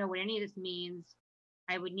 I don't know what any of this means.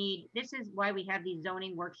 This is why we have these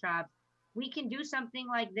zoning workshops. We can do something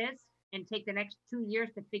like this and take the next 2 years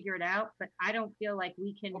to figure it out, but I don't feel like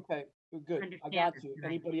we can. Okay, good. I understand got this you. tonight.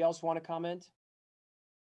 Anybody else want to comment?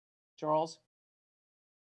 Charles?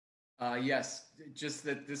 yes, just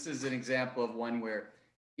that this is an example of one where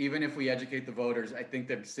even if we educate the voters, I think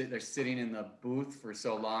they're sitting in the booth for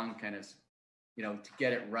so long, kind of, to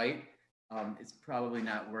get it right. It's probably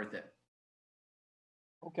not worth it.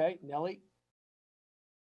 Okay, Nellie?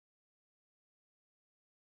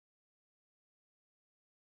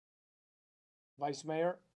 Vice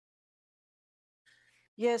Mayor?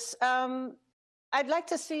 Yes, I'd like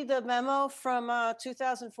to see the memo from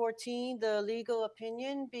 2014, the legal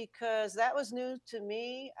opinion, because that was new to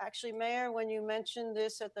me. Actually, Mayor, when you mentioned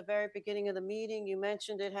this at the very beginning of the meeting, you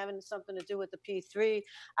mentioned it having something to do with the P3.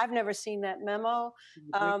 I've never seen that memo.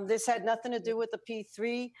 This had nothing to do with the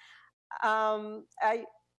P3.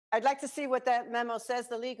 I'd like to see what that memo says,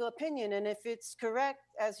 the legal opinion, and if it's correct,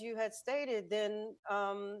 as you had stated, then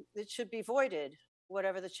it should be voided,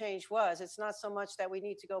 whatever the change was. It's not so much that we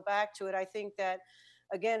need to go back to it. I think that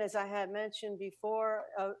again, as I had mentioned before,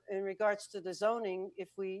 in regards to the zoning, if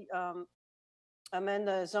we amend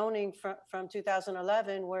the zoning from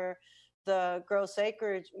 2011, where the gross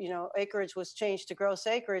acreage, acreage was changed to gross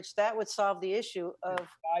acreage, that would solve the issue of.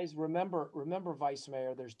 Guys, remember, Vice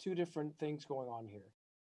Mayor, there's two different things going on here.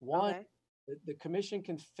 One, Okay. the commission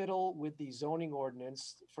can fiddle with the zoning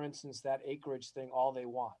ordinance, for instance, that acreage thing, all they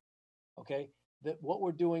want. Okay, that what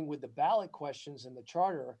we're doing with the ballot questions in the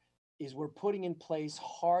charter is we're putting in place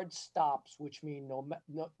hard stops, which means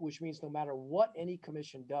no matter what any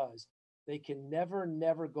commission does, they can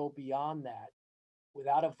never go beyond that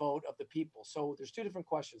without a vote of the people. So there's two different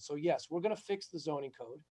questions. So yes, we're going to fix the zoning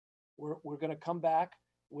code. We're going to come back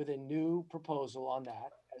with a new proposal on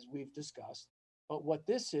that, as we've discussed. But what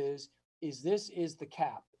this is the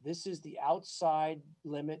cap. This is the outside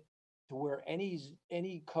limit to where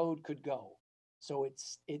any code could go. So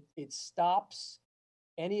it stops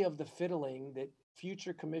any of the fiddling that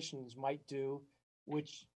future commissions might do,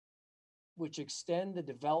 which extend the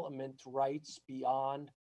development rights beyond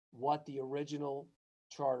what the original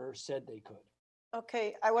charter said they could.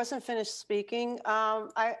 Okay, I wasn't finished speaking.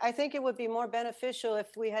 I think it would be more beneficial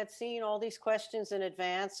if we had seen all these questions in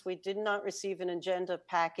advance. We did not receive an agenda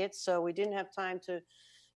packet, so we didn't have time to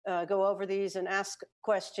go over these and ask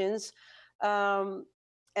questions. And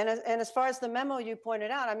as far as the memo you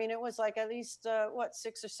pointed out, I mean, it was like at least,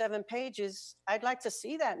 6 or 7 pages. I'd like to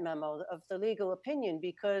see that memo of the legal opinion,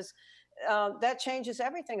 because that changes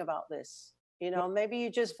everything about this. Maybe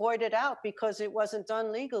you just void it out because it wasn't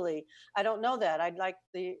done legally. I don't know that. I'd like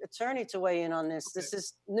the attorney to weigh in on this. Okay. This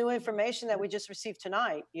is new information that we just received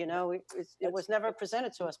tonight. It was never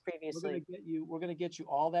presented to us previously. We're going to get you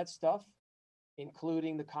all that stuff,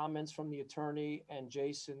 including the comments from the attorney and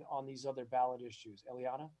Jason on these other ballot issues.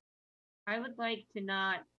 Eliana? I would like to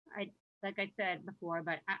not, like I said before,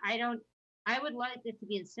 but I would like it to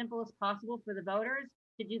be as simple as possible for the voters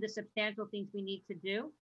to do the substantial things we need to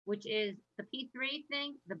do, which is the P3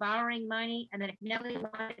 thing, the borrowing money, and then if Nellie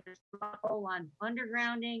wanted to struggle on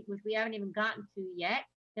undergrounding, which we haven't even gotten to yet,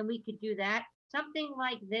 then we could do that. Something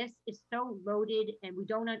like this is so loaded, and we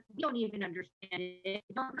don't even understand it.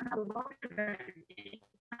 We don't know how to vote about it.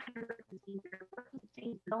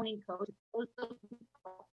 Change zoning code.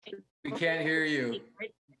 We can't hear you.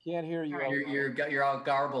 We can't hear you. You're all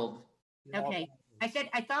garbled. Okay.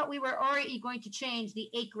 I thought we were already going to change the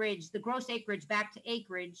acreage, the gross acreage back to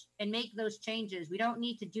acreage and make those changes. We don't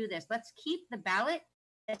need to do this. Let's keep the ballot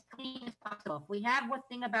as clean as possible. If we have one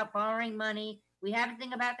thing about borrowing money, we have a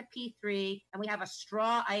thing about the P3, and we have a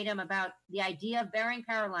straw item about the idea of burying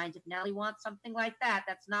power lines. If Nellie wants something like that,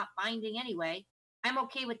 that's not binding anyway. I'm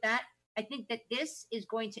okay with that. I think that this is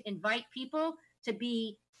going to invite people to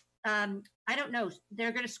be, I don't know,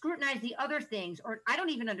 they're going to scrutinize the other things, or I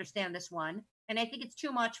don't even understand this one. And I think it's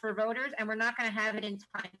too much for voters, and we're not going to have it in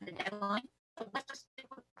time for the deadline. So let's just,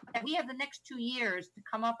 we have the next 2 years to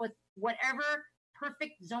come up with whatever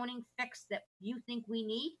perfect zoning fix that you think we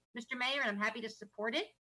need, Mr. Mayor, and I'm happy to support it,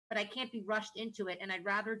 but I can't be rushed into it. And I'd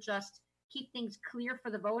rather just keep things clear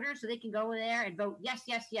for the voters so they can go in there and vote yes,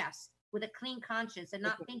 yes, yes, with a clean conscience and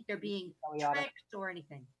not think they're being tricked or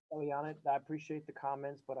anything. Eliana, I appreciate the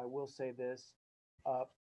comments, but I will say this.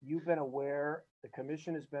 You've been aware, the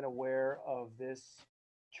commission has been aware of this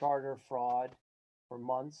charter fraud for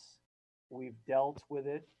months. We've dealt with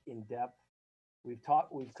it in depth. We've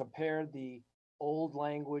compared the old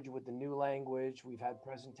language with the new language. We've had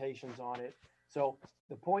presentations on it. So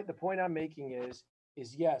the point I'm making is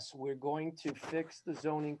yes, we're going to fix the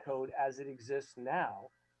zoning code as it exists now,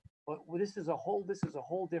 but this is a whole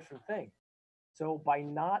different thing. So by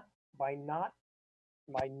not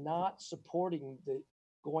supporting the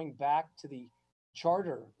going back to the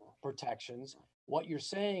charter protections, what you're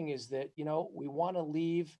saying is that, we want to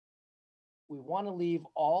leave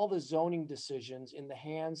all the zoning decisions in the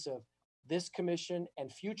hands of this commission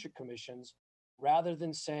and future commissions, rather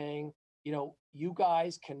than saying, you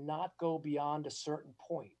guys cannot go beyond a certain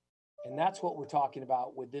point. And that's what we're talking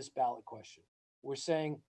about with this ballot question. We're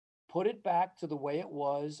saying, put it back to the way it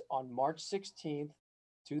was on March 16th,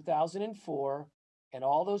 2004, and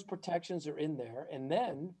all those protections are in there. And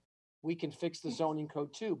then we can fix the zoning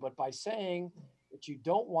code too. But by saying that you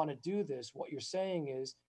don't want to do this, what you're saying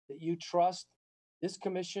is that you trust this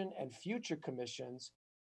commission and future commissions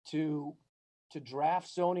to draft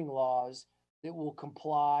zoning laws that will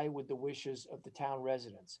comply with the wishes of the town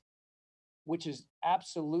residents, which is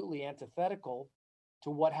absolutely antithetical to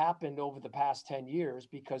what happened over the past 10 years,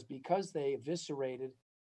 because they eviscerated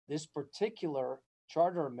this particular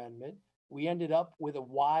charter amendment, we ended up with a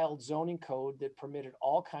wild zoning code that permitted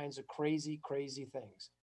all kinds of crazy things.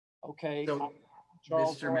 Okay. So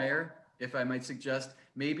Charles, Mr. Mayor, if I might suggest,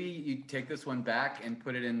 maybe you take this one back and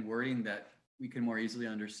put it in wording that we can more easily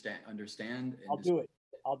understand. And I'll do it.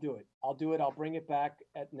 I'll do it. I'll do it. I'll bring it back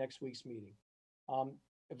at next week's meeting.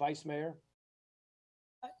 Vice Mayor?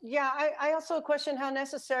 Yeah, I also question how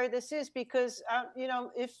necessary this is because, you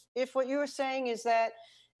know, if what you were saying is that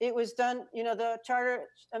it was done, you know, the charter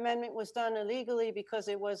amendment was done illegally because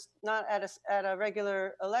it was not at a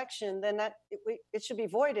regular election, then it should be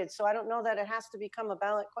voided. So I don't know that it has to become a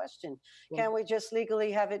ballot question. Well, Can we just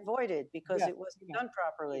legally have it voided because yeah, it wasn't done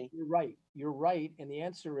properly? You're right. You're right. And the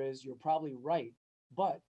answer is you're probably right.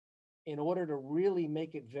 But in order to really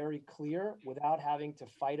make it very clear without having to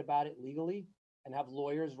fight about it legally and have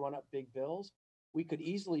lawyers run up big bills, we could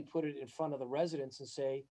easily put it in front of the residents and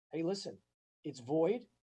say, hey, listen, it's void.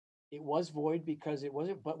 It was void because it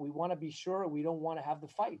wasn't, but we want to be sure we don't want to have the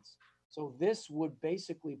fights. So this would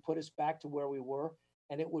basically put us back to where we were,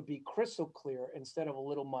 and it would be crystal clear instead of a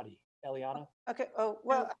little muddy. Eliana? Okay. Oh,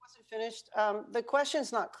 well, I wasn't finished. The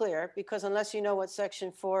question's not clear because unless you know what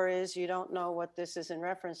section 4 is, you don't know what this is in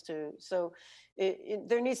reference to. So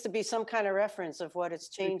there needs to be some kind of reference of what it's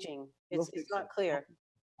changing. It's not clear.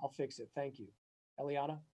 I'll fix it. Thank you.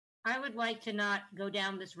 Eliana? I would like to not go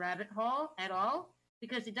down this rabbit hole at all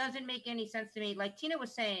because it doesn't make any sense to me. Like Tina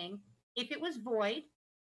was saying, if it was void,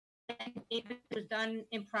 and if it was done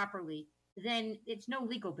improperly, then it's no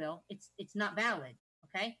legal bill. It's not valid.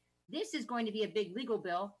 Okay. This is going to be a big legal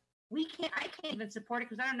bill. I can't even support it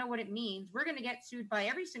because I don't know what it means. We're going to get sued by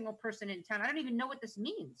every single person in town. I don't even know what this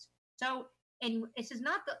means. So, and this is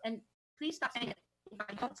not and please stop saying it. If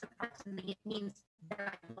I don't support something, it means that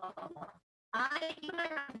I love law. I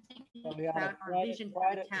am thinking about our vision for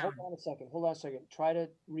the town. Hold on a second. Try to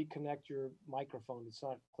reconnect your microphone. It's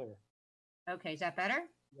not clear. Okay, is that better?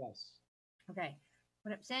 Yes. Okay.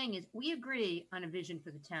 What I'm saying is we agree on a vision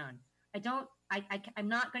for the town. I'm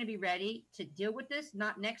not going to be ready to deal with this,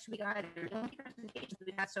 not next week either. The only presentations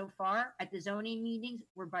we've had so far at the zoning meetings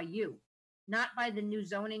were by you, not by the new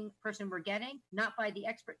zoning person we're getting, not by the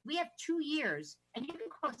expert. We have 2 years, and you can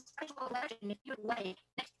call a special election if you like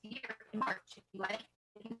next year in March, if you like.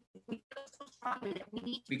 We feel so strongly that we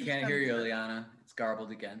need to. We can't hear you, Eliana. It's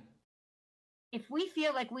garbled again. If we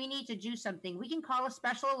feel like we need to do something, we can call a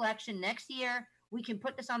special election next year. We can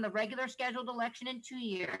put this on the regular scheduled election in 2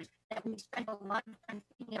 years that we spend a lot of time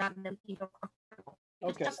thinking about and then we feel comfortable.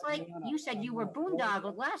 Okay. Just like you said, you were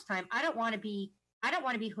boondoggled last time. I don't want to be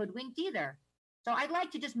hoodwinked either. So I'd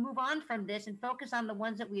like to just move on from this and focus on the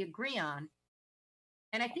ones that we agree on.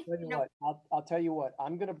 And I think I'll tell you what.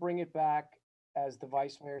 I'm going to bring it back, as the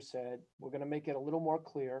vice mayor said. We're going to make it a little more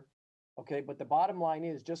clear. Okay, but the bottom line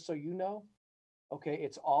is, just so you know, okay,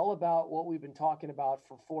 it's all about what we've been talking about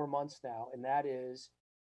for 4 months now, and that is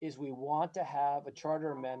we want to have a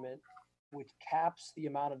charter amendment which caps the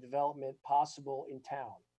amount of development possible in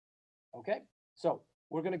town. Okay, so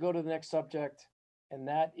we're going to go to the next subject, and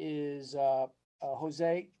that is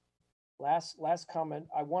Jose. Last comment.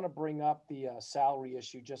 I want to bring up the salary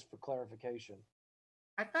issue just for clarification.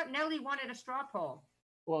 I thought Nellie wanted a straw poll.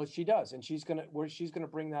 Well, she does, and she's gonna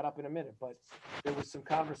bring that up in a minute. But there was some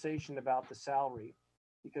conversation about the salary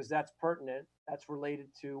because that's pertinent. That's related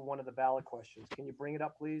to one of the ballot questions. Can you bring it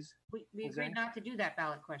up, please? We agreed not to do that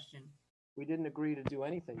ballot question. We didn't agree to do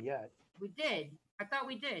anything yet. We did. I thought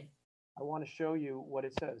we did. I want to show you what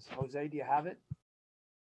it says. Jose, do you have it?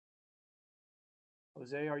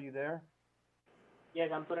 Jose, are you there?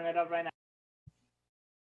 Yes, I'm putting it up right now.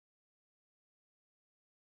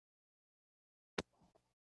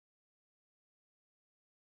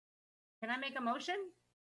 Can I make a motion?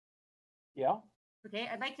 Yeah. Okay,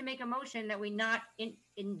 I'd like to make a motion that we not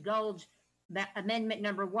indulge that amendment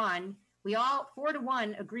number 1. We all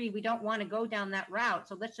 4-1 agree we don't want to go down that route.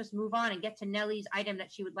 So let's just move on and get to Nellie's item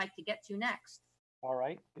that she would like to get to next. All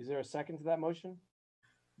right. Is there a second to that motion?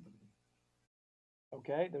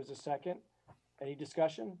 Okay, there's a second. Any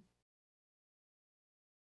discussion?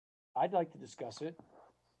 I'd like to discuss it.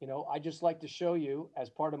 You know, I just like to show you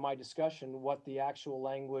as part of my discussion what the actual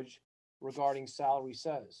language regarding salary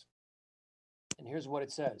says. And here's what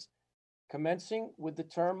it says. Commencing with the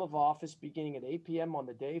term of office beginning at 8 p.m. on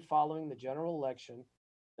the day following the general election,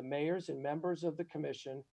 the mayors and members of the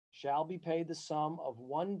commission shall be paid the sum of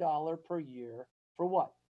 $1 per year for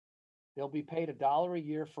what? They'll be paid $1 a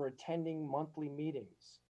year for attending monthly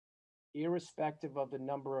meetings, irrespective of the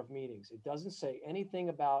number of meetings. It doesn't say anything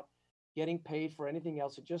about getting paid for anything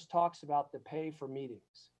else. It just talks about the pay for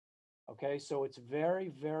meetings. Okay, so it's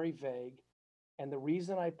very, very vague. And the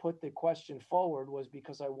reason I put the question forward was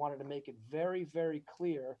because I wanted to make it very, very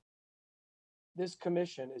clear. This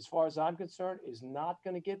commission, as far as I'm concerned, is not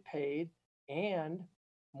going to get paid and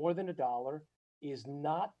more than $1 is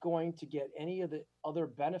not going to get any of the other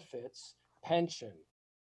benefits, pension,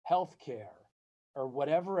 health care, or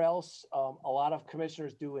whatever else a lot of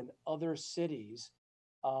commissioners do in other cities.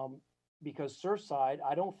 Because Surfside,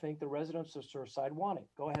 I don't think the residents of Surfside want it.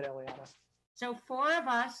 Go ahead, Eliana. So 4 of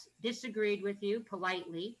us disagreed with you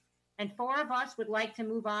politely, and 4 of us would like to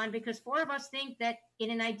move on because 4 of us think that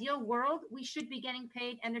in an ideal world, we should be getting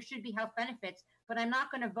paid and there should be health benefits. But I'm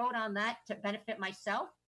not going to vote on that to benefit myself.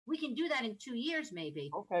 We can do that in 2 years,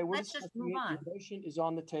 maybe. Okay, Let's just move on. The motion is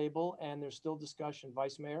on the table and there's still discussion.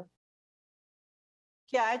 Vice Mayor?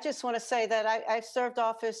 Yeah, I just want to say that I've served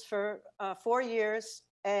office for 4 years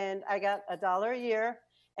and I got $1 a year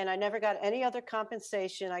and I never got any other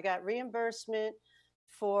compensation. I got reimbursement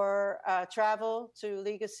for travel to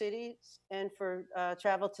League of Cities and for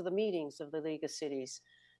travel to the meetings of the League of Cities.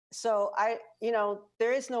 So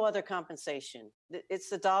there is no other compensation.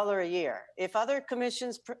 It's $1 a year. If other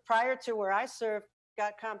commissions prior to where I served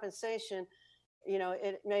got compensation,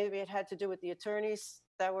 maybe it had to do with the attorneys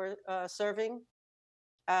that were serving.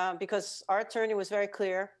 Because our attorney was very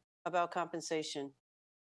clear about compensation.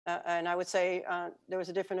 And I would say there was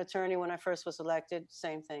a different attorney when I first was elected,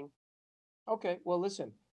 same thing. Okay, well,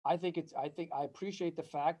 listen, I appreciate the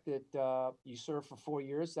fact that you served for 4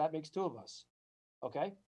 years. That makes 2 of us.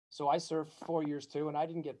 Okay, so I served 4 years too, and I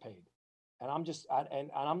didn't get paid. And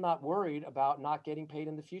I'm not worried about not getting paid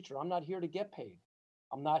in the future. I'm not here to get paid.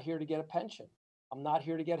 I'm not here to get a pension. I'm not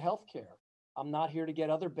here to get health care. I'm not here to get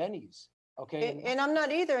other bennies. Okay. And I'm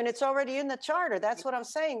not either. And it's already in the charter. That's what I'm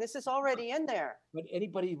saying. This is already in there. But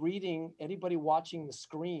anybody watching the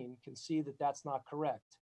screen can see that that's not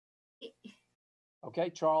correct. Okay,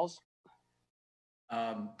 Charles?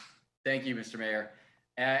 Thank you, Mr. Mayor.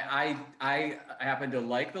 I happen to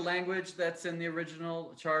like the language that's in the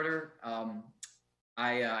original charter.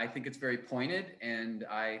 I think it's very pointed, and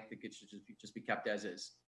I think it should just be kept as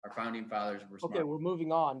is. Our founding fathers were smart. Okay, we're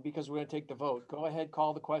moving on because we're going to take the vote. Go ahead,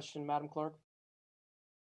 call the question, Madam Clerk.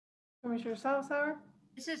 Commissioner Salazar,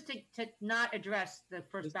 This is to not address the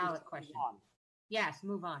first ballot question. Yes,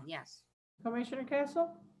 move on, yes. Commissioner Castle,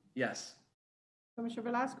 Yes. Commissioner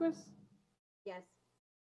Velasquez, Yes.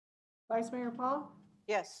 Vice Mayor Paul,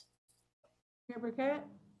 Yes. Mayor Burkett,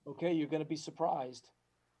 Okay, you're going to be surprised.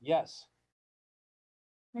 Yes.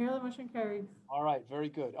 Mayor, the motion carries. All right, very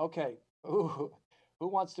good. Okay. Ooh, who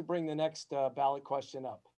wants to bring the next ballot question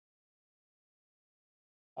up?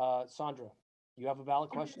 Sandra, you have a ballot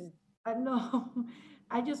question? No,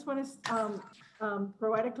 I just want to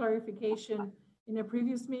provide a clarification. In a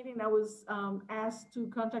previous meeting, I was asked to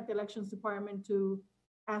contact the elections department to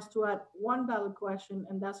ask to add 1 ballot question,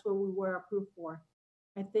 and that's what we were approved for.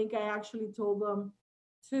 I think I actually told them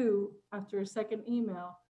 2 after a second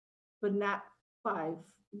email, but not 5,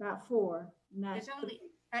 not 4, not. There's only,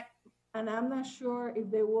 And I'm not sure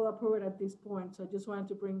if they will approve it at this point. So I just wanted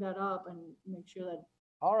to bring that up and make sure that.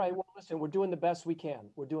 All right, well, listen, we're doing the best we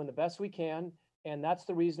can. We're doing the best we can. And that's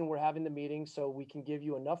the reason we're having the meeting, so we can give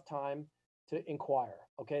you enough time to inquire.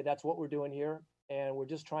 Okay, that's what we're doing here. And we're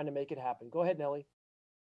just trying to make it happen. Go ahead, Nellie.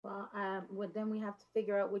 Well, then we have to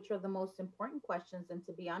figure out which are the most important questions. And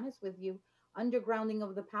to be honest with you, undergrounding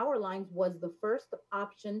of the power lines was the first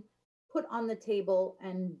option put on the table,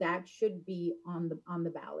 and that should be on the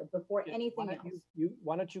ballot before anything else.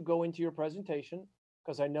 Why don't you go into your presentation?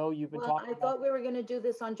 Because I know you've been Well, talking I about. thought we were going to do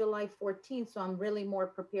this on July 14th, so I'm really more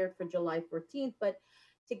prepared for July 14th. But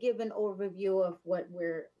to give an overview of what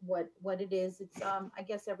it is, it's I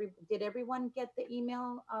guess did everyone get the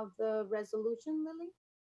email of the resolution, Lily?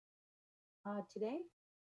 Today?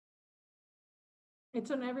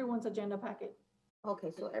 It's on everyone's agenda packet.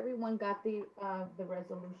 Okay, so everyone got the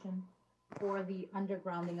resolution for the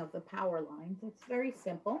undergrounding of the power lines. It's very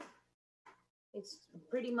simple. It's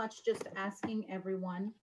pretty much just asking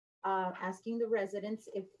everyone, asking the residents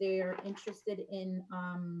if they're interested in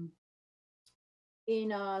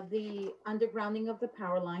the undergrounding of the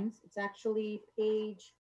power lines. It's actually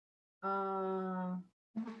page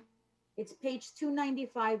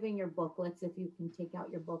 295 in your booklets, if you can take out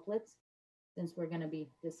your booklets. Since we're going to be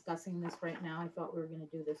discussing this right now, I thought we were going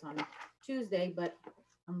to do this on Tuesday, but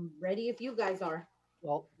I'm ready if you guys are.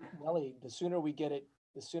 Well, Nellie, the sooner we get it.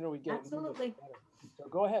 Absolutely. The better. So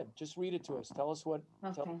go ahead, just read it to us. Tell us what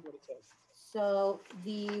it says. So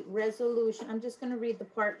the resolution, I'm just going to read the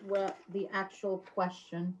part where the actual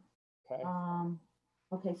question. Okay.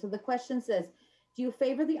 Okay, so the question says, do you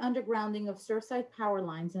favor the undergrounding of Surfside power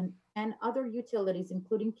lines and other utilities,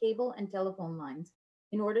 including cable and telephone lines,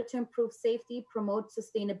 in order to improve safety, promote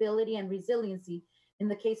sustainability and resiliency in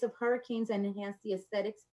the case of hurricanes, and enhance the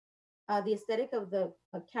aesthetics The aesthetic of the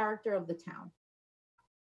character of the town.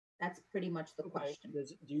 That's pretty much the Okay. question.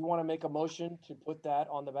 Do you want to make a motion to put that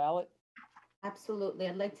on the ballot? Absolutely.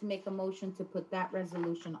 I'd like to make a motion to put that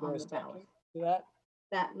resolution Is there on a the second ballot. to that?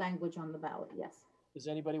 That language on the ballot, yes. Does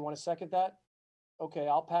anybody want to second that? Okay,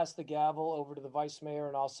 I'll pass the gavel over to the vice mayor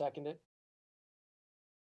and I'll second it.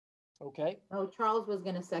 Okay, Oh, Charles was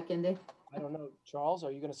gonna second it. I don't know. Charles,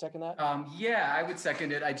 are you going to second that? Yeah, I would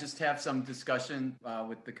second it. I just have some discussion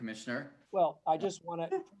with the commissioner. Well, I just want to,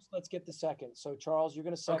 first let's get the second. So Charles, you're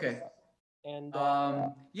going to second. Okay. That. And,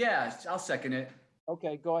 Yeah, I'll second it.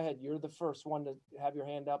 okay, go ahead. You're the first one to have your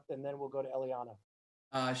hand up and then we'll go to Eliana.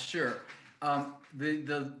 Sure.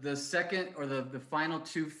 The second or the final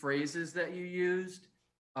two phrases that you used,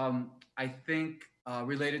 I think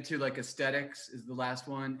related to like aesthetics is the last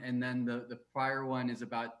one, and then the prior one is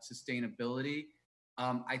about sustainability.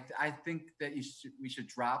 I think that we should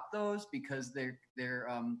drop those because they're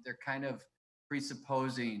kind of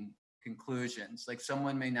presupposing conclusions. Like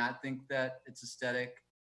someone may not think that it's aesthetic,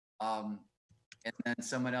 and then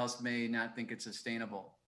someone else may not think it's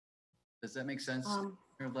sustainable. Does that make sense?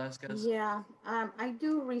 Velasquez? Yeah, I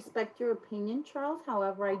do respect your opinion, Charles.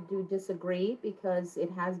 However, I do disagree because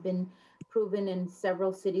it has been proven in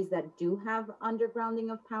several cities that do have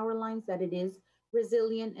undergrounding of power lines that it is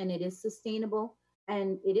resilient and it is sustainable.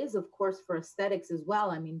 And it is, of course, for aesthetics as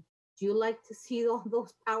well. I mean, do you like to see all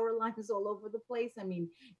those power lines all over the place? I mean,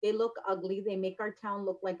 they look ugly. They make our town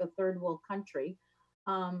look like a third world country.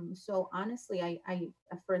 So honestly, I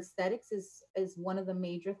for aesthetics is one of the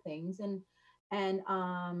major things. And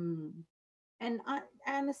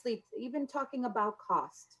honestly, even talking about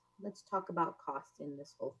cost, let's talk about cost in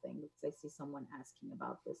this whole thing because I see someone asking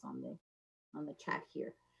about this on the chat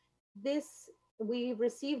here. This we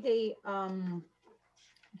received a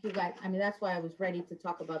you guys, I mean that's why I was ready to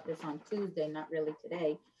talk about this on Tuesday, not really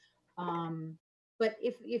today. But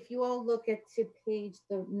if you all look at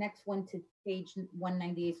the next one to page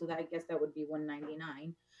 198, so that I guess that would be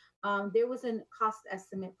 199. There was a cost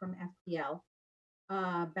estimate from FPL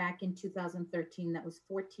back in 2013 that was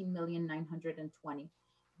 14,920,000.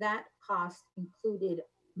 That cost included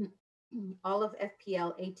all of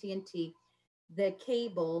FPL, AT&T, the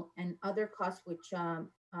cable, and other costs, which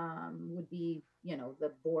would be, the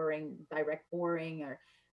direct boring, or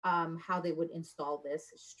how they would install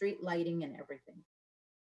this, street lighting, and everything.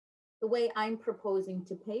 The way I'm proposing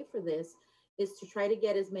to pay for this is to try to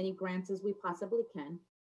get as many grants as we possibly can.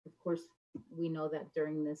 Of course, we know that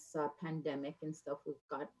during this pandemic and stuff,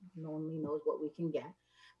 no one knows what we can get.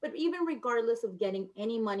 But even regardless of getting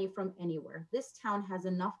any money from anywhere, this town has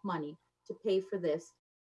enough money to pay for this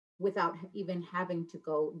without even having to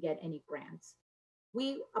go get any grants.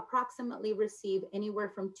 We approximately receive anywhere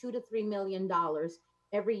from $2 to $3 million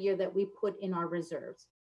every year that we put in our reserves.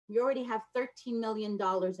 We already have $13 million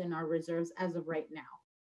in our reserves as of right now.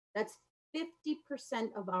 That's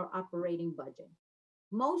 50% of our operating budget.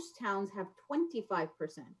 Most towns have 25%,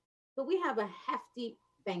 but we have a hefty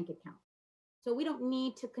bank account. So we don't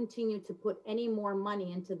need to continue to put any more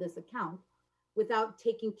money into this account without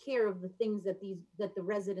taking care of the things that the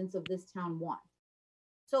residents of this town want.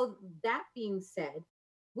 So that being said,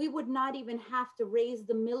 we would not even have to raise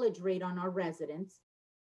the millage rate on our residents.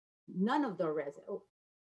 None of the residents. Oh,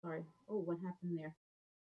 sorry. Oh, what happened there?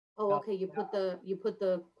 Oh, okay. You put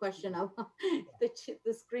the question up.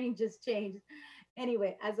 The screen just changed.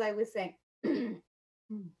 Anyway, as I was saying,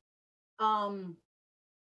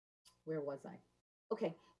 where was I?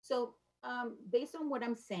 Okay, so based on what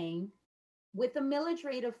I'm saying, with a millage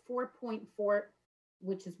rate of 4.4,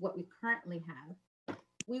 which is what we currently have,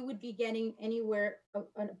 we would be getting anywhere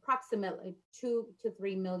approximately $2 to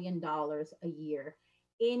 $3 million a year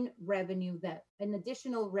in revenue, an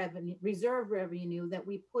additional revenue, reserve revenue that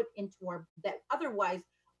we put into that otherwise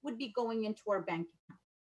would be going into our bank account.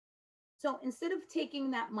 So instead of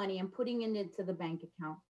taking that money and putting it into the bank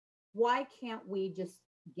account, why can't we just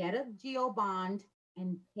get a GO bond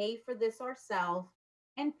and pay for this ourselves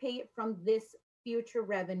and pay it from this future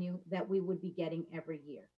revenue that we would be getting every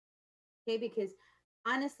year? Okay, because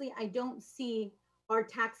honestly, I don't see our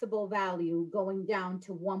taxable value going down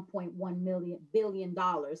to $1.1 billion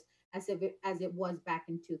as it was back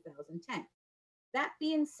in 2010. That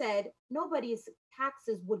being said, nobody's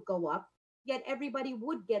taxes would go up, yet everybody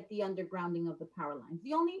would get the undergrounding of the power lines.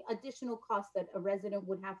 The only additional cost that a resident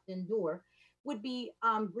would have to endure would be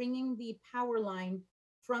bringing the power line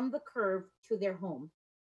from the curb to their home,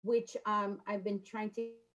 which I've been trying to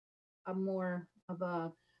a more of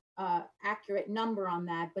a accurate number on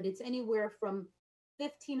that, but it's anywhere from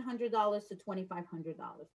 $1,500 to $2,500,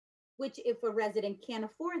 which if a resident can't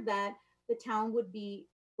afford that, the town would be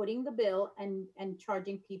putting the bill and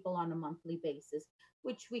charging people on a monthly basis,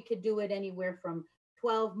 which we could do it anywhere from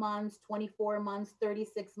 12 months, 24 months,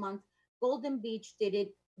 36 months. Golden Beach did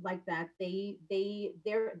it like that.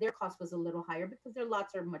 Their cost was a little higher because their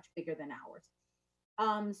lots are much bigger than ours.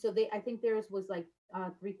 So I think theirs was like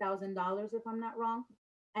 $3,000 if I'm not wrong.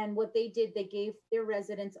 And what they did, they gave their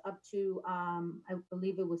residents up to I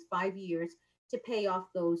believe it was 5 years to pay off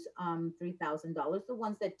those $3,000. The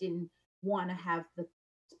ones that didn't want to have the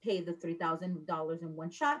pay the $3,000 in one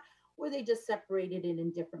shot, or they just separated it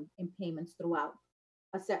in payments throughout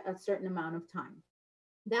a certain amount of time.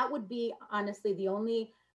 That would be honestly the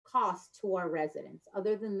only cost to our residents.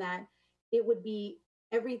 Other than that, it would be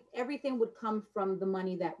everything would come from the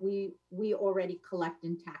money that we already collect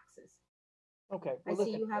in taxes. Okay. I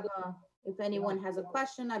see you have if anyone has a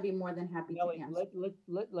question, I'd be more than happy Nelly, to answer.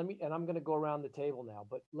 let me, and I'm going to go around the table now,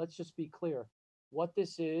 but let's just be clear. What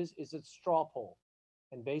this is a straw poll.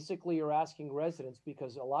 And basically you're asking residents,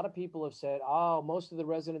 because a lot of people have said, oh, most of the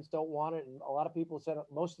residents don't want it. And a lot of people have said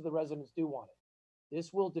most of the residents do want it.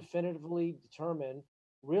 This will definitively determine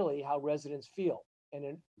really how residents feel.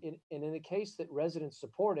 And in the case that residents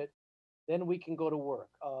support it, then we can go to work.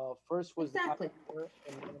 First was Exactly.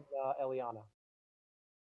 and then Eliana.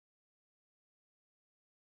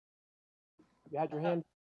 You had your hand.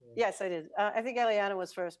 Yes, I did. I think Eliana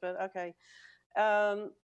was first, but okay.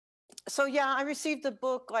 So yeah, I received the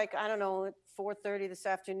book like, I don't know, at 4:30 this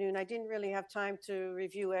afternoon. I didn't really have time to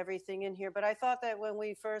review everything in here, but I thought that when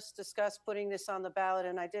we first discussed putting this on the ballot,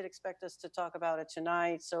 and I did expect us to talk about it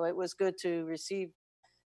tonight, so it was good to receive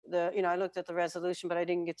I looked at the resolution, but I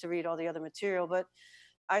didn't get to read all the other material. But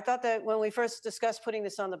I thought that when we first discussed putting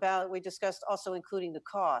this on the ballot, we discussed also including the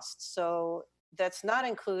cost. So that's not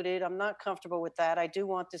included. I'm not comfortable with that. I do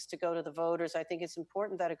want this to go to the voters. I think it's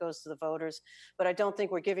important that it goes to the voters, but I don't think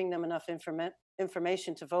we're giving them enough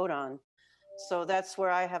information to vote on. So that's where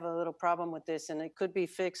I have a little problem with this, and it could be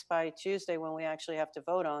fixed by Tuesday when we actually have to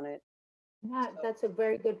vote on it. That's a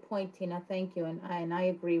very good point, Tina. Thank you. And I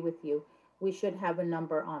agree with you. We should have a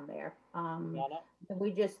number on there.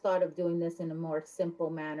 We just thought of doing this in a more simple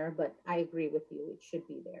manner, but I agree with you. It should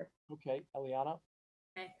be there. Okay, Eliana.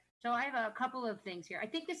 Okay. So I have a couple of things here. I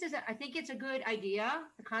think it's a good idea,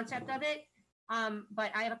 the concept of it.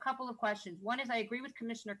 But I have a couple of questions. One is I agree with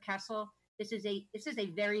Commissioner Kessel. This is a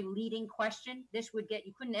very leading question.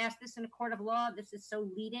 You couldn't ask this in a court of law. This is so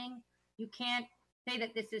leading. You can't say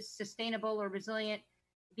that this is sustainable or resilient,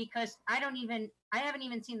 because I haven't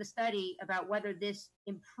even seen the study about whether this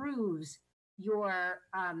improves your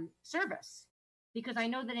service. Because I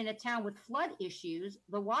know that in a town with flood issues,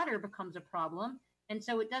 the water becomes a problem. And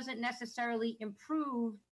so it doesn't necessarily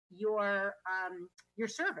improve your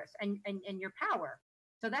service and your power.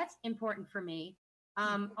 So that's important for me.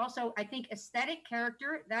 Also, I think aesthetic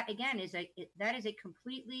character, that again is a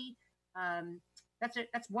completely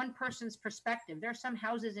that's one person's perspective. There are some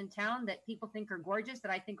houses in town that people think are gorgeous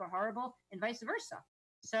that I think are horrible, and vice versa.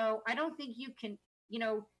 So I don't think you can,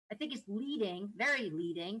 I think it's very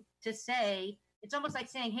leading to say, it's almost like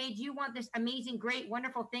saying, hey, do you want this amazing, great,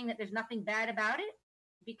 wonderful thing that there's nothing bad about it?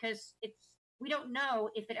 Because we don't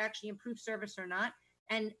know if it actually improves service or not.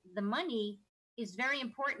 And the money is very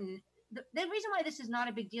important. The reason why this is not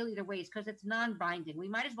a big deal either way is because it's non-binding. We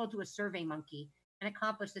might as well do a Survey Monkey and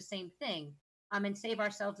accomplish the same thing. And save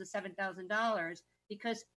ourselves the $7,000,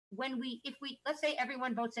 because if we let's say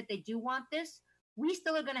everyone votes that they do want this, we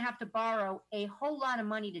still are going to have to borrow a whole lot of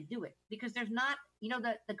money to do it, because there's not,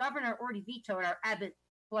 the governor already vetoed our Abbott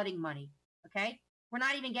flooding money. Okay, we're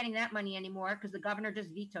not even getting that money anymore because the governor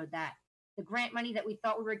just vetoed that. The grant money that we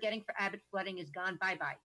thought we were getting for Abbott flooding is gone. Bye.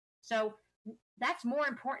 So that's more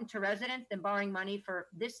important to residents than borrowing money for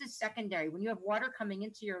this. Is secondary. When you have water coming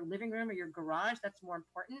into your living room or your garage, that's more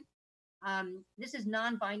important. This is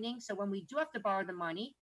non-binding. So when we do have to borrow the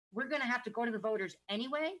money, we're going to have to go to the voters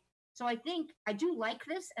anyway. So I do like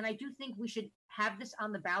this, and I do think we should have this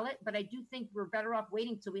on the ballot, but I do think we're better off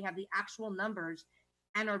waiting till we have the actual numbers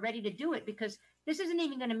and are ready to do it, because this isn't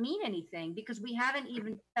even going to mean anything, because we haven't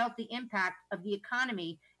even felt the impact of the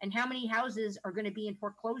economy and how many houses are going to be in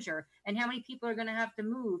foreclosure and how many people are going to have to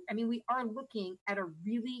move. I mean, we are looking at a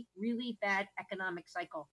really, really bad economic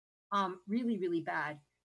cycle. Really, really bad.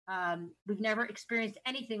 We've never experienced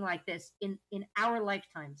anything like this in our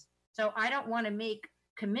lifetimes. So I don't want to make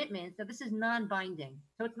commitments. So this is non-binding.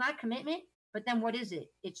 So it's not a commitment, but then what is it?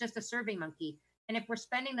 It's just a Survey Monkey. And if we're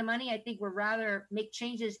spending the money, I think we'd rather make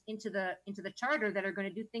changes into the charter that are going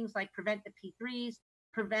to do things like prevent the P3s,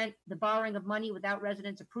 prevent the borrowing of money without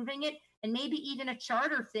residents approving it, and maybe even a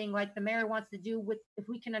charter thing like the mayor wants to do with, if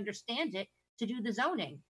we can understand it, to do the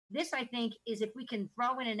zoning. This, I think, is if we can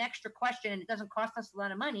throw in an extra question and it doesn't cost us a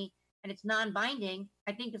lot of money and it's non-binding,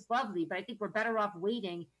 I think it's lovely. But I think we're better off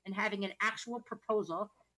waiting and having an actual proposal.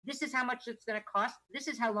 This is how much it's going to cost. This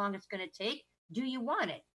is how long it's going to take. Do you want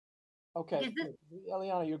it? Okay, Because this-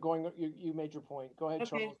 Eliana, you made your point. Go ahead, Okay.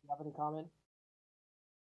 Charles. You have any comment?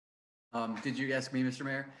 Did you ask me, Mr.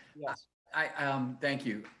 Mayor? Yes. Thank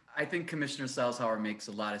you. I think Commissioner Salzhauer makes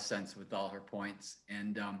a lot of sense with all her points.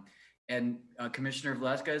 And Commissioner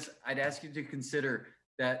Velasquez, I'd ask you to consider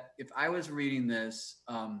that if I was reading this,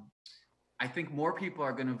 I think more people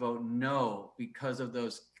are going to vote no because of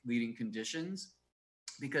those leading conditions,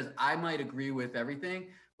 because I might agree with everything,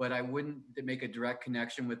 but I wouldn't make a direct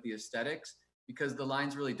connection with the aesthetics, because the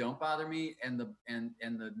lines really don't bother me, and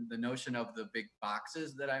the notion of the big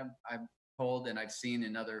boxes that I'm told and I've seen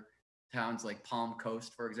in other towns like Palm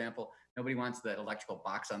Coast, for example, nobody wants that electrical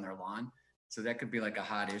box on their lawn, so that could be like a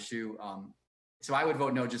hot issue. So I would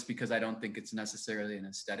vote no just because I don't think it's necessarily an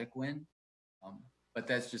aesthetic win, but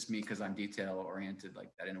that's just me because I'm detail oriented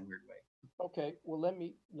like that in a weird way. Okay, well, let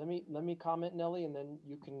me comment, Nelly, and then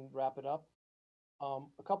you can wrap it up.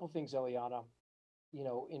 A couple things, Eliana. You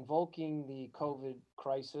know, invoking the COVID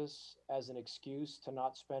crisis as an excuse to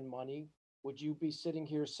not spend money, would you be sitting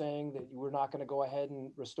here saying that you were not going to go ahead and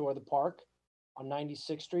restore the park on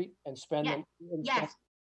 96th Street and spend Yes. them? Yes,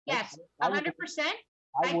 yes, I would- 100%.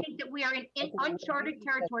 I would- think that we are in Okay, uncharted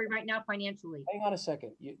territory right now financially. Hang on a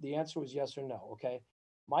second. The answer was yes or no. Okay.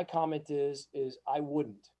 My comment is I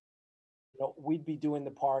wouldn't. You know, we'd be doing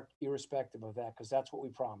the park irrespective of that because that's what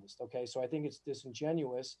we promised. Okay. So I think it's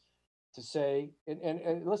disingenuous to say,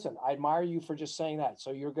 and listen, I admire you for just saying that.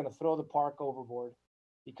 So you're going to throw the park overboard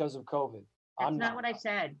because of COVID. That's not what I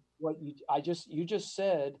said. What you just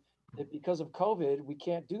said that because of COVID, we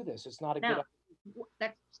can't do this. It's not a good No,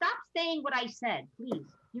 stop saying what I said, please.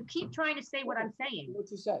 You keep trying to say what I'm saying.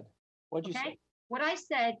 What you said. What'd you say? What I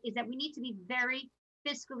said is that we need to be very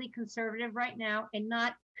fiscally conservative right now and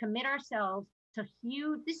not commit ourselves to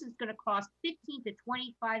huge. This is going to cost $15 to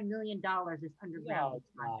 $25 million. This underground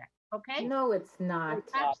project. Okay? No, it's not.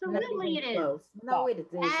 Absolutely, it is. Close. No, it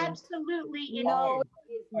isn't. Absolutely, it No, is.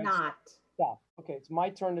 it is not. Stop. Okay, it's my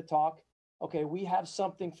turn to talk. Okay, we have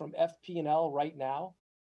something from FP&L right now.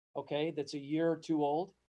 Okay, that's a year or two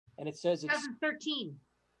old, and it says it's 2013.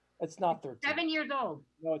 It's not 13. 7 years old.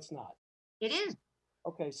 No, it's not. It is.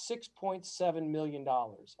 Okay, $6.7 million.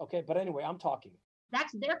 Okay, but anyway, I'm talking.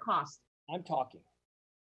 That's their cost. I'm talking.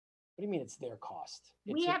 What do you mean it's their cost?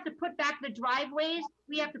 We have to put back the driveways.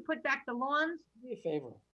 We have to put back the lawns. Do me a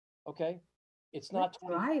favor, okay? It's What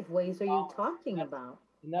not driveways are you talking about?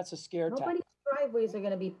 and that's a scare tactic. Nobody's driveways are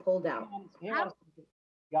going to be pulled out. Hang on a second.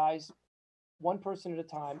 Guys, one person at a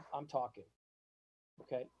time. I'm talking.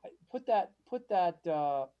 Okay, put that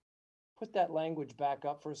language back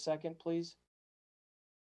up for a second, please.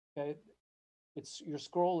 Okay, you're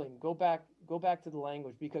scrolling. Go back to the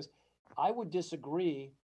language, because I would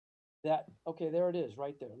disagree that, okay, there it is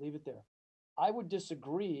right there. Leave it there. I would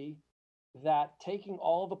disagree that taking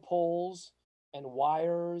all the poles and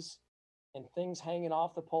wires and things hanging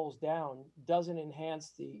off the poles down doesn't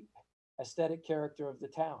enhance the aesthetic character of the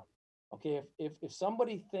town. Okay, if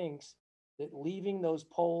somebody thinks that leaving those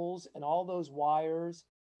poles and all those wires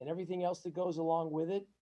and everything else that goes along with it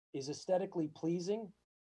is aesthetically pleasing,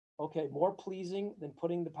 okay, more pleasing than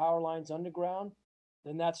putting the power lines underground,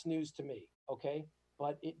 then that's news to me, okay?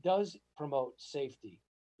 But it does promote safety,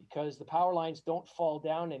 because the power lines don't fall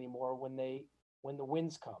down anymore when the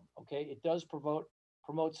winds come, okay? It does promote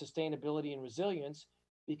sustainability and resilience,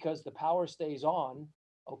 because the power stays on,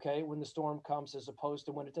 okay, when the storm comes, as opposed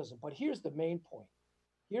to when it doesn't. But here's the main point.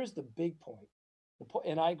 Here's the big point.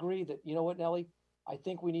 And I agree that, you know what, Nelly? I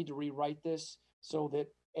think we need to rewrite this so that,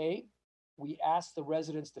 A, we ask the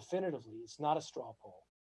residents definitively, it's not a straw poll.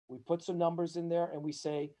 We put some numbers in there and we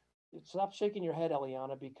say, stop shaking your head,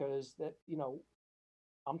 Eliana, because that, you know,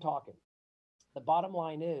 I'm talking. The bottom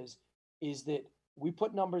line is that we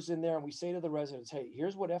put numbers in there and we say to the residents, hey,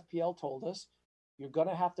 here's what FPL told us. You're going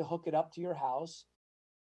to have to hook it up to your house.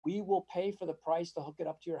 We will pay for the price to hook it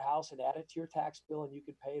up to your house and add it to your tax bill, and you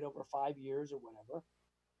could pay it over 5 years or whatever.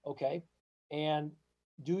 Okay. And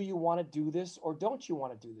do you want to do this or don't you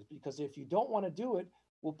want to do this? Because if you don't want to do it,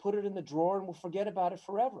 we'll put it in the drawer and we'll forget about it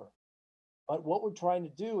forever. But what we're trying to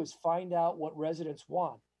do is find out what residents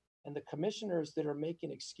want. And the commissioners that are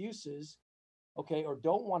making excuses, okay, or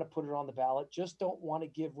don't want to put it on the ballot, just don't want to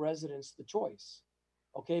give residents the choice.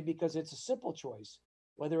 Okay, because it's a simple choice,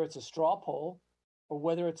 whether it's a straw poll or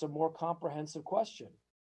whether it's a more comprehensive question.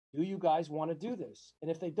 Do you guys want to do this?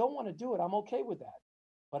 And if they don't want to do it, I'm okay with that.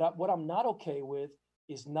 But what I'm not okay with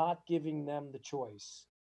is not giving them the choice.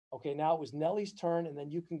 Okay, now it was Nellie's turn, and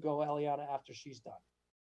then you can go, Eliana, after she's done.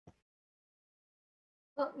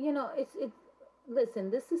 Well,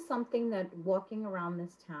 listen, this is something that walking around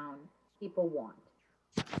this town, people want.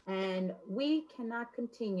 And we cannot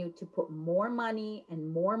continue to put more money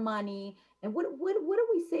and more money. And what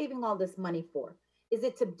are we saving all this money for? Is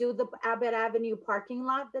it to do the Abbott Avenue parking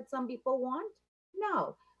lot that some people want?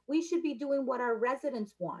 No, we should be doing what our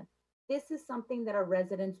residents want. This is something that our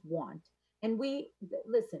residents want. And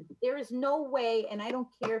listen, there is no way, and I don't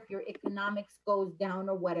care if your economics goes down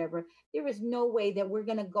or whatever, there is no way that we're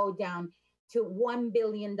going to go down to $1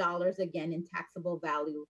 billion again in taxable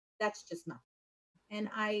value. That's just not. And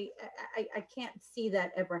I can't see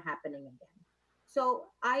that ever happening again. So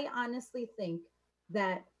I honestly think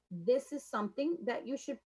that this is something that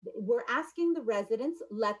we're asking the residents,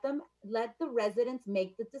 let the residents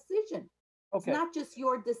make the decision. It's Okay, not just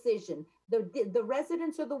your decision. The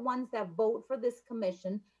residents are the ones that vote for this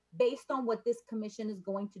commission based on what this commission is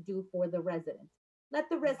going to do for the residents. Let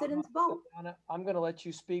the residents vote. Eliana, I'm going to let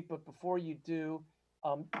you speak, but before you do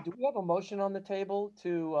we have a motion on the table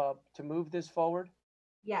to move this forward?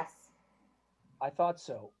 Yes. I thought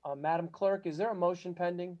so. Madam Clerk, is there a motion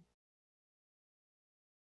pending?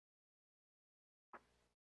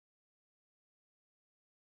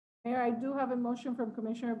 Mayor, I do have a motion from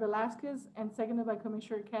Commissioner Velasquez and seconded by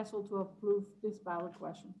Commissioner Castle to approve this ballot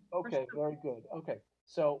question. Okay, very good. Okay,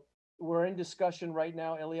 so we're in discussion right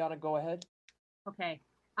now. Eliana, go ahead. Okay.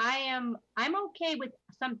 I'm okay with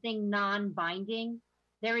something non-binding.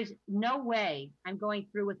 There is no way I'm going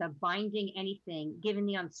through with a binding anything, given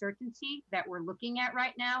the uncertainty that we're looking at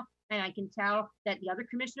right now. And I can tell that the other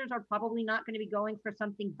commissioners are probably not going to be going for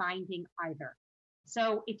something binding either.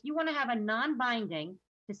 So if you want to have a non-binding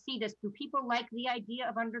to see this, do people like the idea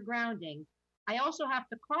of undergrounding? I also have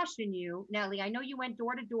to caution you, Nellie, I know you went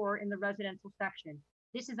door to door in the residential section.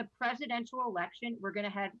 This is a presidential election. We're going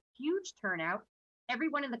to have huge turnout.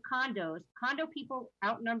 Everyone in the condo people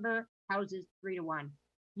outnumber houses 3-1.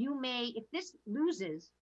 If this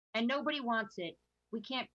loses and nobody wants it, we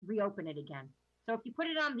can't reopen it again. So if you put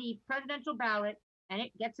it on the presidential ballot and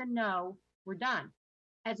it gets a no, we're done.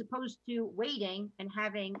 As opposed to waiting and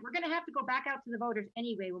we're going to have to go back out to the voters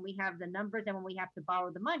anyway when we have the numbers and when we have to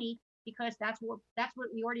borrow the money, because that's what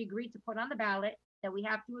we already agreed to put on the ballot, that we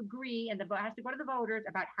have to agree, and the vote has to go to the voters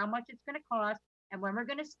about how much it's going to cost and when we're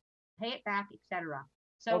going to pay it back, etc.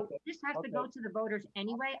 So this has to go to the voters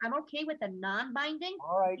anyway. I'm okay with the non-binding.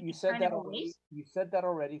 All right, you said that already. You said that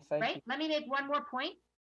already. Thank you. Let me make one more point,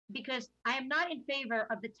 because I am not in favor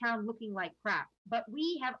of the town looking like crap, but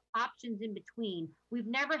we have options in between. We've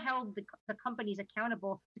never held the companies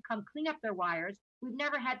accountable to come clean up their wires. We've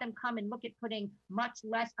never had them come and look at putting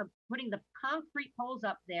the concrete poles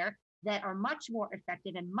up there that are much more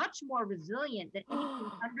effective and much more resilient than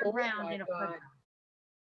anything underground in a flood.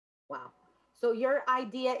 Wow. So your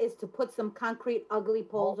idea is to put some concrete ugly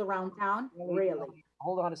poles around town? Really?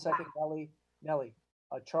 Hold on a second, wow. Nellie.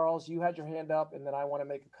 Charles, you had your hand up, and then I want to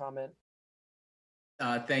make a comment.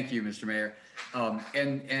 Thank you, Mr. Mayor.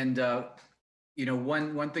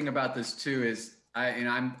 One thing about this too is I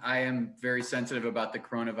am very sensitive about the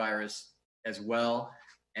coronavirus as well,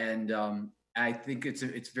 and I think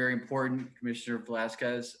it's very important, Commissioner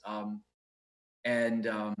Velasquez,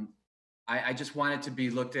 I just want it to be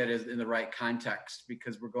looked at as in the right context,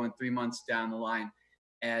 because we're going 3 months down the line.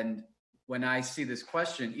 And when I see this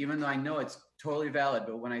question, even though I know it's totally valid,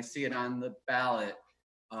 but when I see it on the ballot,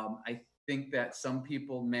 I think that some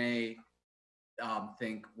people may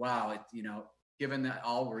think, wow, given that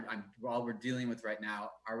all we're dealing with right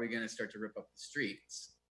now, are we going to start to rip up the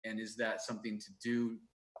streets? And is that something to do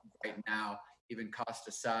right now, even cost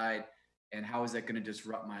aside? And how is that going to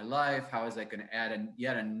disrupt my life? How is that going to add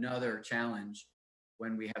yet another challenge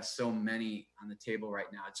when we have so many on the table right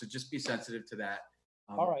now? So just be sensitive to that.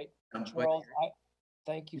 All right, Charles,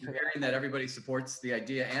 thank you for hearing that everybody supports the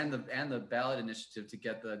idea and the ballot initiative to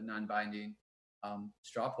get the non-binding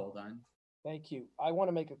straw poll done. Thank you. I want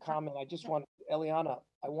to make a comment. Eliana,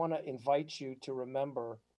 I want to invite you to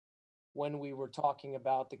remember when we were talking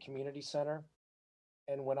about the community center,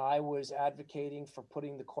 and when I was advocating for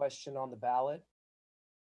putting the question on the ballot,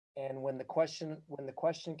 and when the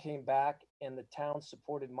question came back and the town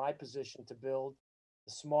supported my position to build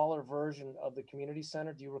a smaller version of the community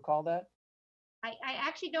center. Do you recall that? I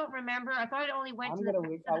actually don't remember. I thought it only went I'm going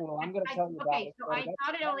to tell you about it. So I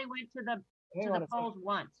thought it only went to the polls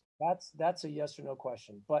once. That's a yes or no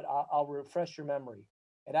question, but I'll refresh your memory.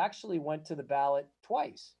 It actually went to the ballot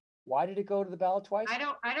twice. Why did it go to the ballot twice? I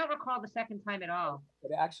don't recall the second time at all.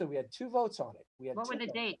 But actually, we had 2 votes on it. What were the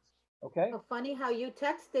dates? Okay? Funny how you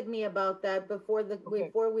texted me about that before Okay.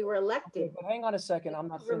 before we were elected. Okay, but hang on a second. I'm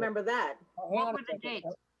not finished. Remember that. Hang What on a were the second.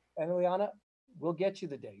 dates? And Liana, we'll get you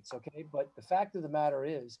the dates, okay? But the fact of the matter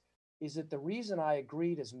is that the reason I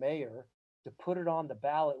agreed as mayor to put it on the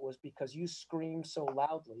ballot was because you screamed so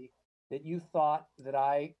loudly that you thought that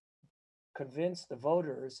I convinced the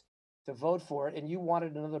voters to vote for it and you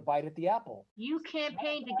wanted another bite at the apple. You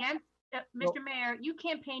campaigned against, No. Mr. Mayor, you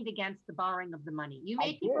campaigned against the borrowing of the money. You I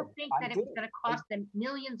made people did. think I that it was did. going to cost them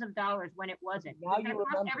millions of dollars when it wasn't. It Now was going you to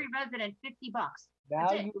cost remember. every resident $50. Now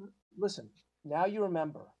That's it. you listen. Now you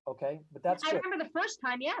remember, okay? But that's I good. remember the first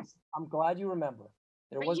time, yes. I'm glad you remember.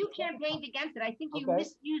 There But was you campaigned against it. I think you Okay.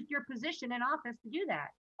 misused your position in office to do that.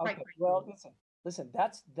 quite Okay. frankly. Well, listen.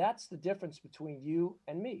 That's the difference between you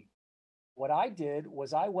and me. What I did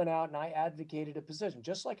was I went out and I advocated a position,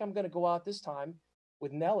 just like I'm going to go out this time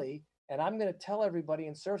with Nellie, and I'm going to tell everybody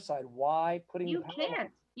in Surfside why putting You the power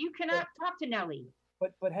can't. You cannot talk to Nellie.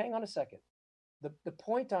 But hang on a second. The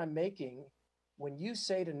point I'm making, when you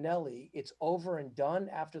say to Nellie, it's over and done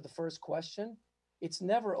after the first question, it's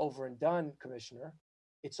never over and done, Commissioner.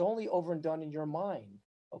 It's only over and done in your mind.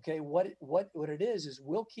 Okay, what it is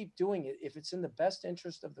we'll keep doing it if it's in the best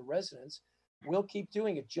interest of the residents. We'll keep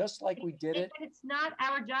doing it just like we did it. But it's not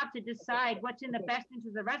our job to decide what's in the Okay. best interest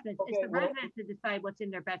of the residents. It's Okay, the well- residents to decide what's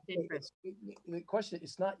in their best interest. The question,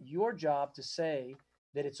 it's not your job to say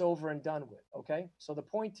that it's over and done with, okay? So the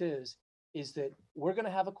point is that we're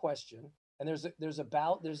gonna have a question, and there's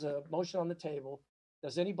a motion on the table.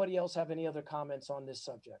 Does anybody else have any other comments on this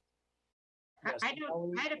subject? Yes, I don't.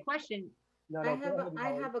 Nellie? I had a question. No, I go have ahead, I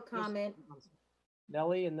Nellie. have a Just- comment.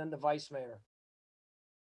 Nellie and then the vice mayor.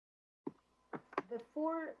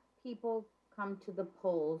 Before people come to the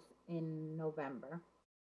polls in November,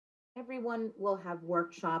 everyone will have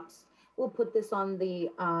workshops. We'll put this on the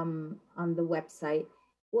website.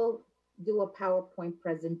 We'll do a PowerPoint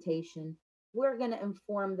presentation. We're going to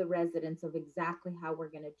inform the residents of exactly how we're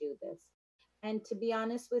going to do this. And to be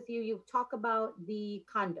honest with you, you talk about the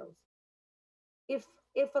condos.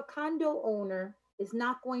 If a condo owner is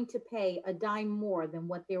not going to pay a dime more than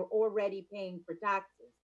what they're already paying for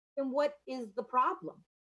taxes, then what is the problem?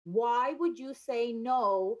 Why would you say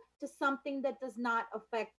no to something that does not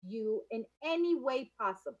affect you in any way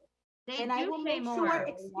possible? They And do I will pay make more. sure,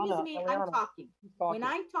 excuse me, I'm Eliana, talking. Keep talking.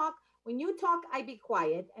 When you talk, I be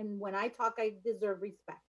quiet. And when I talk, I deserve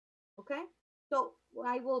respect. Okay? So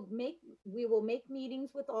we will make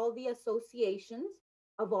meetings with all the associations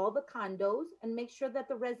of all the condos and make sure that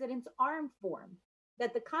the residents are informed,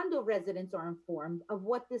 that the condo residents are informed of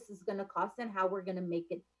what this is going to cost and how we're going to make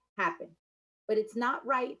it happen. But it's not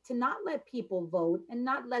right to not let people vote and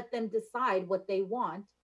not let them decide what they want.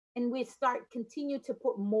 And we continue to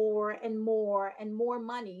put more and more and more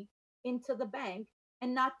money into the bank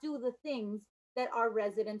and not do the things that our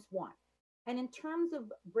residents want. And in terms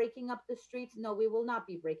of breaking up the streets, no, we will not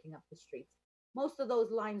be breaking up the streets. Most of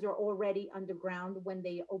those lines are already underground when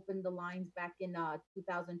they opened the lines back in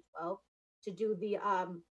 2012 to do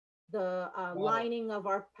the lining of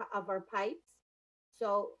our pipes.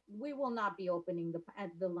 So we will not be opening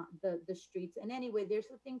the streets. And anyway, there's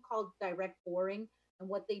a thing called direct boring, and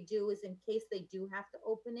what they do is, in case they do have to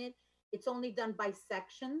open it, it's only done by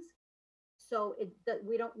sections. So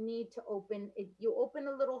we don't need to open it. You open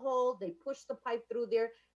a little hole, they push the pipe through there,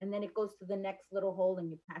 and then it goes to the next little hole, and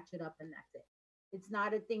you patch it up, and that's it. It's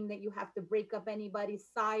not a thing that you have to break up anybody's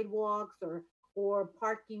sidewalks or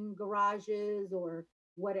parking garages or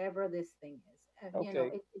whatever this thing is.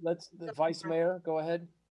 Okay, the vice mayor, go ahead.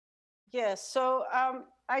 Yes, so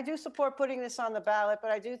I do support putting this on the ballot, but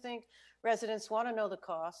I do think residents want to know the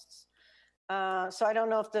costs. So I don't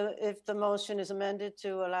know if the motion is amended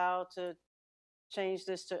to allow to change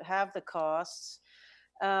this to have the costs.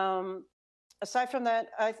 Aside from that,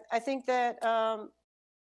 I think that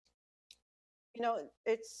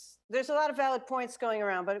there's a lot of valid points going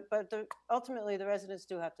around, but ultimately the residents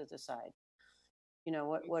do have to decide,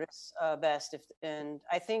 what is best. And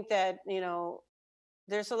I think that,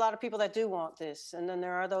 there's a lot of people that do want this, and then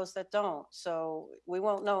there are those that don't. So we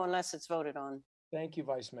won't know unless it's voted on. Thank you,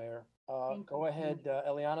 Vice Mayor. Thank Go you. ahead,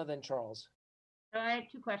 Eliana, then Charles. I have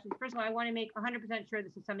two questions. First of all, I want to make 100% sure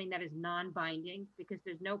this is something that is non-binding, because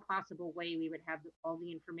there's no possible way we would have all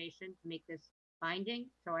the information to make this binding.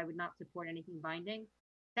 So I would not support anything binding.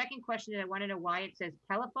 Second question is, I want to know why it says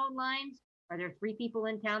telephone lines. Are there 3 people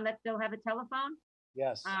in town that still have a telephone?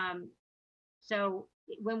 Yes. So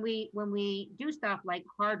when we do stuff like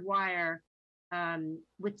hardwire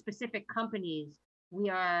with specific companies, we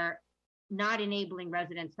are not enabling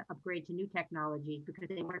residents to upgrade to new technology because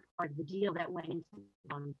they weren't part of the deal that went into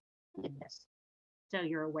this. So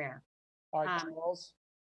you're aware. All right, Um, Charles.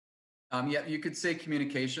 Yeah, you could say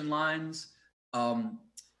communication lines.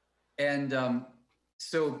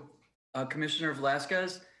 So, Commissioner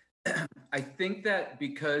Velasquez, I think that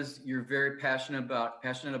because you're very passionate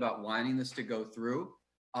about wanting this to go through,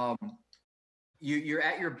 you're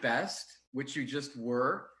at your best, which you just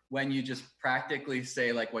were when you just practically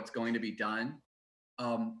say like what's going to be done,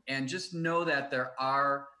 and just know that there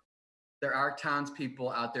are townspeople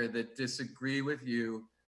out there that disagree with you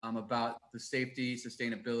about the safety,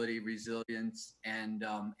 sustainability, resilience, and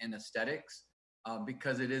aesthetics,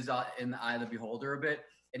 because it is in the eye of the beholder a bit.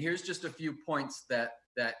 And here's just a few points that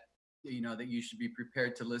you should be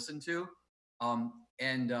prepared to listen to,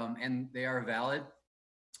 and they are valid.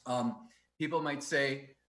 People might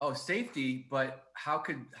say, "Oh, safety," but how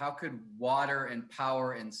could water and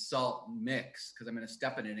power and salt mix? Because I'm going to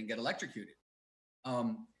step in it and get electrocuted.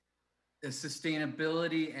 The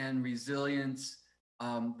sustainability and resilience,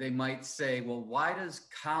 they might say, well, why does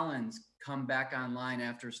Collins come back online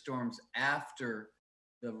after storms after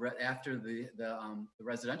the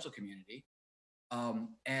residential community? And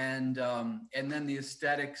then the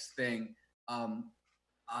aesthetics thing.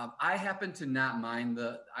 I happen to not mind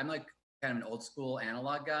I'm like kind of an old school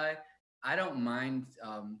analog guy. I don't mind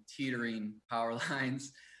teetering power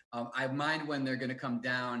lines. I mind when they're going to come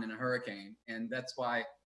down in a hurricane, and that's why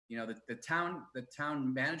the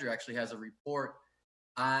town manager actually has a report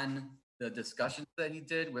on the discussions that he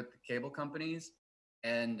did with the cable companies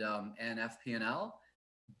and FP&L,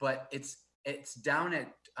 but it's down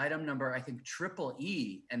at item number, I think, triple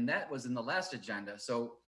E, and that was in the last agenda.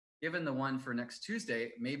 So given the one for next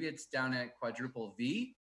Tuesday, maybe it's down at quadruple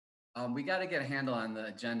V. We got to get a handle on the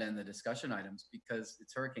agenda and the discussion items because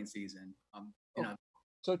it's hurricane season.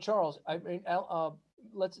 So Charles, I mean,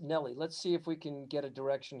 Nellie, let's see if we can get a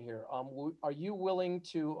direction here. Are you willing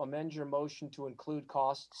to amend your motion to include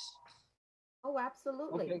costs? Oh,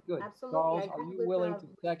 absolutely. Okay, good. Absolutely. Charles, I are agree you with, willing to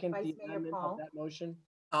second Vice the Mayor amendment of Paul. that motion?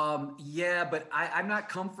 Yeah, but I'm not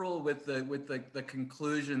comfortable with the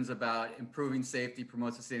conclusions about improving safety,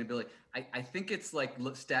 promote sustainability. I think it's like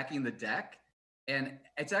stacking the deck, and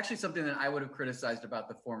it's actually something that I would have criticized about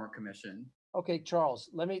the former commission. Okay, Charles,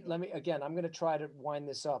 let me again, I'm going to try to wind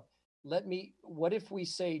this up. What if we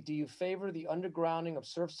say, do you favor the undergrounding of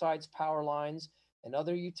Surfside's power lines and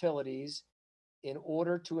other utilities in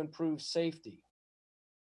order to improve safety?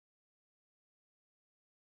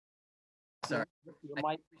 Sorry,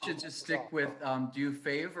 we should just stick with, do you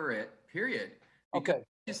favor it, period? Because Okay.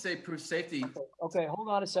 you say prove safety. Okay, hold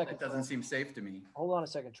on a second. That doesn't seem safe to me. Hold on a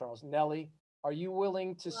second, Charles. Nellie, are you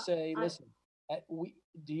willing to say, listen,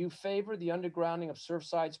 do you favor the undergrounding of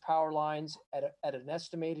Surfside's power lines at an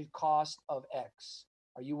estimated cost of X?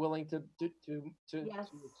 Are you willing to Yes.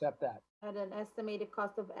 accept that? At an estimated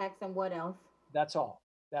cost of X, and what else? That's all.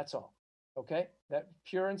 That's all. Okay, that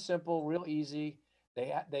pure and simple, real easy.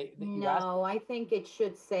 No, I think it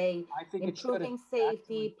should say I think it should improving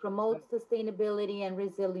safety, promote sustainability and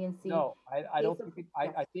resiliency. No, I don't think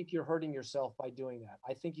I think you're hurting yourself by doing that.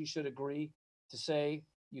 I think you should agree to say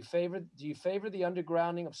do you favor the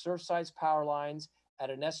undergrounding of Surfside's power lines at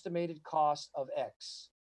an estimated cost of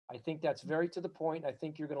X? I think that's very to the point. I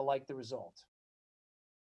think you're going to like the result.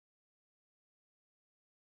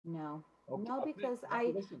 No. Okay, No, okay, because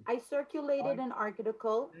listen. I circulated Fine. an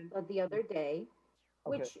article the other day,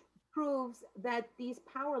 which proves that these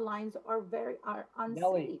power lines are unsafe.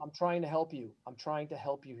 Nellie, I'm trying to help you. I'm trying to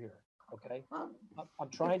help you here. Okay. Well, I'm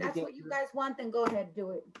trying to if get. that's what you guys want, then go ahead,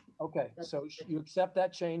 do it. Okay, so you accept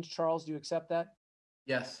that change, Charles? Do you accept that?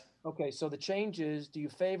 Yes. Okay, so the change is: do you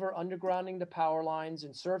favor undergrounding the power lines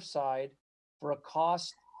in Surfside for an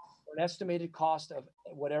estimated cost of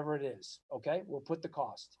whatever it is? Okay, we'll put the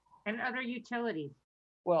cost. And other utilities.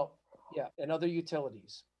 Well, yeah, and other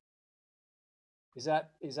utilities. Is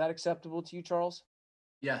that acceptable to you, Charles?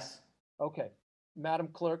 Yes. Okay. Madam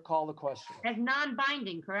Clerk, call the question. As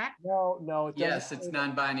non-binding, correct? No, it doesn't. Yes, it's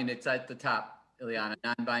non-binding. It's at the top, Ileana.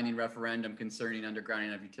 Non-binding referendum concerning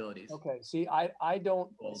undergrounding of utilities. Okay. See, I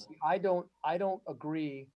don't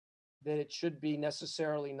agree that it should be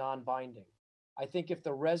necessarily non-binding. I think if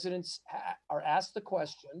the residents are asked the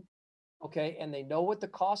question, okay, and they know what the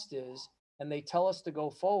cost is, and they tell us to go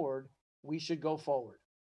forward, we should go forward.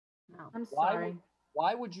 No. I'm sorry.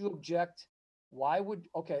 Why would you object?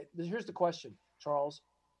 Okay, here's the question, Charles,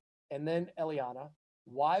 and then Eliana.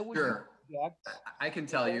 Why would you object? I can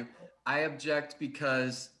tell you. I object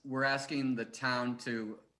because we're asking the town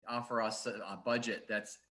to offer us a budget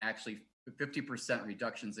that's actually 50%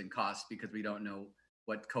 reductions in costs because we don't know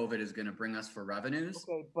what COVID is going to bring us for revenues.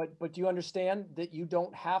 Okay, but do you understand that you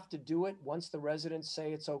don't have to do it once the residents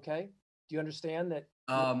say it's okay? Do you understand that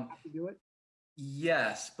you don't Um, have to do it?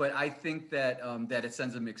 yes, but I think that, that it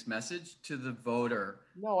sends a mixed message to the voter.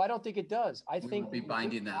 No, I don't think it does. I We think won't be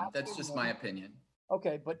binding them. That's just my opinion.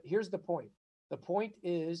 Okay, but here's the point. The point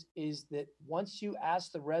is that once you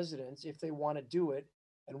ask the residents if they want to do it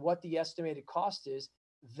and what the estimated cost is,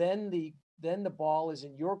 then the ball is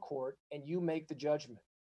in your court and you make the judgment.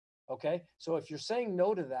 Okay? So if you're saying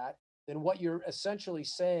no to that, then what you're essentially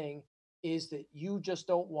saying is that you just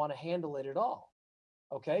don't want to handle it at all.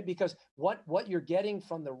 Okay? Because what you're getting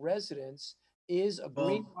from the residents is a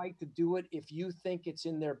green light to do it if you think it's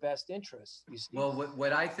in their best interest. You see? Well,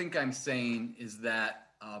 what I think I'm saying is that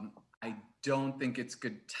I don't think it's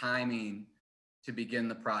good timing to begin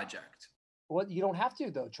the project. Well, you don't have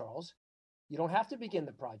to though, Charles. You don't have to begin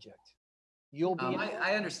the project. You'll be.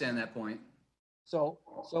 I understand that point. So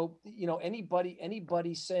you know,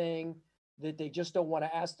 anybody saying that they just don't want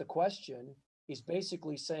to ask the question is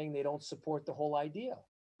basically saying they don't support the whole idea.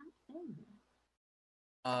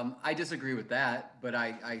 I disagree with that, but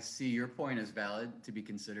I see your point as valid to be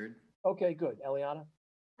considered. Okay, good. Eliana?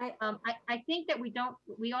 I think that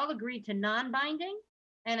we all agreed to non-binding,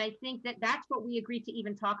 and I think that that's what we agreed to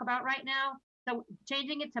even talk about right now. So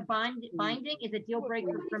changing it to binding is a deal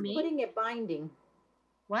breaker for me. Putting it binding.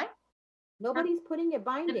 What? Nobody's putting it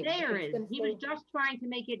binding. The mayor is. He was just trying to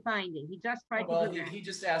make it binding. He just tried Well, to do that. he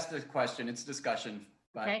just asked a question. It's discussion,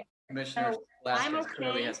 but Okay. Commissioner So, Velasquez I'm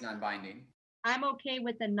clearly okay. has non-binding. I'm okay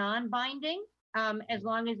with the non-binding, as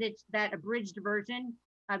long as it's that abridged version.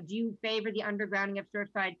 Do you favor the undergrounding of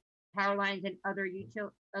Surfside power lines and other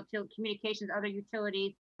communications, other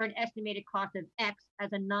utilities for an estimated cost of X as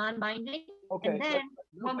a non-binding? Okay. And then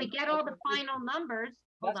when we get all the final numbers,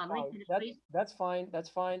 hold on, let me finish, please. That's fine. That's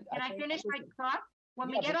fine. Can I finish my thought? When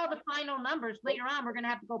we get all the final numbers later on, we're going to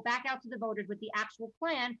have to go back out to the voters with the actual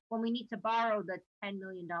plan when we need to borrow the $10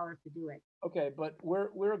 million to do it. Okay, but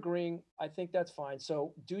we're agreeing. I think that's fine.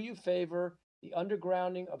 So do you favor the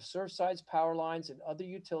undergrounding of Surfside's power lines and other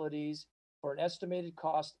utilities for an estimated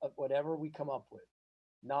cost of whatever we come up with?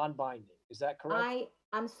 Non-binding. Is that correct?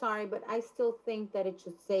 I'm sorry, but I still think that it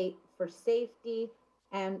should say for safety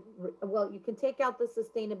and, well, you can take out the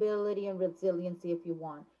sustainability and resiliency if you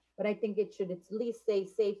want, but I think it should at least say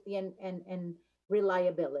safety and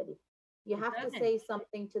reliability. You have to say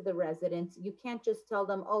something to the residents. You can't just tell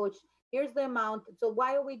them, oh, here's the amount. So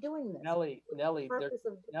why are we doing this? Nellie,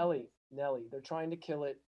 they're trying to kill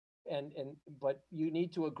it, but you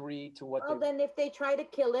need to agree to what. Well, then if they try to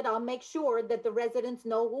kill it, I'll make sure that the residents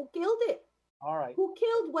know who killed it. All right. Who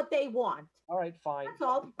killed what they want. All right, fine. That's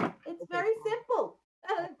all. It's very simple.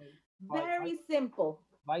 Very simple.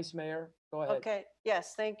 Vice Mayor, go ahead. Okay,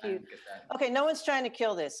 yes, thank I you. don't get that. Okay, no one's trying to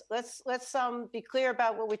kill this. Let's be clear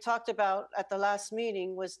about what we talked about at the last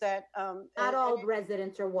meeting was that. Not all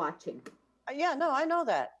residents are watching. Yeah, no, I know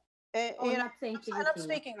that. I'm not saying to you, I'm Tina.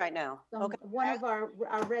 speaking right now. Okay. One of our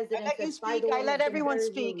I residents. let you said, by speak. the way, I let has been everyone very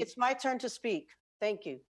speak. rude. It's my turn to speak. Thank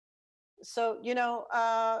you. So,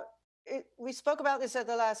 we spoke about this at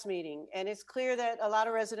the last meeting, and it's clear that a lot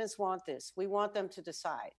of residents want this. We want them to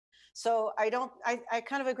decide. So I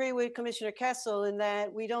kind of agree with Commissioner Kessel in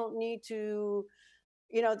that we don't need to,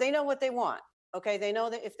 they know what they want. Okay, they know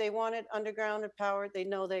that if they want it underground and powered, they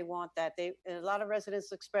know they want that. A lot of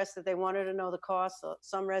residents expressed that they wanted to know the cost.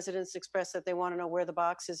 Some residents expressed that they want to know where the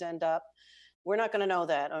boxes end up. We're not going to know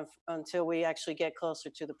that until we actually get closer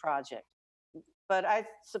to the project. But I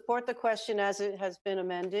support the question as it has been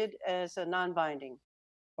amended as a non-binding.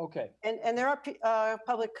 Okay. And there are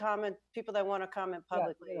public comment, people that want to comment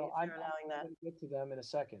publicly. Yeah, if I'm you're allowing that. going to get to them in a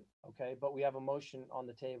second. Okay, but we have a motion on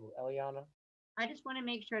the table. Eliana? I just want to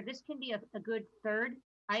make sure this can be a good third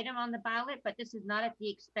item on the ballot, but this is not at the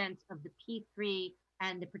expense of the P3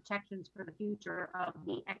 and the protections for the future of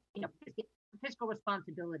the fiscal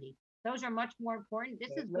responsibility. Those are much more important.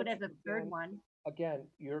 This is good as a third one. Again,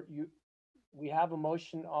 we have a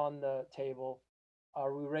motion on the table.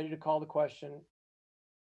 Are we ready to call the question?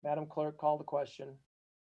 Madam Clerk, call the question.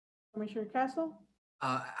 Commissioner Castle?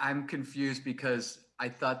 I'm confused because I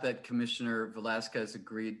thought that Commissioner Velasquez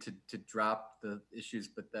agreed to drop the issues,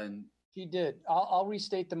 but then. She did. I'll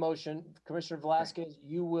restate the motion. Commissioner Velasquez,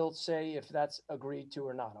 you will say if that's agreed to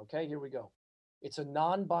or not. Okay, here we go. It's a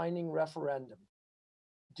non-binding referendum.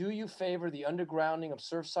 Do you favor the undergrounding of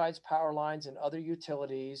Surfside's power lines and other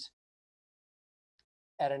utilities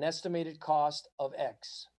at an estimated cost of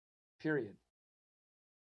X, period?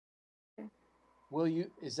 Will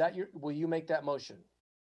you make that motion?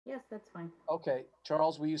 Yes, that's fine. Okay,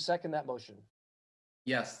 Charles, will you second that motion?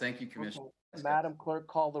 Yes, thank you, Commissioner. Okay. Madam Clerk,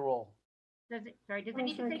 call the roll. Does it need to say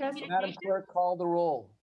Commissioner Castle? Madam communication? Clerk, call the roll.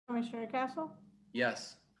 Commissioner Castle?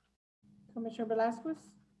 Yes. Commissioner Velasquez,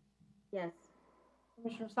 Yes.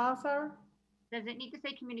 Commissioner Salazar, Does it need to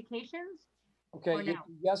say communications? Okay, Or no?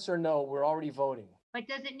 yes or no, we're already voting. But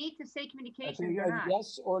does it need to say I communications think or not?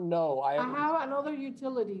 yes or no, I have another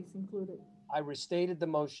utilities included. I restated the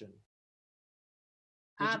motion.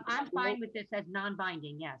 Did you I'm do fine it? with this as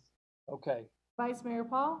non-binding, yes. Okay, Vice Mayor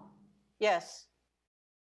Paul, Yes.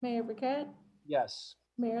 Mayor Burkett, yes.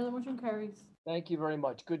 Mayor, the motion carries. Thank you very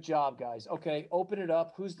much. Good job, guys. Okay, open it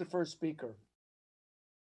up. Who's the first speaker?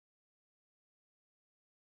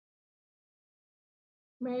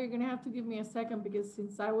 Mayor, you're gonna have to give me a second because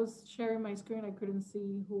since I was sharing my screen, I couldn't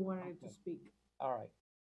see who wanted to Okay. speak. All right.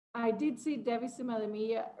 I did see Debbie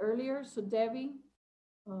Simademia earlier, so Debbie,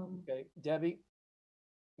 Okay, Debbie,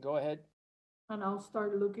 go ahead. and I'll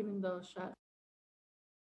start looking in the chat.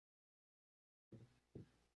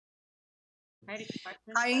 Any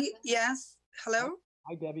questions? Hi, yes, hello.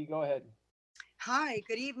 Hi, Debbie, go ahead. Hi,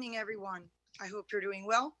 good evening, everyone. I hope you're doing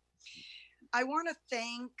well. I want to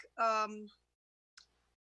thank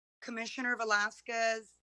Commissioner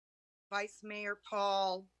Velasquez, Vice Mayor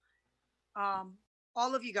Paul,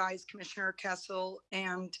 all of you guys, Commissioner Kessel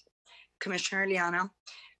and Commissioner Liana,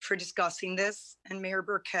 for discussing this, and Mayor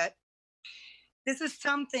Burkett. This is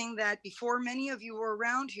something that before many of you were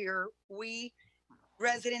around here, we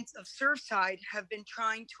residents of Surfside have been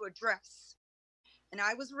trying to address. And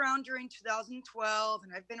I was around during 2012,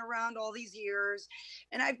 and I've been around all these years,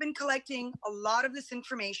 and I've been collecting a lot of this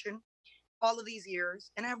information all of these years,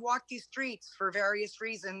 and I've walked these streets for various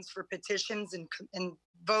reasons, for petitions and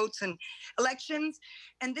votes and elections,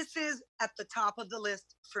 and this is at the top of the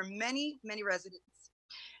list for many, many residents.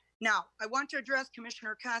 Now, I want to address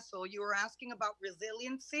Commissioner Castle. You were asking about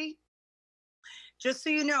resiliency. Just so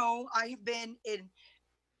you know, I have been in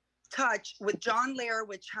touch with John Lair,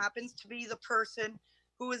 which happens to be the person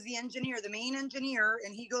who is the engineer, the main engineer,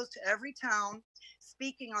 and he goes to every town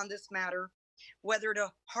speaking on this matter, whether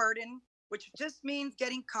to harden, which just means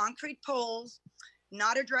getting concrete poles,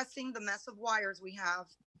 not addressing the mess of wires we have.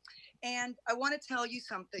 And I want to tell you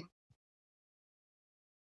something.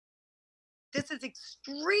 This is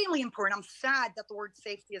extremely important. I'm sad that the word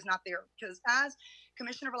safety is not there, because as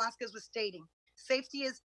Commissioner Velasquez was stating, safety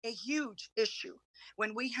is a huge issue.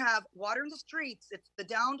 When we have water in the streets, it's the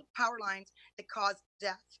downed power lines that cause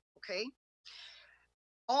death, okay?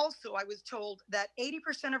 Also, I was told that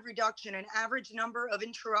 80% of reduction in average number of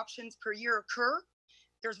interruptions per year occur.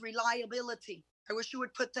 There's reliability. I wish you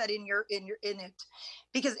would put that in it,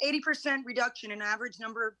 because 80% reduction in average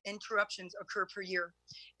number of interruptions occur per year.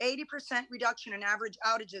 80% reduction in average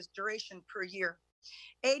outages duration per year.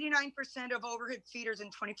 89% of overhead feeders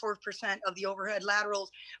and 24% of the overhead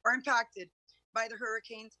laterals are impacted by the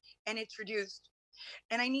hurricanes, and it's reduced.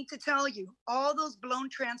 And I need to tell you, all those blown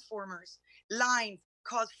transformers, lines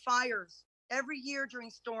cause fires every year during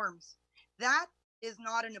storms. That is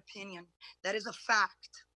not an opinion. That is a fact,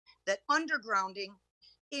 that undergrounding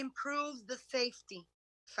improves the safety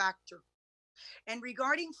factor. And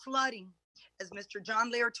regarding flooding, as Mr.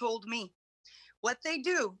 John Lair told me, what they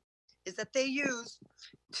do is that they use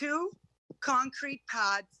 2 concrete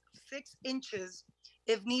pads, 6 inches,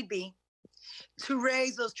 if need be, to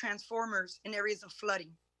raise those transformers in areas of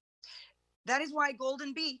flooding. That is why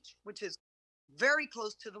Golden Beach, which is very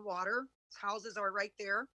close to the water, houses are right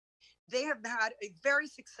there, they have had a very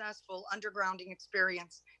successful undergrounding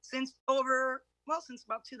experience since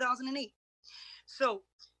about 2008. So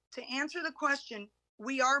to answer the question,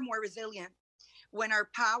 we are more resilient when our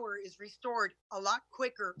power is restored a lot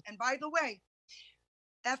quicker. And by the way,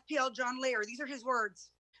 FPL John Lair, these are his words.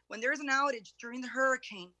 When there's an outage during the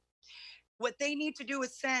hurricane, what they need to do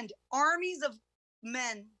is send armies of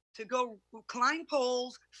men to go climb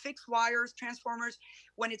poles, fix wires, transformers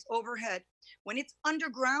when it's overhead. When it's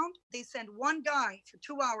underground, they send one guy for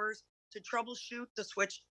 2 hours to troubleshoot the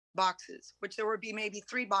switch boxes, which there would be maybe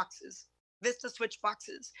 3 boxes, Vista switch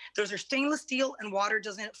boxes. Those are stainless steel and water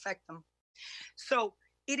doesn't affect them. So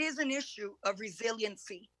it is an issue of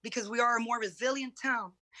resiliency, because we are a more resilient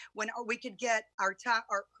town when we could get our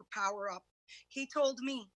power up. He told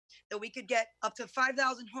me that we could get up to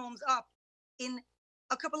 5,000 homes up in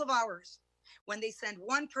a couple of hours when they send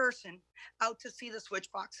one person out to see the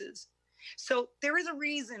switch boxes. So there is a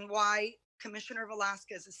reason why Commissioner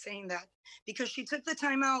Velasquez is saying that, because she took the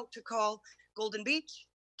time out to call Golden Beach,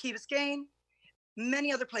 Key Biscayne,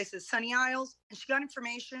 many other places, Sunny Isles, and she got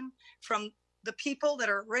information from the people that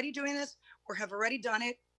are already doing this or have already done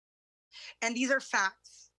it. And these are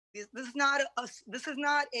facts. This is not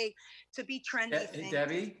a to be trendy thing.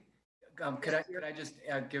 Debbie, could I just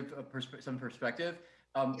give some perspective?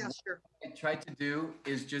 Yeah, sure. What I tried to do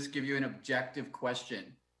is just give you an objective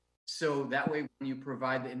question. So that way, when you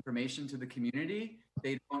provide the information to the community,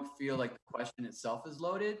 they don't feel like the question itself is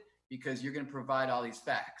loaded because you're going to provide all these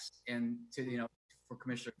facts and to, for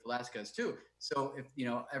Commissioner Velasquez too. So if,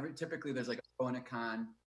 typically there's like a pro and a con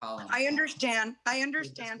column. I understand.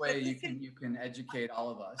 This way you can educate all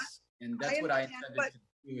of us. And that's what I intended to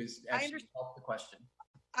do is actually help the question.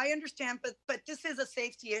 I understand, but this is a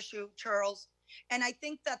safety issue, Charles. And I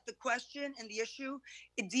think that the question and the issue,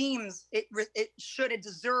 it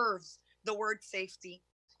deserves the word safety.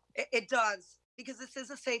 It does, because this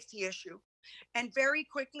is a safety issue. And very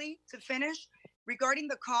quickly to finish, regarding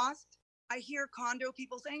the cost, I hear condo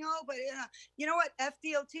people saying, oh, but you know what?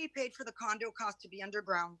 FDOT paid for the condo cost to be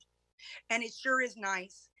underground. And it sure is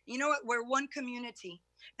nice. You know what? We're one community.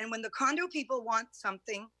 And when the condo people want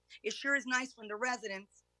something, it sure is nice when the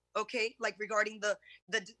residents, okay, like regarding the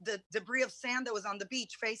debris of sand that was on the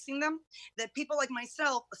beach facing them, that people like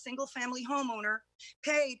myself, a single family homeowner,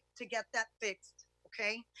 paid to get that fixed,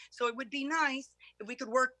 okay? So it would be nice if we could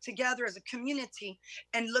work together as a community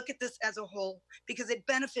and look at this as a whole, because it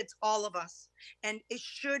benefits all of us. And it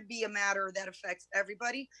should be a matter that affects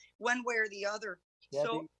everybody one way or the other. Debbie,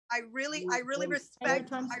 so I really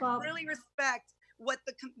respect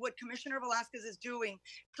what Commissioner Velasquez is doing.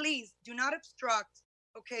 Please do not obstruct.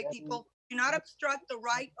 Okay, Debbie, people, do not obstruct the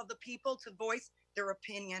right of the people to voice their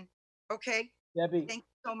opinion. Okay? Debbie. Thank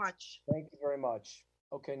you so much. Thank you very much.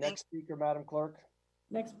 Okay, next speaker, Madam Clerk.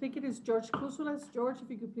 Next speaker is George Kusulas. George, if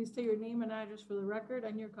you could please state your name and address for the record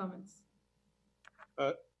and your comments.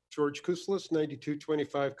 George Kusulas,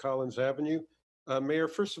 9225 Collins Avenue. Mayor,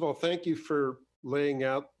 first of all, thank you for laying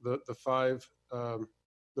out the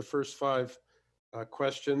first five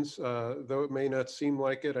questions. Though it may not seem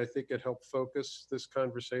like it, I think it helped focus this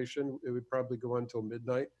conversation. It would probably go on till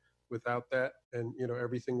midnight without that. And,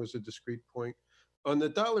 everything was a discrete point. On the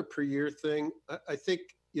dollar per year thing, I think,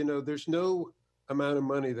 there's no amount of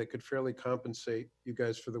money that could fairly compensate you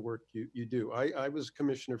guys for the work you do. I was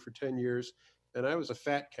commissioner for 10 years and I was a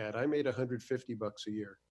fat cat. I made $150 a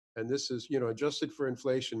year. And this is, adjusted for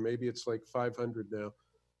inflation, maybe it's like 500 now.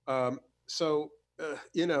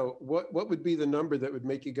 What would be the number that would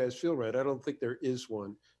make you guys feel right? I don't think there is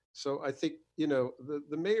one. So I think,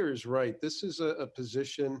 the mayor is right. This is a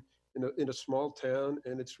position in a small town,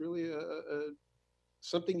 and it's really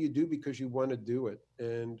something you do because you want to do it.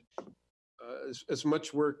 And as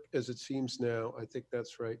much work as it seems now, I think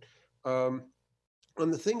that's right. On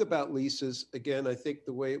the thing about leases, again, I think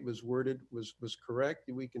the way it was worded was correct.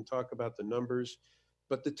 We can talk about the numbers,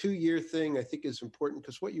 but the 2-year thing I think is important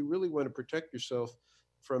because what you really want to protect yourself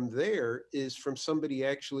from there is from somebody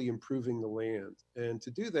actually improving the land. And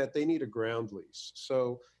to do that, they need a ground lease.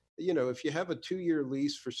 So, if you have a 2-year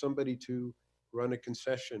lease for somebody to run a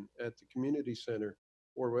concession at the community center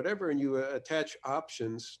or whatever, and you attach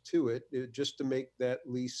options to it just to make that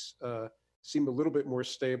lease seem a little bit more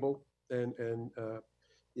stable and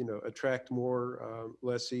attract more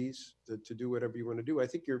lessees to do whatever you want to do, I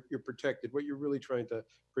think you're protected. What you're really trying to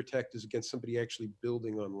protect is against somebody actually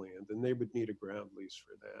building on land, and they would need a ground lease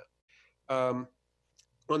for that.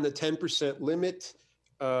 On the 10% limit,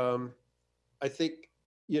 I think,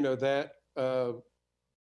 that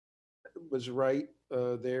was right.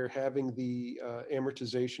 They're having the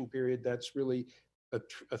amortization period. That's really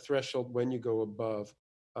a threshold when you go above.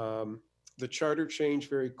 The charter changed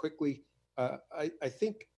very quickly. I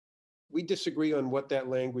think we disagree on what that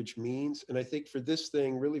language means. And I think for this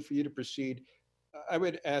thing, really for you to proceed, I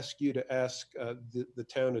would ask you to ask the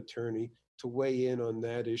town attorney to weigh in on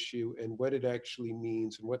that issue and what it actually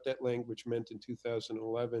means and what that language meant in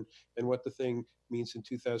 2011 and what the thing means in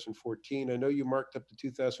 2014. I know you marked up the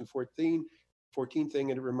 2014 thing,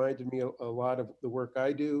 and it reminded me a lot of the work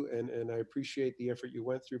I do, and I appreciate the effort you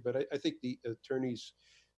went through, but I think the attorneys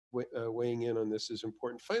weighing in on this is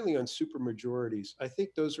important. Finally, on supermajorities, I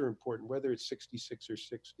think those are important, whether it's 66 or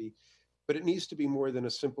 60, but it needs to be more than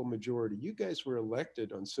a simple majority. You guys were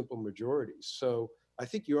elected on simple majorities. So I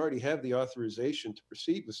think you already have the authorization to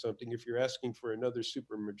proceed with something if you're asking for another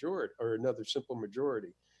supermajority or another simple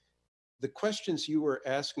majority. The questions you are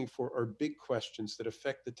asking for are big questions that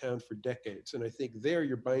affect the town for decades. And I think there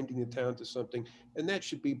you're binding the town to something, and that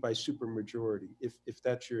should be by supermajority, if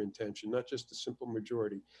that's your intention, not just a simple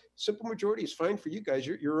majority. Simple majority is fine for you guys.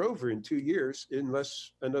 You're over in 2 years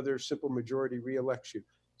unless another simple majority reelects you.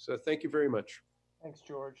 So thank you very much. Thanks,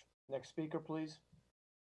 George. Next speaker, please.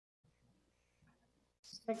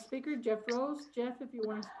 Next speaker, Jeff Rose. Jeff, if you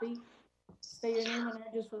want to speak, say your name and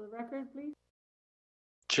address for the record, please.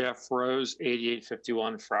 Jeff Rose,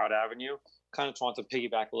 8851 Froud Avenue. Kind of just want to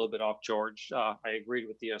piggyback a little bit off George. I agreed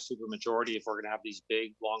with the supermajority if we're going to have these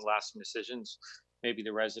big, long-lasting decisions. maybe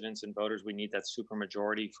the residents and voters, we need that super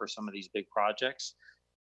majority for some of these big projects.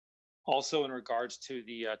 Also, in regards to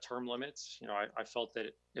the term limits, I felt that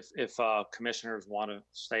if commissioners want to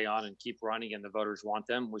stay on and keep running and the voters want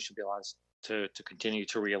them, we should be allowed to continue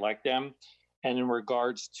to reelect them. And in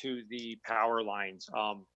regards to the power lines,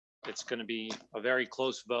 it's going to be a very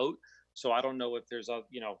close vote. So I don't know if there's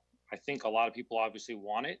I think a lot of people obviously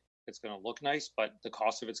want it. It's going to look nice, but the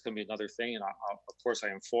cost of it's going to be another thing. And of course I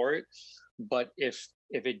am for it. But if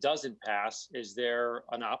it doesn't pass, is there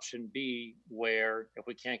an option B where if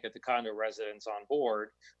we can't get the condo residents on board,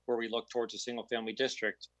 where we look towards a single family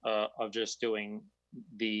district of just doing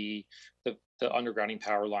the undergrounding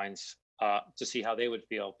power lines to see how they would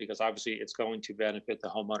feel, because obviously it's going to benefit the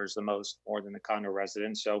homeowners the most more than the condo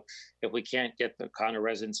residents. So if we can't get the condo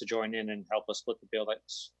residents to join in and help us split the bill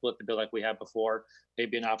like we had before,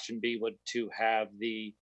 maybe an option B would to have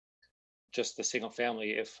just the single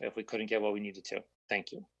family if we couldn't get what we needed to.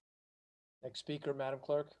 Thank you. Next speaker, Madam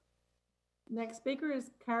Clerk. Next speaker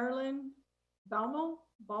is Carolyn Baumel.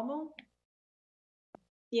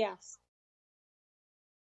 Yes.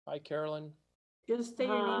 Hi, Carolyn. Just state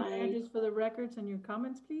your name Hi. and address for the records and your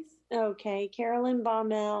comments, please. Okay, Carolyn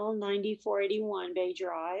Baumel, 9481 Bay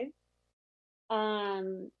Drive.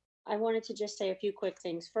 I wanted to just say a few quick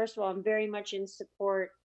things. First of all, I'm very much in support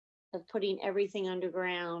of putting everything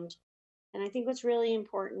underground. And I think what's really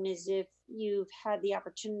important is if you've had the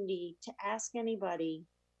opportunity to ask anybody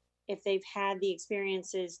if they've had the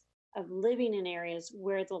experiences of living in areas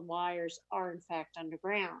where the wires are in fact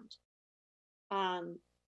underground.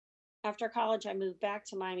 After college, I moved back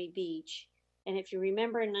to Miami Beach. And if you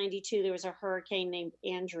remember in 92, there was a hurricane named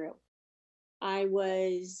Andrew. I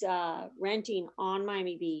was renting on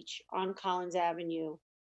Miami Beach on Collins Avenue,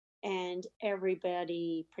 and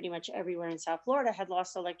everybody pretty much everywhere in South Florida had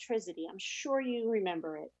lost electricity. I'm sure you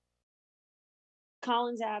remember it.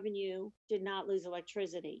 Collins Avenue did not lose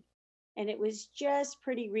electricity. And it was just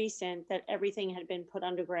pretty recent that everything had been put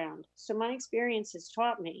underground. So my experience has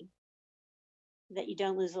taught me that you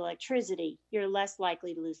don't lose electricity. You're less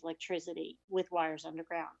likely to lose electricity with wires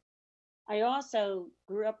underground. I also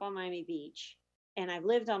grew up on Miami Beach, and I've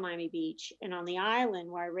lived on Miami Beach, and on the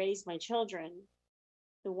island where I raised my children,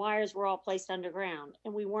 the wires were all placed underground,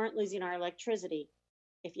 and we weren't losing our electricity.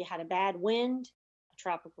 If you had a bad wind, a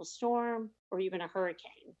tropical storm, or even a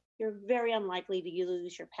hurricane, you're very unlikely to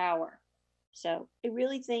lose your power. So I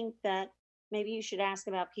really think that maybe you should ask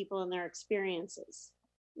about people and their experiences.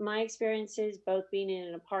 My experiences, both being in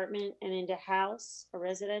an apartment and into house, a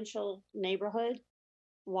residential neighborhood,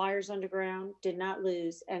 wires underground, did not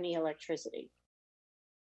lose any electricity.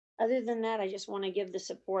 Other than that, I just want to give the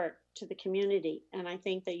support to the community, and I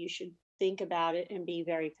think that you should think about it and be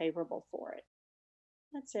very favorable for it.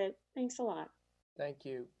 That's it. Thanks a lot. Thank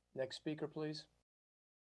you. Next speaker, please.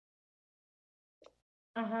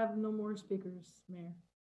 I have no more speakers, Mayor.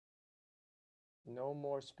 No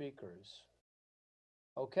more speakers.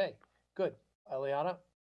 Okay, good. Eliana?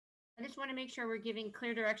 I just want to make sure we're giving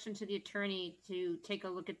clear direction to the attorney to take a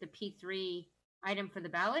look at the P3 item for the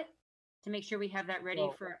ballot, to make sure we have that ready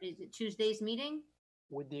for, is it Tuesday's meeting?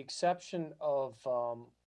 With the exception of,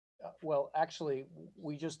 well, actually,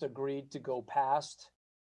 we just agreed to go past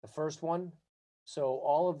the first one. So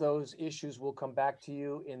all of those issues will come back to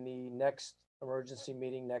you in the next emergency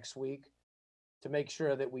meeting next week to make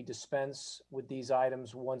sure that we dispense with these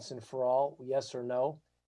items once and for all, yes or no,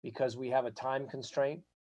 because we have a time constraint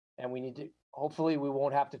and we need to, hopefully we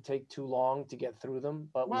won't have to take too long to get through them,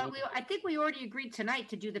 but Well, I think we already agreed tonight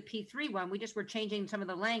to do the P3 one. We just were changing some of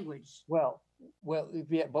the language. Well,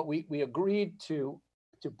 yeah, but we agreed to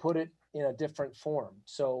put it in a different form.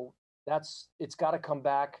 So it's got to come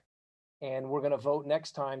back, and we're going to vote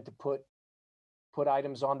next time to put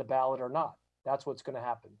items on the ballot or not. That's what's going to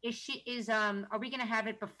happen. Are we going to have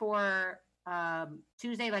it before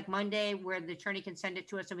Tuesday, like Monday, where the attorney can send it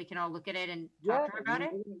to us and we can all look at it and talk to her about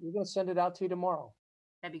it? We're going to send it out to you tomorrow.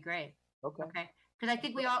 That'd be great. Okay. Because I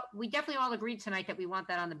think we definitely all agreed tonight that we want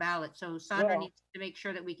that on the ballot. So Sandra needs to make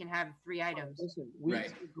sure that we can have 3 items. Listen,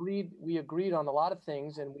 we agreed on a lot of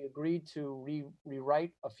things, and we agreed to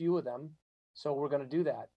rewrite a few of them. So we're going to do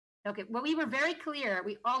that. Okay. Well, we were very clear.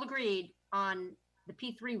 We all agreed on the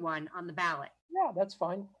P3 one on the ballot. Yeah, that's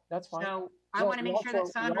fine. That's fine. So I want to make sure that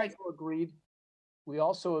Sandra. We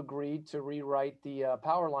also agreed to rewrite the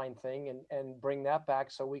power line thing and bring that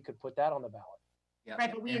back so we could put that on the ballot. Yeah.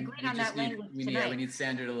 Right, but we agreed on that language tonight. We need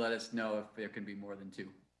Sandra to let us know if there can be more than 2.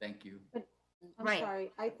 Thank you. But I'm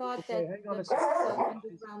sorry, I thought that the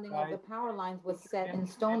undergrounding of the power lines was set in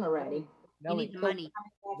stone already. Nelly, need the money.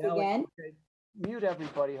 Again? Okay. Mute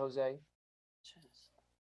everybody, Jose.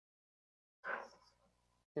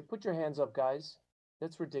 Okay, put your hands up, guys.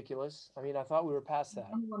 That's ridiculous. I mean, I thought we were past that.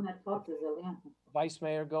 One that talks is Eliana. Vice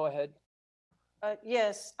Mayor, go ahead.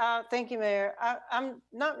 Yes, thank you, Mayor. I'm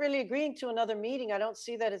not really agreeing to another meeting. I don't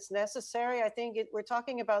see that it's necessary. I think we're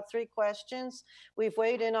talking about 3 questions. We've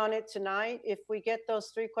weighed in on it tonight. If we get those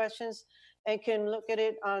 3 questions and can look at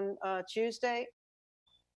it on Tuesday,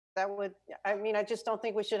 that would, I mean, I just don't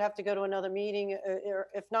think we should have to go to another meeting, or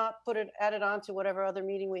if not, add it on to whatever other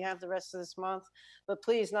meeting we have the rest of this month, but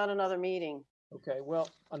please, not another meeting. Okay, well,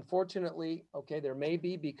 unfortunately, okay, there may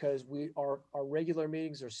be, because our regular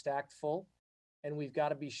meetings are stacked full, and we've got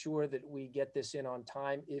to be sure that we get this in on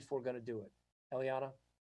time if we're going to do it. Eliana?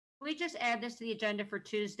 We just add this to the agenda for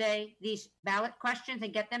Tuesday, these ballot questions,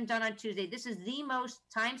 and get them done on Tuesday. This is the most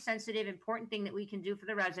time-sensitive, important thing that we can do for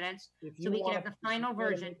the residents, so we can have the final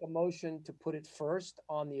version. Make a motion to put it first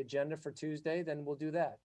on the agenda for Tuesday, then we'll do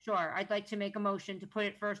that. Sure, I'd like to make a motion to put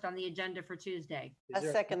it first on the agenda for Tuesday. I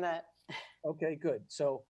second that. Okay, good.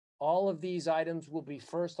 So all of these items will be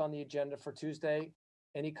first on the agenda for Tuesday.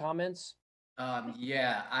 Any comments?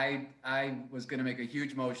 Yeah, I was going to make a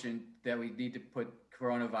huge motion that we need to put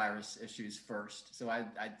coronavirus issues first. So I'd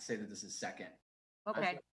say that this is second.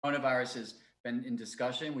 Okay. Coronavirus has been in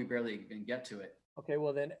discussion. We barely even get to it. Okay,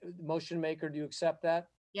 well then, motion maker, do you accept that?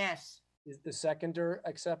 Yes. Is the seconder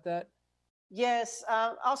accept that? Yes,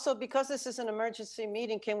 also, because this is an emergency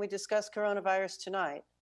meeting, can we discuss coronavirus tonight?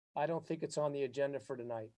 I don't think it's on the agenda for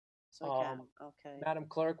tonight. So we can, okay. Madam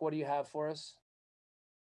Clerk, what do you have for us?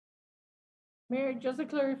 Mayor, just a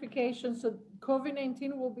clarification. So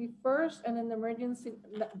COVID-19 will be first, and then the emergency,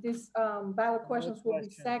 this ballot questions will be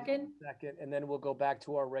second, Second, and then we'll go back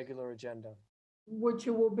to our regular agenda. which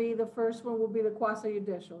will be, the first one will be the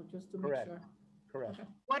quasi-judicial, just to make Correct. sure. Correct. Okay.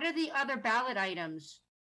 What are the other ballot items?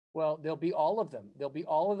 Well, there'll be all of them.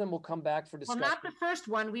 All of them will come back for Well, discussion. not the first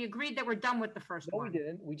one. We agreed that we're done with the first No, one. we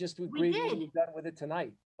didn't. We just agreed we did. were done with it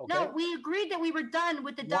tonight. Okay? No, we agreed that we were done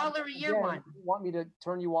with the dollar a year Again, one. you want me to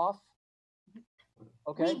turn you off?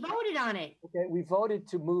 Okay. We voted on it. Okay, we voted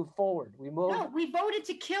to move forward. We moved. No, we voted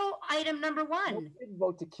to kill item number No, one. we didn't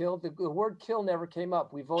vote to kill. The word kill never came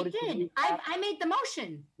up. We I voted to did. move I made the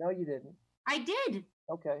motion. No, you didn't. I did.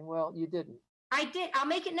 Okay, well, you didn't. I did. I'll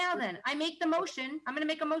make it now then. I make the motion. I'm going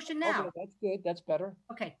to make a motion now. Okay, that's good. That's better.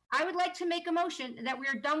 Okay. I would like to make a motion that we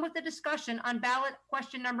are done with the discussion on ballot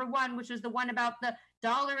question number one, which was the one about the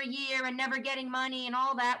dollar a year and never getting money and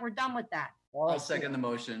all that. We're done with that. All right. I'll second the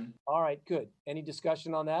motion. All right, good. Any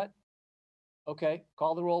discussion on that? Okay,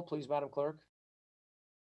 call the roll, please, Madam Clerk.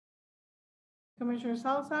 Commissioner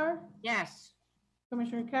Salazar, Yes.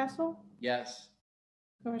 Commissioner Castle, Yes.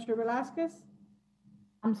 Commissioner Velasquez,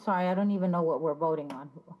 I'm sorry, I don't even know what we're voting on.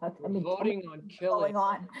 We're voting on killing. Going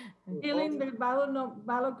on. killing the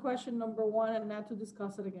ballot question number one, and not to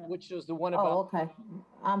discuss it again. Which is the one Oh, about, okay.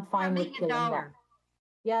 I'm fine with Making killing that. $1.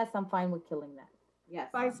 Yes, I'm fine with killing that. Yes.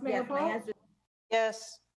 Vice Mayor Yes, my Paul? answer-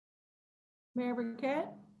 Yes, Mayor Burkett,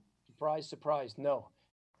 surprise, surprise, no.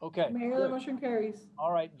 Okay. Mayor, the good. motion carries.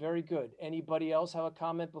 All right, very good. Anybody else have a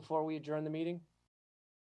comment before we adjourn the meeting?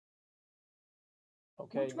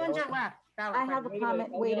 Okay. Which ones no- are left? Ballot I have a question. comment.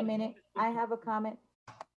 Wait a Nelly. minute. I have a comment.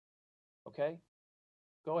 Okay.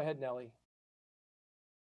 Go ahead, Nellie.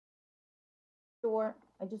 Sure.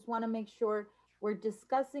 I just want to make sure we're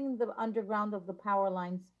discussing the underground of the power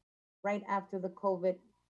lines right after the COVID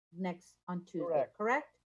next on Tuesday, Correct. correct?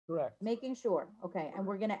 Correct. Making sure. Okay. And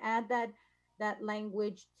we're going to add that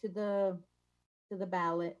language to the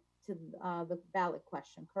ballot, to the ballot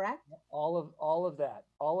question, correct? All of that.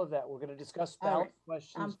 We're going to discuss All ballot right.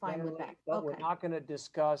 questions. I'm fine with generally, that. But we're Okay. not going to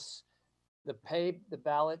discuss the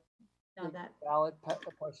ballot No, that,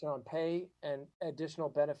 question on pay and additional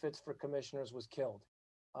benefits for commissioners was killed.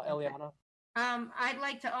 Eliana? I'd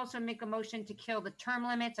like to also make a motion to kill the term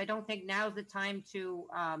limits. I don't think now's the time to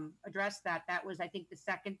address that. That was, I think, the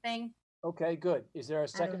second thing. Okay, good. Is there a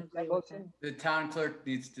second to that agree with that. motion? The town clerk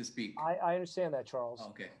needs to speak. I understand that, Charles.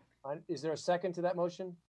 Okay. Is there a second to that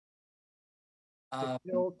motion? To Um,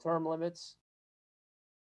 kill term limits?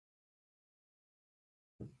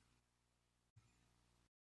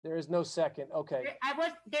 There is no second. Okay.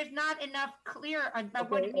 There's not enough clear about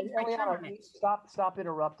what Okay, it means by term Eliana, limits. stop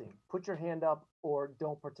interrupting. Put your hand up or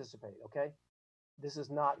don't participate, okay? This is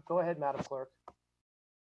not, go ahead, Madam Clerk.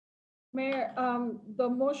 Mayor, the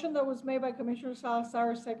motion that was made by Commissioner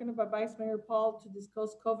Salazar, seconded by Vice Mayor Paul, to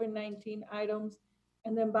discuss COVID-19 items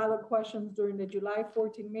and then ballot questions during the July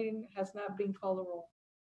 14 meeting has not been called a roll.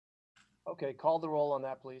 Okay, call the roll on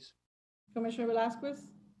that, please. Commissioner Velasquez,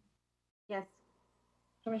 yes.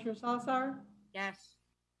 Commissioner Salazar, Yes.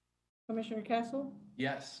 Commissioner Castle,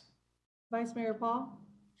 yes. Vice Mayor Paul,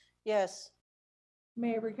 yes.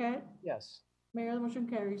 Mayor Burkett? Yes. Mayor, the motion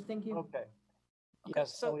carries. Thank you. Okay.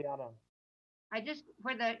 Yes, so- Eliana.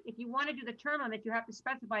 If you want to do the term limit, you have to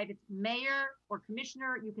specify if it's mayor or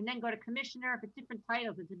commissioner. You can then go to commissioner if it's different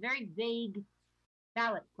titles. It's a very vague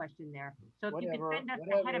ballot question there. So if you could Whatever, send us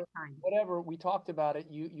ahead of time. whatever, we talked about it.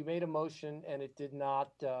 You made a motion and it did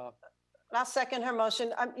not, I'll second her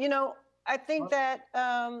motion. You know, I think that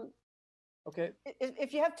okay,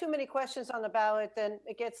 if you have too many questions on the ballot, then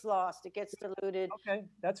it gets lost, it gets diluted. okay,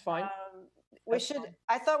 that's fine. We That's should, fine.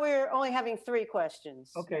 I thought we were only having 3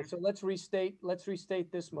 questions. Okay, so let's restate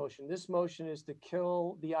this motion. This motion is to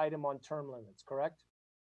kill the item on term limits, correct?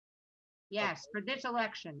 Yes, for this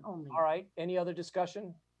election only. All right, any other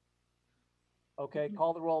discussion? Okay,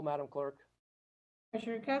 call the roll, Madam Clerk.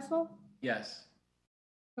 Commissioner Castle? Yes.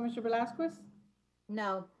 Commissioner Velasquez?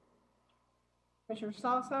 No. Commissioner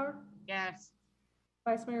Salazar? Yes.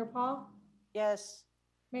 Vice Mayor Paul? Yes.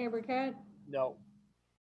 Mayor Burkett? No.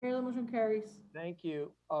 Mayor, the motion carries. Thank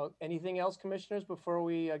you. Anything else, commissioners, before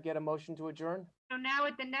we get a motion to adjourn? So now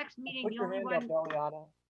at the next meeting, Put the your only hand one. up, Eliana.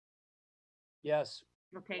 Yes.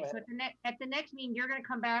 Okay, Go so at the next meeting, you're gonna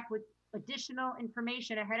come back with additional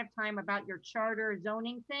information ahead of time about your charter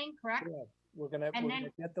zoning thing, correct? Correct. We're gonna And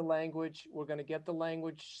get the language. We're gonna get the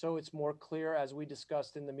language so it's more clear as we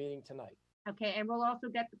discussed in the meeting tonight. Okay, and we'll also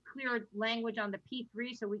get the clear language on the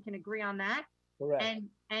P3 so we can agree on that. Correct.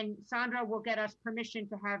 And Sandra will get us permission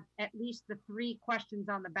to have at least the 3 questions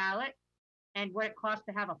on the ballot and what it costs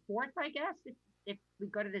to have a 4th, I guess. If we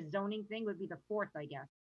go to the zoning thing, would be the 4th, I guess.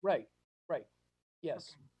 Right, right.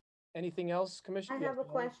 Yes. Anything else, I Commissioner? have a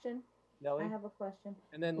question. Nellie? I have a question.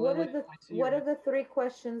 And then What Lily. are the I see what your are the 3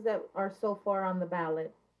 questions that are so far on the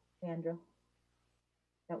ballot, Sandra?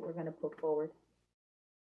 That we're gonna put forward?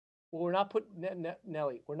 Well, we're not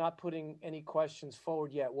Nellie, we're not putting any questions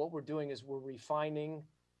forward yet. What we're doing is we're refining.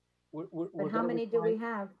 We're But how gonna many do we refine-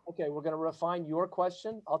 have? Okay, we're gonna refine your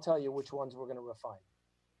question. I'll tell you which ones we're gonna refine.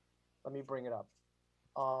 Let me bring it up.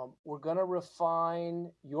 We're gonna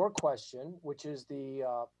refine your question, which is the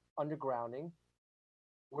undergrounding.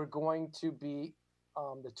 We're going to be,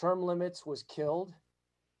 the term limits was killed.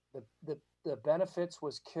 The benefits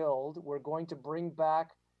was killed. We're going to bring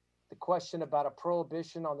back the question about a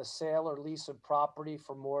prohibition on the sale or lease of property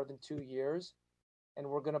for more than 2 years. And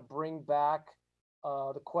we're gonna bring back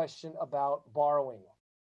the question about borrowing.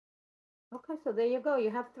 Okay, so there you go. You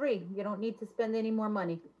have 3. You don't need to spend any more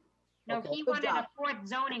money. No, Okay. he Good wanted a job. 4th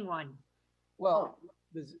zoning one. Well,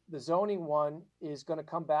 the zoning one is gonna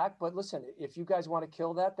come back, but listen, if you guys wanna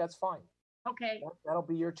kill that, that's fine. Okay, That'll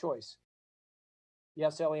be your choice.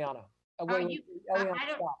 Yes, Eliana. you- Eliana, I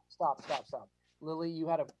don't- stop. Lily, you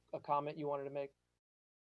had a comment you wanted to make?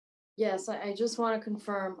 Yes, I just want to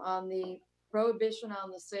confirm on the prohibition on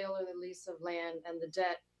the sale or the lease of land and the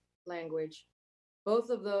debt language. Both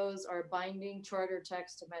of those are binding charter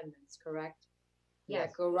text amendments, correct? Yeah,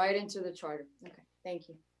 Yes. go right into the charter. Okay, thank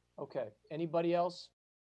you. Okay, anybody else?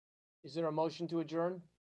 Is there a motion to adjourn?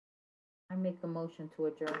 I make a motion to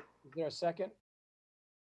adjourn. Is there a second?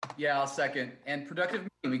 Yeah, I'll second. And productive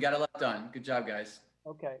meeting. We got a lot done. Good job, guys.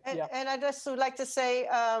 Okay, And, yeah, and I just would like to say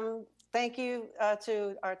thank you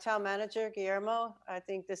to our town manager, Guillermo. I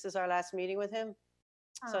think this is our last meeting with him.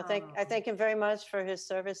 So I thank him very much for his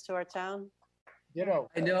service to our town. ditto.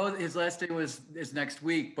 I know his last day is next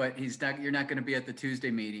week, but you're not going to be at the Tuesday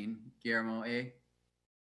meeting, Guillermo, eh?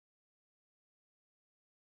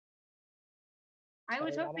 I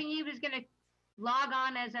was Eliana? hoping he was gonna log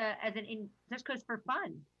on just cause for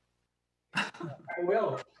fun. I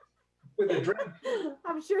will, with a drink.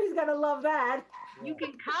 I'm sure he's gonna love that. You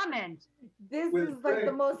can comment. This With is like the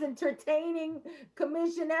drink. most entertaining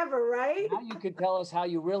commission ever, right? Now you can tell us how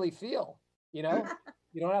you really feel, you know?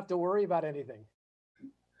 You don't have to worry about anything.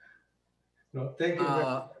 No, thank you very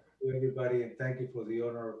Uh, much to everybody, and thank you for the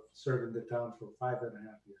honor of serving the town for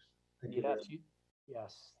 5.5 years. Thank you very Yes, much.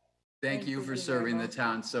 yes, Thank you for serving the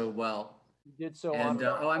town so well. you did so And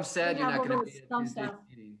honorably. I'm sad We you're have not going over to be at some Tuesday's stuff.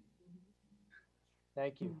 meeting.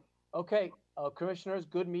 Thank you. Okay, commissioners,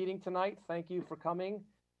 good meeting tonight. Thank you for coming.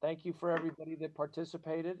 Thank you for everybody that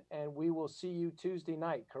participated, and we will see you Tuesday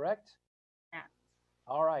night, correct? Yeah.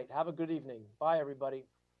 All right, have a good evening. Bye, everybody.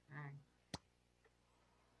 All right.